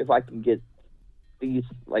wonder if I can get these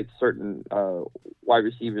like certain wide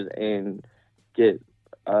receivers and get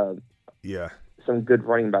some good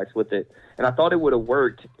running backs with it. And I thought it would have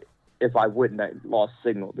worked if I wouldn't have lost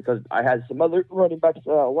signal, because I had some other running backs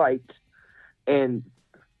that I liked, and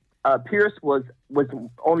Pierce was the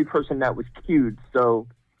only person that was queued, so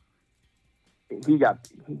the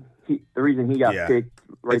reason he got picked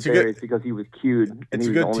is because he was queued, and he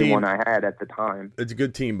was the only one I had at the time. It's a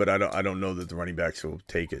good team, but I don't know that the running backs will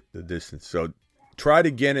take it the distance. So try it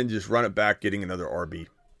again and just run it back, getting another RB.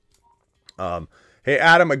 Hey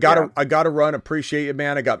Adam, I gotta run. Appreciate you,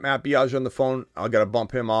 man. I got Matt Biaggi on the phone. I gotta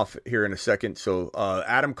bump him off here in a second. So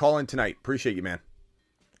Adam, call in tonight. Appreciate you, man.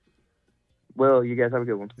 Well, you guys have a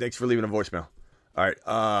good one. Thanks for leaving a voicemail. All right,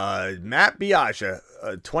 Matt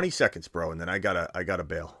Biaggi, 20 seconds, bro, and then I gotta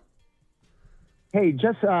bail. Hey,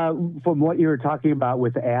 just from what you were talking about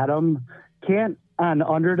with Adam, on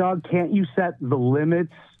Underdog, can't you set the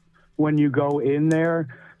limits when you go in there?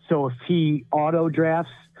 So if he auto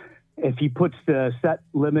drafts, if he puts the set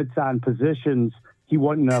limits on positions, he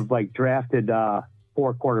wouldn't have drafted 4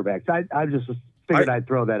 quarterbacks. I just figured I'd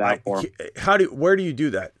throw that out for him. Where do you do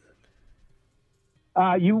that?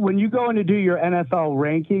 When you go in to do your NFL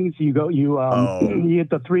rankings, you hit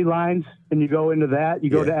the 3 lines and you go into that. You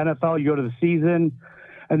go to NFL, you go to the season,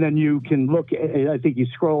 and then you can look. I think you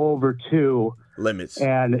scroll over to limits,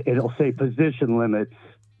 and it'll say position limits.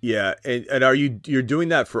 Yeah, and you're doing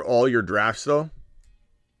that for all your drafts though?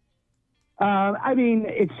 I mean,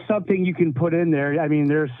 it's something you can put in there. I mean,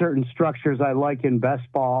 there are certain structures I like in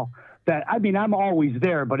best ball that, I mean, I'm always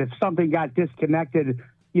there, but if something got disconnected,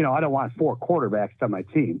 I don't want 4 quarterbacks on my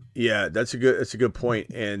team. Yeah, that's a good point.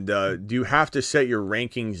 And do you have to set your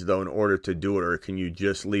rankings though in order to do it, or can you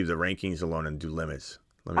just leave the rankings alone and do limits?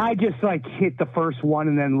 I just hit the first one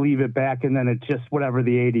and then leave it back, and then it's just whatever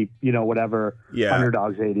the 80, whatever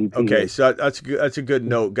Underdog's ADP. Okay, is. so that's a good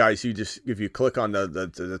note, guys. You just, if you click on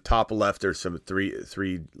the top left, there's some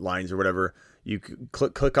three lines or whatever. You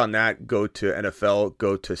click on that, go to NFL,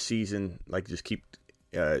 go to season, just keep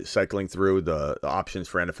cycling through the options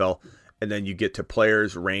for NFL, and then you get to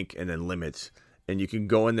players, rank, and then limits. And you can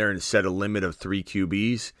go in there and set a limit of 3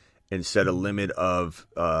 QBs and set a limit of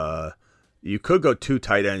you could go 2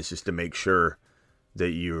 tight ends just to make sure that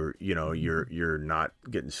you're not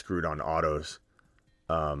getting screwed on autos.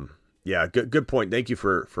 Yeah, good point. Thank you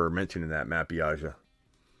for mentioning that, Matt Biaggi.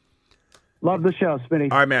 Love the show,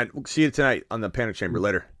 Smitty. All right, man. We'll see you tonight on the Panic Chamber.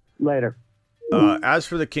 Later. As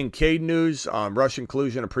for the Kincaid news, Russian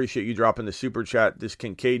collusion, appreciate you dropping the super chat. This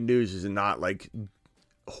Kincaid news is not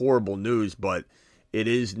horrible news, but it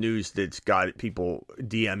is news that's got people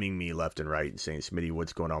DMing me left and right and saying, Smitty,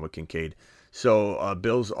 what's going on with Kincaid? So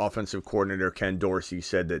Bills offensive coordinator Ken Dorsey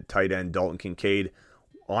said that tight end Dalton Kincaid,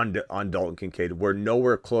 on Dalton Kincaid, we're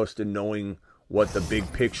nowhere close to knowing what the big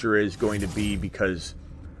picture is going to be because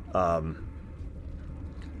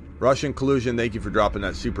Russian collusion, thank you for dropping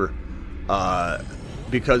that super.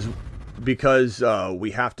 Because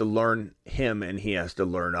we have to learn him and he has to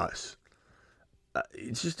learn us.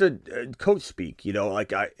 It's just a coach speak,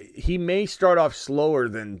 he may start off slower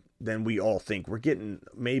than we all think. We're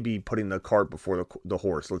maybe putting the cart before the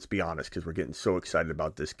horse, let's be honest, because we're getting so excited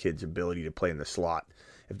about this kid's ability to play in the slot.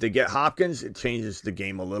 If they get Hopkins, it changes the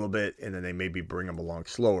game a little bit, and then they maybe bring him along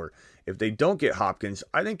slower. If they don't get Hopkins,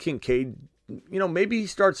 I think Kincaid, maybe he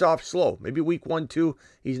starts off slow. Maybe week 1, 2,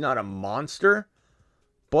 he's not a monster,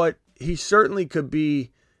 but he certainly could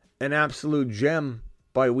be an absolute gem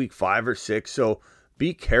by week 5 or 6. So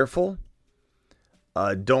be careful.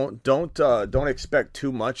 Don't expect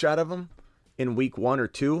too much out of him in week 1 or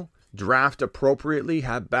 2. Draft appropriately.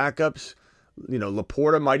 Have backups.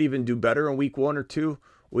 Laporta might even do better in week 1 or 2.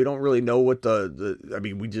 We don't really know what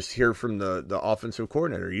we just hear from the offensive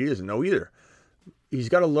coordinator. He doesn't know either. He's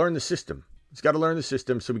got to learn the system.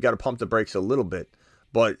 So we got to pump the brakes a little bit.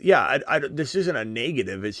 But yeah, this isn't a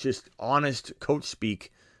negative. It's just honest coach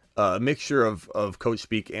speak. A mixture of coach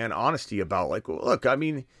speak and honesty about look,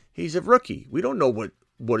 he's a rookie. We don't know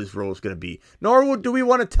what his role is going to be, nor do we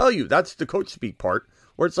want to tell you. That's the coach speak part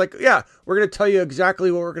where it's we're going to tell you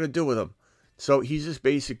exactly what we're going to do with him. So he's just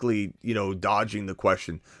basically, dodging the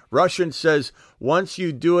question. Russian says, once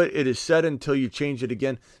you do it, it is set until you change it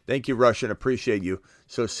again. Thank you, Russian. Appreciate you.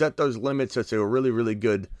 So set those limits. That's a really, really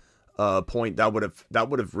good point. That would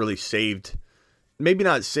have really saved, maybe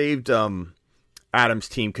not saved Adam's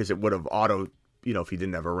team, because it would have if he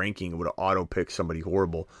didn't have a ranking, it would have auto picked somebody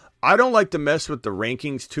horrible. I don't like to mess with the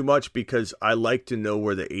rankings too much because I like to know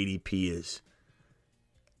where the ADP is.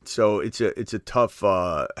 So it's a tough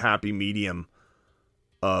happy medium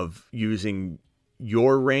of using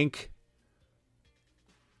your rank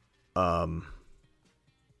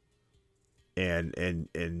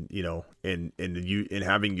and you know, and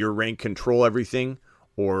having your rank control everything,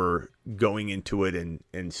 or going into it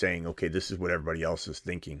and saying, okay, this is what everybody else is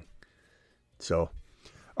thinking. So,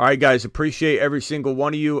 all right, guys, appreciate every single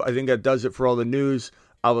one of you. I think that does it for all the news.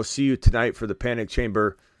 I will see you tonight for the Panic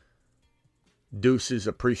Chamber. Deuces.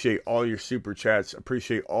 Appreciate all your super chats.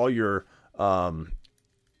 Appreciate all your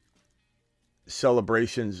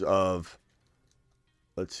celebrations of,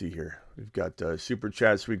 let's see here. We've got super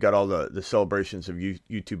chats. We've got all the celebrations of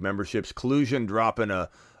YouTube memberships. Collusion dropping a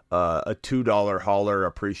 $2 hauler.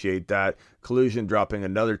 Appreciate that. Collusion dropping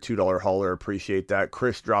another $2 hauler. Appreciate that.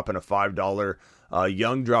 Chris dropping a $5.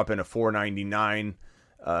 Young dropping a $4.99.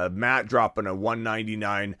 Matt dropping a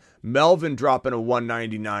 $1.99. Melvin dropping a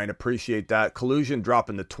 $1.99. Appreciate that. Collusion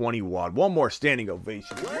dropping the 20 watt. One more standing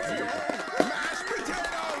ovation.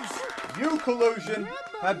 You, Collusion,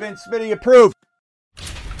 have been Smitty approved.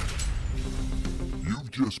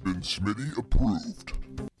 You've just been Smitty approved.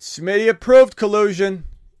 Smitty approved, Collusion.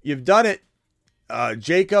 You've done it.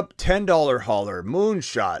 Jacob, $10 hauler.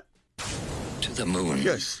 Moonshot. To the moon.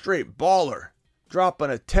 Just straight baller.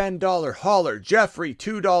 Dropping a $10 hauler. Jeffrey,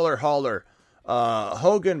 $2 hauler.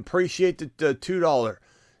 Hogan, appreciate the $2.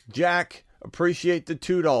 Jack, appreciate the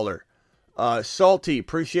 $2. Salty,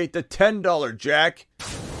 appreciate the $10. Jack.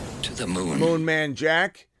 To the moon. Moonman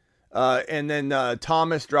Jack. And then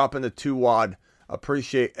Thomas dropping the 2 wad.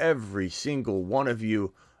 Appreciate every single one of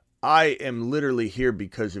you. I am literally here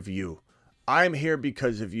because of you. I'm here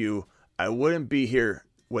because of you. I wouldn't be here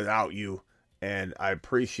without you. And I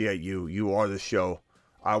appreciate you. You are the show.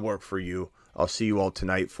 I work for you. I'll see you all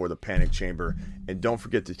tonight for the Panic Chamber. And don't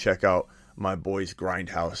forget to check out my boys'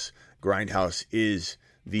 Grindhouse. Grindhouse is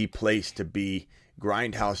the place to be.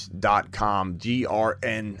 Grindhouse.com.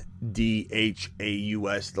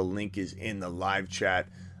 GRNDHAUS. The link is in the live chat.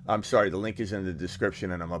 I'm sorry, the link is in the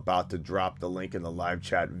description, and I'm about to drop the link in the live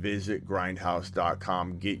chat. Visit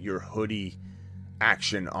grindhouse.com. Get your hoodie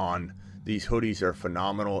action on. These hoodies are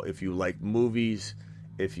phenomenal. If you like movies,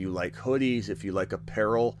 if you like hoodies, if you like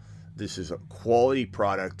apparel, this is a quality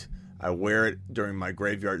product. I wear it during my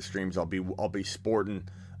graveyard streams. I'll be sporting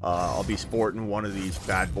one of these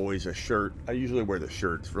bad boys, a shirt. I usually wear the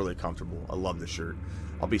shirt. It's really comfortable. I love the shirt.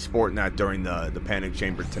 I'll be sporting that during the Panic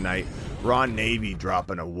Chamber tonight. Ron Navy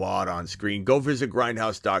dropping a wad on screen. Go visit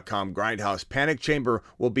grindhouse.com. Grindhouse Panic Chamber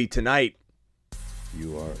will be tonight.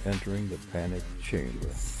 You are entering the Panic Chamber,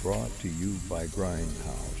 brought to you by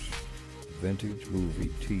Grindhouse. Vintage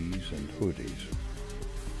movie tees and hoodies.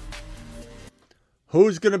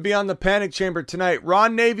 Who's going to be on the Panic Chamber tonight?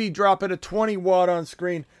 Ron Navy dropping a 20 watt on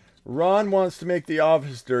screen. Ron wants to make the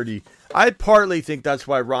office dirty. I partly think that's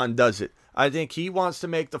why Ron does it. I think he wants to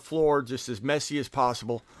make the floor just as messy as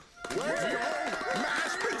possible.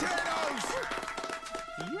 Mashed potatoes!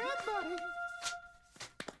 Yeah, buddy.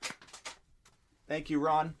 Thank you,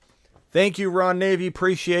 Ron. Thank you, Ron Navy.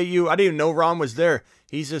 Appreciate you. I didn't even know Ron was there.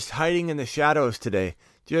 He's just hiding in the shadows today.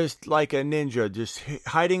 Just like a ninja, just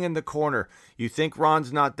hiding in the corner. You think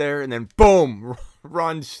Ron's not there, and then boom,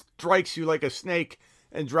 Ron strikes you like a snake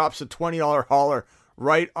and drops a $20 hauler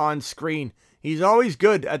right on screen. He's always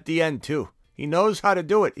good at the end, too. He knows how to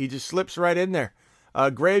do it. He just slips right in there.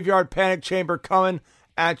 Graveyard Panic Chamber coming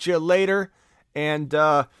at you later. And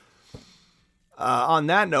on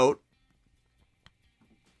that note,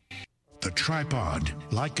 the tripod,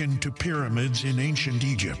 likened to pyramids in ancient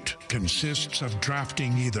Egypt, consists of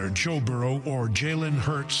drafting either Joe Burrow or Jalen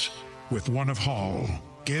Hurts with one of Hall,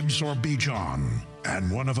 Gibbs or Bijan,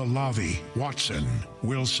 and one of Olavi, Watson,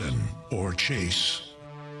 Wilson, or Chase.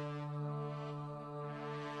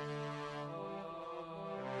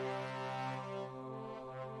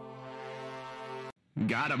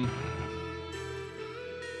 got him.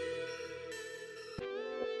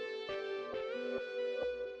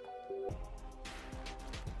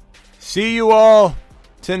 See you all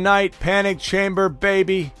tonight. Panic Chamber,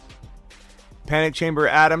 baby. Panic Chamber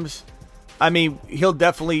Adams. I mean, he'll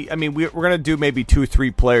definitely. I mean, we're gonna do maybe 2 or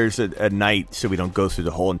 3 players a night, so we don't go through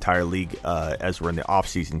the whole entire league as we're in the off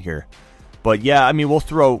season here. But yeah, I mean, we'll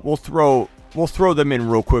throw them in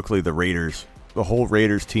real quickly. The Raiders, the whole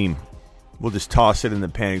Raiders team. We'll just toss it in the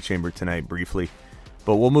Panic Chamber tonight briefly,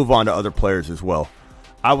 but we'll move on to other players as well.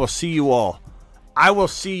 I will see you all. I will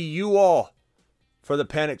see you all for the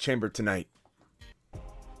Panic Chamber tonight.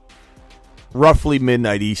 Roughly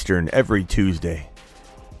midnight Eastern every Tuesday.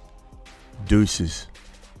 Deuces.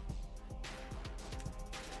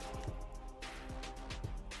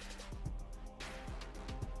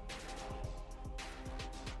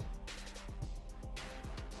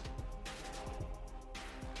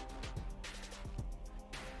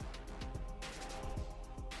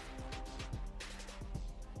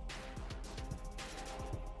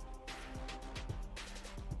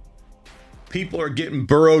 People are getting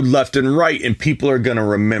burrowed left and right, and people are going to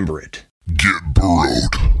remember it. Get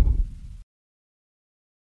burrowed.